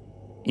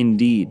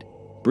 Indeed,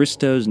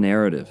 Bristow's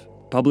narrative,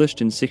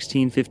 published in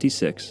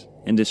 1656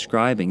 and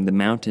describing the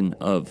mountain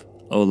of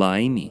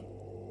Olaimi,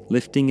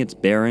 lifting its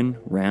barren,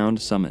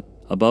 round summit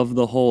above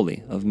the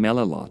holy of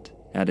Melalot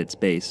at its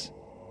base,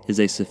 is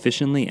a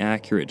sufficiently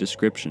accurate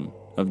description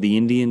of the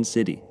Indian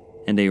city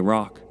and a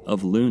rock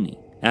of Luni.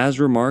 As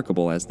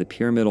remarkable as the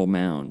pyramidal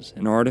mounds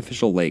and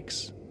artificial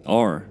lakes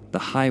are the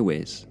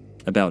highways,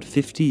 about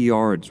 50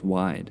 yards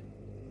wide,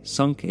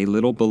 sunk a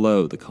little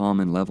below the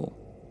common level,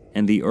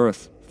 and the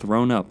earth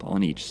thrown up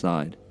on each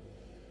side,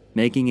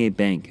 making a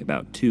bank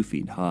about 2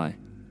 feet high.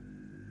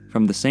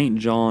 From the St.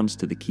 John's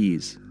to the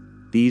Keys,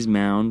 these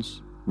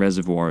mounds,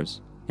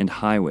 reservoirs, and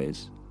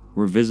highways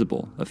were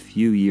visible a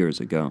few years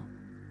ago.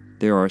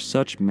 There are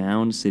such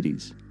mound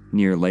cities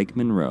near Lake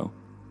Monroe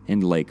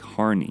and Lake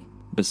Harney,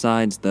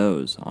 besides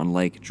those on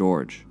Lake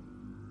George.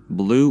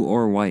 Blue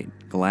or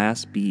white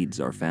glass beads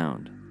are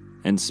found,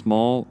 and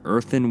small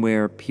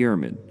earthenware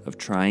pyramid of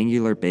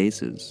triangular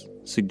bases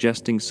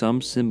suggesting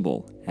some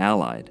symbol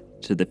allied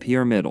to the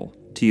pyramidal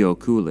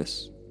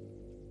Teoculus.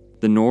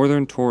 The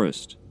northern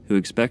tourist who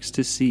expects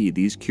to see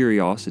these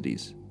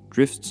curiosities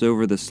drifts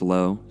over the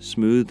slow,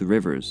 smooth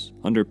rivers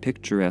under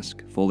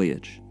picturesque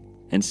foliage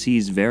and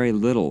sees very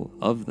little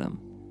of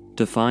them.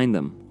 To find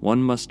them,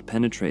 one must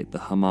penetrate the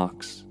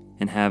hummocks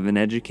and have an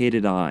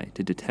educated eye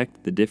to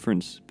detect the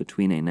difference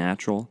between a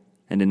natural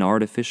and an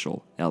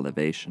artificial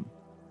elevation."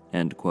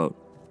 End quote.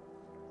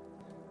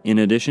 In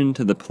addition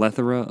to the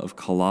plethora of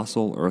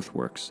colossal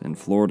earthworks in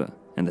Florida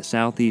and the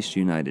southeast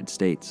United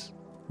States,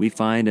 we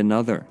find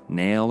another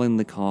nail in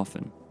the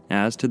coffin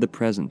as to the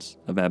presence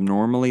of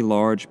abnormally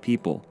large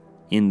people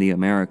in the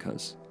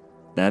Americas.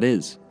 That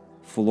is,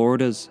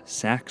 Florida's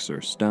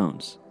Saxor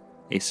stones,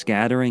 a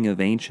scattering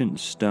of ancient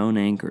stone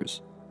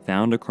anchors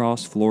found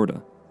across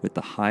Florida with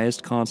the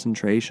highest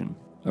concentration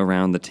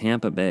around the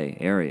Tampa Bay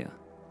area.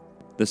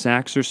 The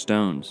Saxor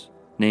stones,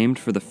 named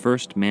for the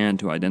first man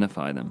to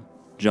identify them,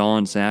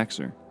 John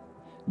Saxor,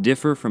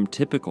 differ from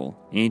typical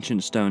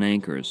ancient stone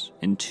anchors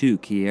in 2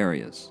 key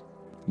areas.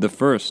 The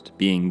first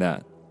being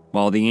that,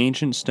 while the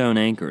ancient stone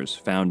anchors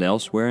found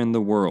elsewhere in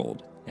the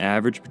world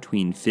average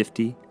between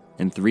 50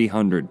 and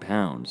 300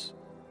 pounds,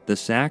 the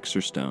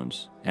Saxor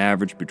stones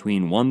average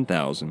between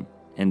 1,000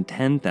 and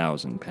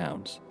 10,000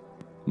 pounds.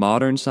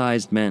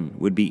 Modern-sized men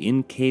would be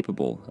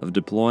incapable of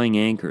deploying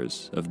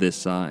anchors of this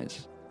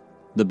size.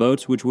 The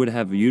boats which would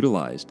have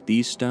utilized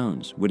these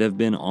stones would have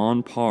been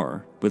on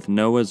par with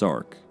Noah's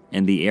Ark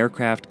and the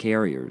aircraft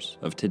carriers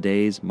of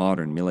today's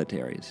modern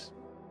militaries.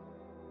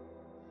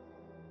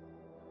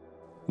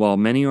 While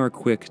many are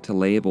quick to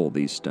label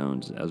these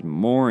stones as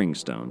mooring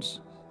stones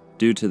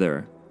due to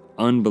their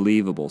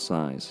unbelievable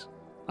size,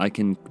 I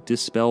can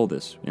dispel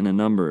this in a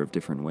number of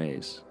different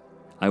ways.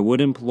 I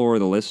would implore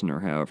the listener,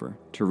 however,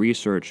 to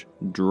research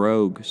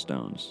drogue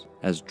stones,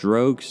 as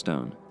drogue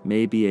stone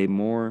may be a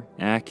more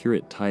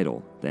accurate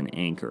title than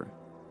anchor.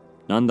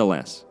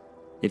 Nonetheless,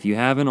 if you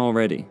haven't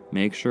already,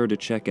 make sure to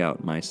check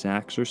out my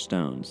Saxor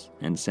Stones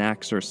and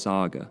Saxor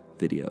Saga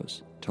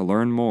videos to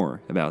learn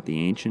more about the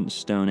ancient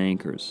stone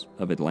anchors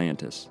of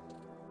Atlantis.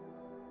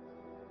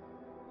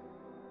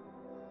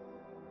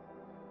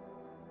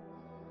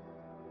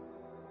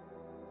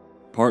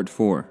 Part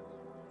 4.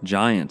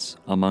 Giants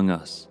Among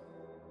Us.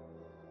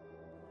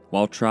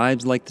 While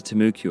tribes like the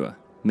Timucua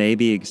may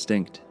be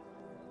extinct,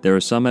 there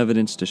is some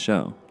evidence to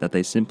show that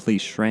they simply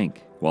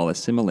shrank while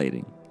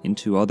assimilating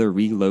into other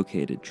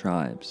relocated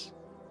tribes.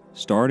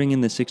 Starting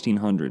in the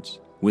 1600s,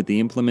 with the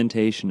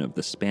implementation of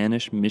the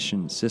Spanish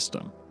mission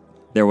system,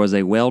 there was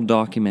a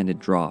well-documented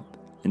drop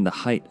in the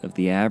height of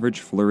the average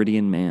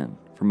Floridian man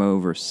from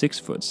over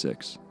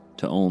 6'6"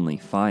 to only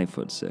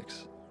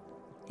 5'6".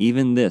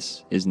 Even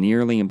this is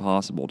nearly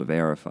impossible to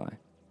verify,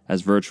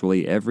 as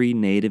virtually every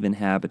native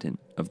inhabitant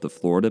of the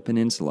Florida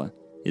Peninsula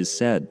is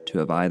said to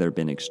have either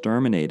been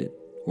exterminated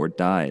or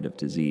died of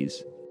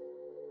disease.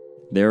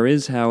 There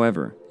is,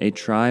 however, a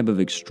tribe of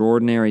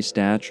extraordinary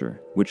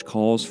stature which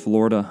calls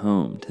Florida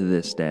home to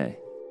this day.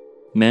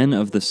 Men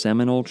of the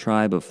Seminole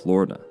tribe of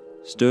Florida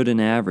stood an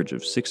average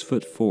of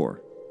 6'4"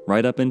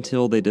 right up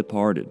until they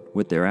departed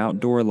with their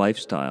outdoor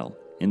lifestyle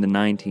in the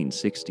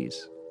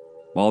 1960s.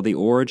 While the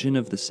origin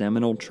of the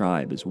Seminole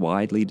tribe is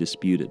widely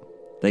disputed,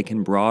 they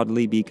can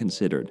broadly be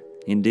considered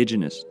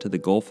indigenous to the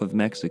Gulf of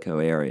Mexico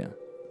area.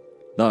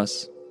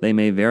 Thus, they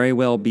may very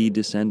well be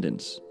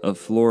descendants of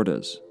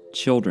Florida's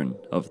Children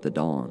of the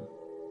Dawn.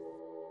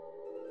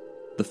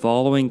 The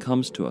following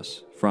comes to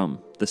us from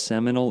The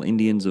Seminole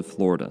Indians of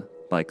Florida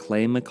by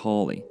Clay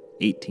Macaulay,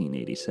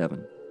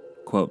 1887.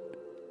 Quote,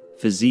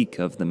 "Physique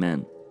of the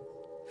men.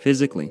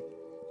 Physically,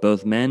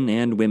 both men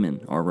and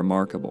women are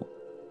remarkable.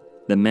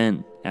 The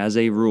men, as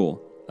a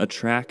rule,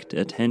 attract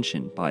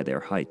attention by their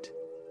height,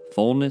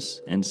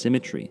 fullness and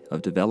symmetry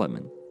of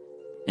development,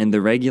 and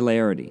the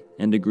regularity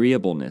and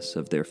agreeableness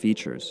of their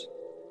features.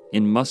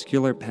 In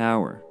muscular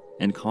power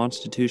and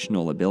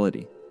constitutional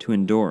ability to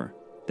endure,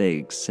 they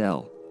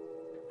excel.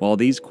 While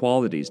these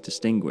qualities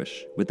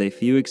distinguish, with a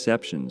few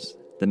exceptions,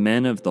 the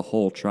men of the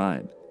whole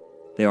tribe,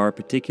 they are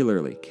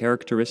particularly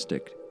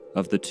characteristic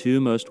of the 2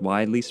 most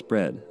widely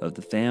spread of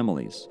the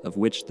families of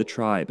which the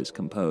tribe is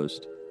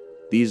composed.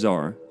 These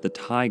are the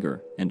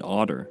tiger and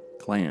otter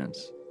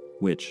clans,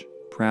 which,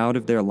 proud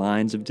of their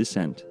lines of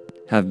descent,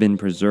 have been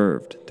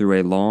preserved through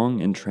a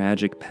long and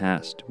tragic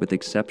past with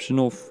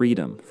exceptional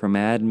freedom from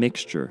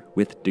admixture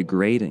with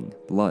degrading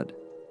blood.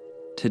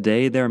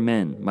 Today their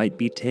men might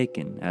be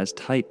taken as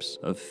types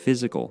of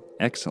physical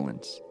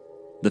excellence.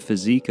 The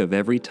physique of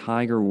every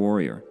tiger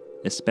warrior,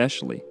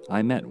 especially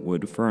I met,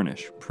 would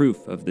furnish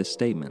proof of this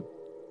statement.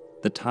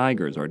 The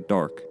tigers are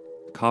dark,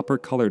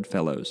 copper-colored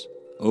fellows,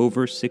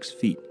 over 6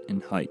 feet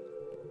in height,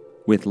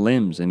 with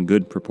limbs in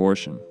good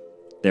proportion,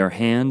 their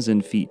hands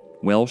and feet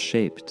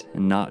well-shaped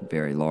and not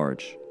very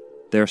large,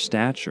 their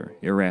stature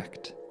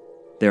erect,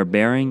 their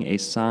bearing a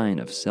sign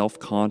of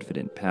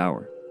self-confident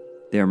power,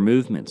 their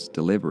movements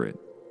deliberate,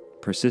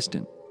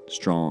 persistent,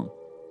 strong.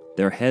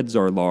 Their heads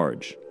are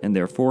large, and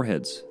their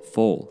foreheads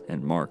full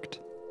and marked.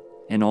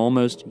 An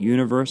almost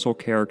universal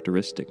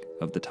characteristic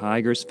of the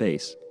tiger's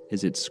face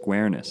is its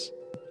squareness,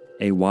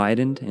 a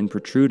widened and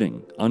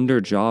protruding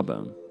under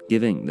jawbone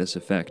giving this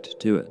effect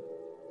to it.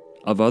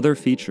 Of other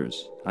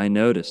features, I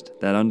noticed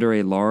that under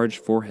a large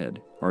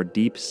forehead are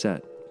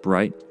deep-set,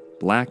 bright,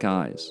 black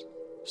eyes,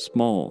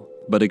 small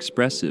but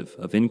expressive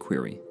of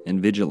inquiry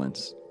and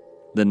vigilance.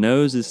 The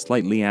nose is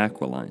slightly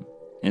aquiline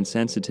and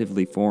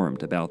sensitively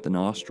formed about the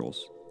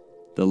nostrils.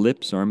 The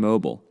lips are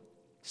mobile,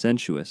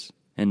 sensuous,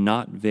 and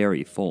not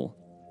very full,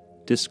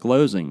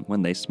 disclosing,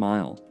 when they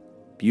smile,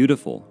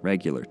 beautiful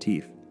regular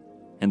teeth,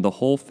 and the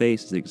whole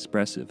face is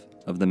expressive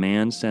of the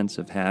man's sense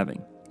of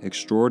having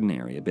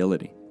extraordinary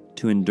ability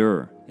to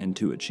endure and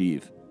to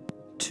achieve.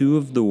 2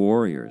 of the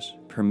warriors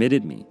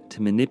permitted me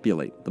to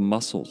manipulate the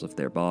muscles of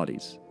their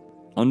bodies.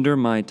 Under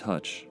my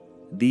touch,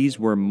 these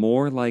were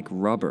more like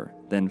rubber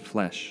than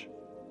flesh.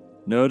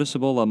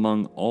 Noticeable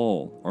among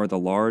all are the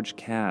large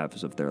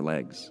calves of their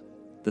legs,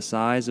 the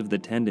size of the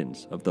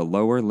tendons of the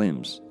lower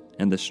limbs,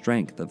 and the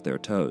strength of their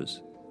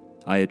toes.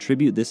 I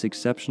attribute this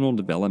exceptional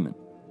development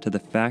to the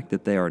fact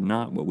that they are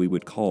not what we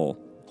would call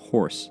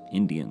horse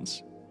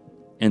Indians,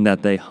 and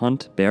that they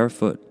hunt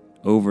barefoot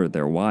over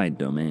their wide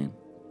domain.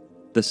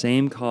 The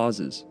same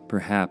causes,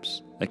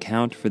 perhaps,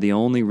 account for the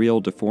only real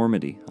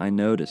deformity I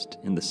noticed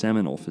in the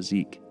Seminole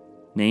physique,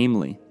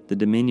 namely the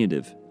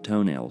diminutive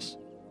toenails,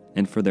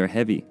 and for their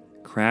heavy,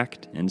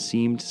 cracked and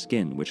seamed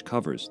skin which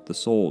covers the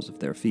soles of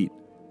their feet.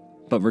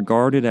 But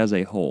regarded as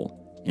a whole,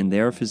 in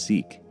their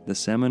physique, the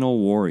Seminole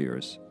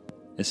warriors,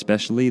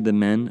 especially the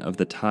men of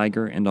the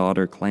Tiger and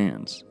Otter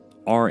clans,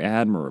 are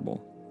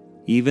admirable.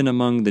 Even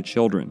among the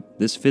children,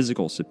 this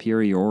physical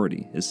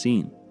superiority is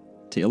seen.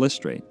 To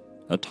illustrate,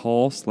 a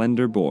tall,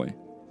 slender boy,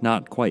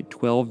 not quite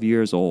 12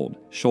 years old,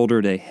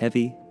 shouldered a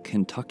heavy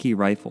Kentucky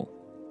rifle,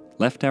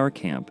 left our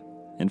camp,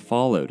 and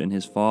followed in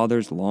his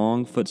father's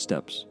long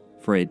footsteps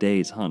for a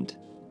day's hunt.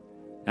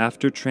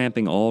 After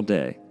tramping all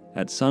day,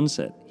 at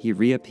sunset he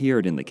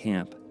reappeared in the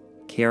camp,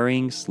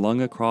 carrying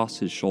slung across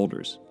his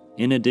shoulders,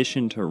 in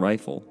addition to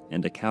rifle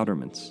and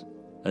accoutrements,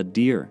 a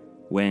deer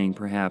weighing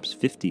perhaps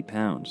 50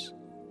 pounds,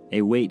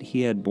 a weight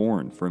he had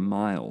borne for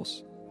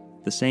miles.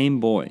 The same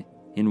boy,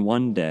 in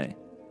one day,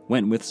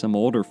 went with some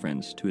older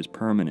friends to his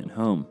permanent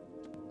home,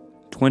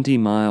 20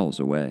 miles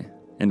away,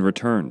 and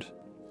returned.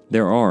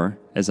 There are,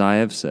 as I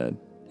have said,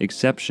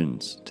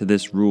 exceptions to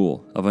this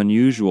rule of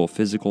unusual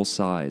physical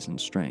size and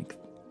strength,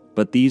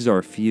 but these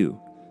are few,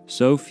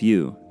 so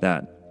few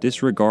that,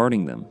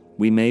 disregarding them,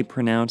 we may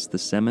pronounce the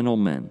Seminole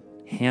men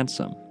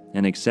handsome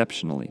and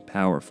exceptionally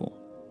powerful."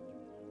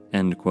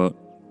 End quote.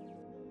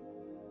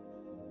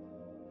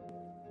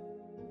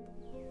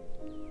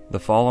 The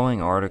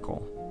following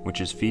article,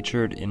 which is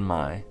featured in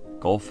my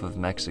Gulf of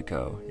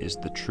Mexico is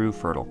the True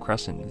Fertile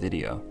Crescent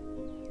video,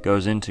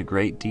 goes into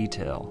great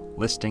detail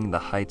listing the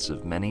heights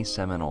of many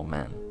Seminole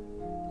men,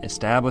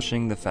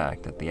 establishing the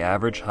fact that the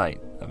average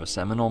height of a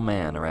Seminole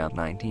man around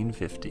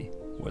 1950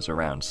 was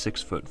around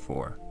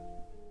 6'4".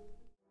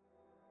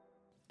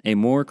 A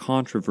more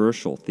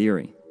controversial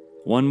theory,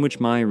 one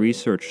which my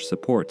research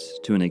supports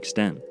to an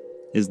extent,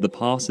 is the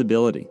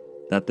possibility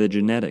that the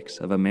genetics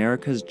of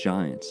America's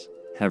giants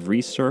have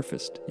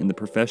resurfaced in the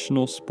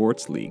professional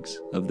sports leagues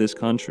of this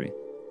country.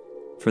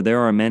 For there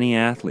are many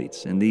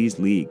athletes in these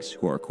leagues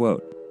who are,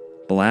 quote,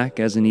 black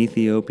as an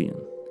Ethiopian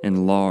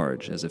and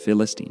large as a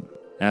Philistine,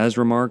 as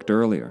remarked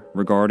earlier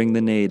regarding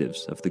the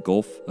natives of the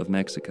Gulf of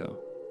Mexico.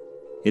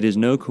 It is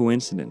no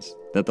coincidence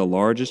that the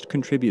largest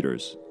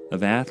contributors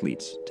of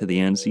athletes to the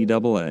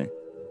NCAA,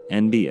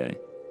 NBA,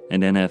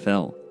 and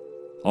NFL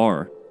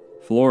are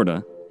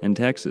Florida and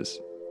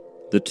Texas,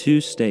 the two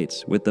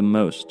states with the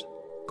most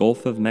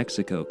Gulf of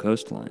Mexico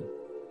coastline.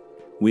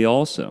 We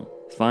also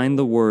find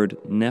the word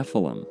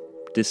Nephilim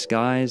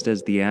disguised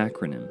as the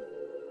acronym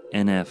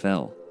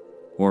NFL,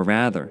 or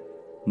rather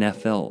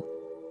Nephil,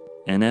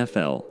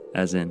 NFL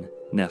as in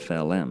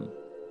Nephilim,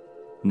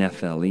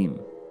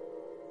 Nephilim.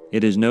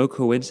 It is no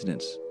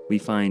coincidence we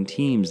find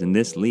teams in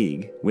this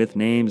league with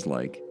names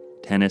like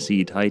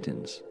Tennessee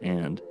Titans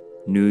and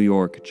New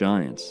York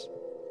Giants.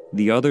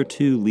 The other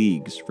two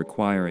leagues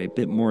require a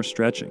bit more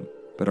stretching,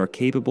 but are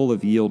capable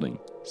of yielding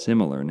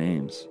similar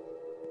names.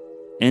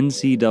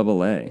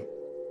 NCAA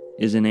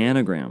is an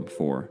anagram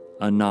for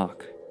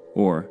Anak,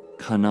 or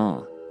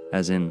Cana,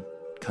 as in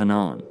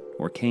Canaan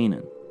or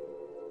Canaan.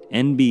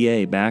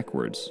 NBA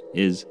backwards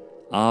is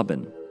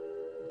Aben,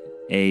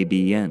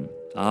 A-B-N,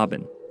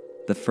 Aben,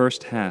 the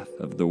first half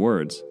of the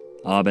words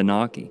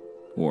Abenaki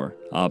or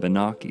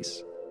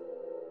Abenakis.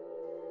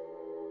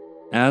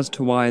 As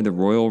to why the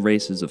royal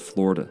races of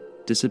Florida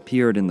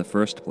disappeared in the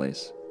first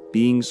place,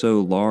 being so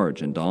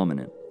large and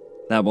dominant,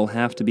 that will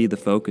have to be the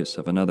focus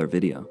of another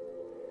video.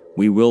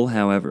 We will,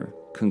 however,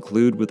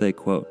 conclude with a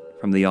quote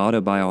from the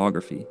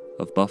autobiography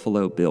of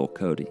Buffalo Bill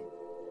Cody.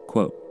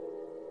 Quote,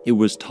 "It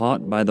was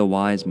taught by the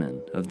wise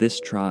men of this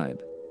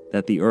tribe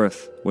that the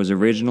earth was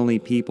originally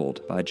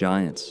peopled by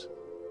giants,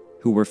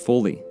 who were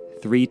fully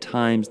 3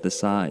 times the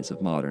size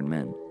of modern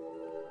men.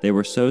 They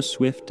were so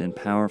swift and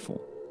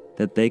powerful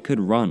that they could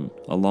run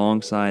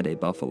alongside a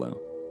buffalo,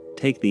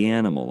 take the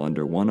animal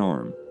under one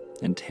arm,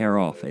 and tear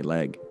off a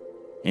leg,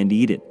 and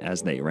eat it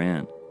as they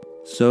ran.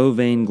 So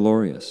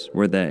vainglorious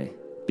were they,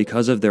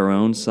 because of their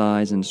own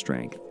size and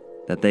strength,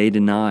 that they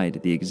denied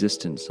the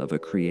existence of a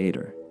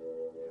creator.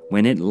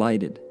 When it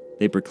lighted,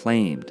 they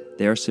proclaimed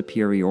their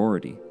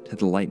superiority to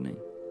the lightning.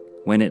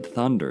 When it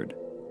thundered,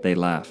 they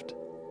laughed.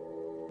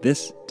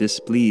 This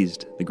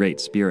displeased the Great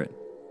Spirit,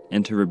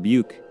 and to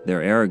rebuke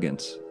their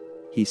arrogance,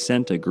 he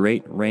sent a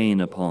great rain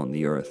upon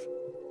the earth.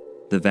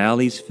 The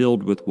valleys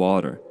filled with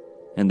water,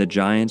 and the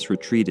giants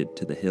retreated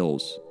to the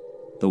hills.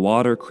 The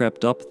water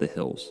crept up the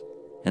hills,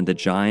 and the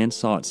giants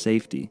sought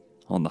safety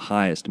on the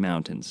highest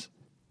mountains.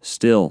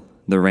 Still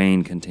the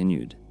rain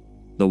continued.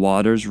 The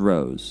waters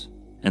rose,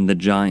 and the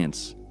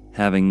giants,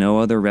 having no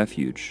other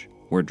refuge,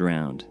 were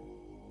drowned."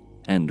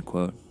 End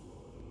quote.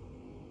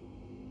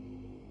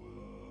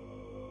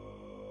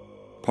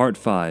 Part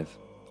 5.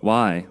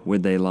 Why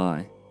would they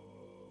lie?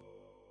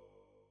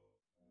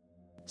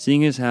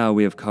 Seeing as how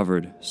we have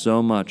covered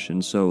so much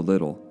in so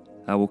little,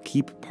 I will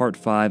keep Part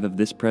 5 of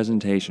this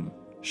presentation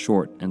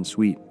short and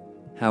sweet.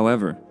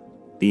 However,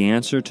 the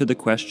answer to the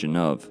question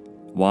of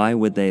why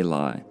would they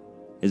lie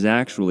is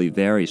actually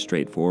very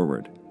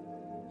straightforward.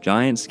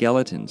 Giant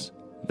skeletons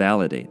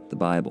validate the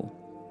Bible.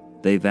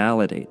 They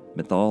validate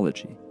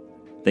mythology.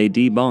 They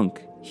debunk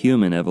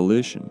human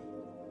evolution.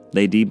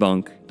 They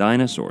debunk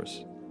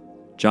dinosaurs.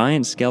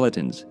 Giant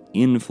skeletons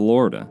in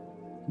Florida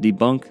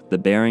debunk the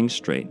Bering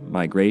Strait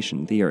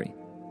migration theory.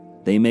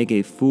 They make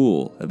a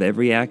fool of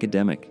every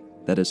academic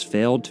that has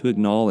failed to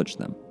acknowledge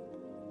them.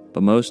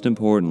 But most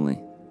importantly,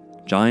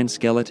 giant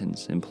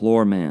skeletons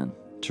implore man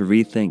to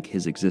rethink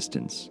his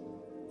existence,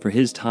 for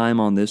his time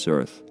on this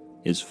earth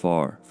is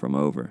far from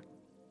over,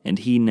 and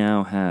he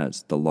now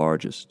has the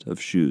largest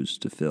of shoes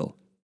to fill.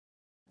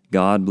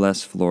 God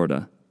bless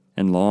Florida,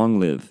 and long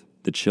live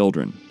the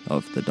children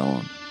of the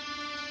dawn.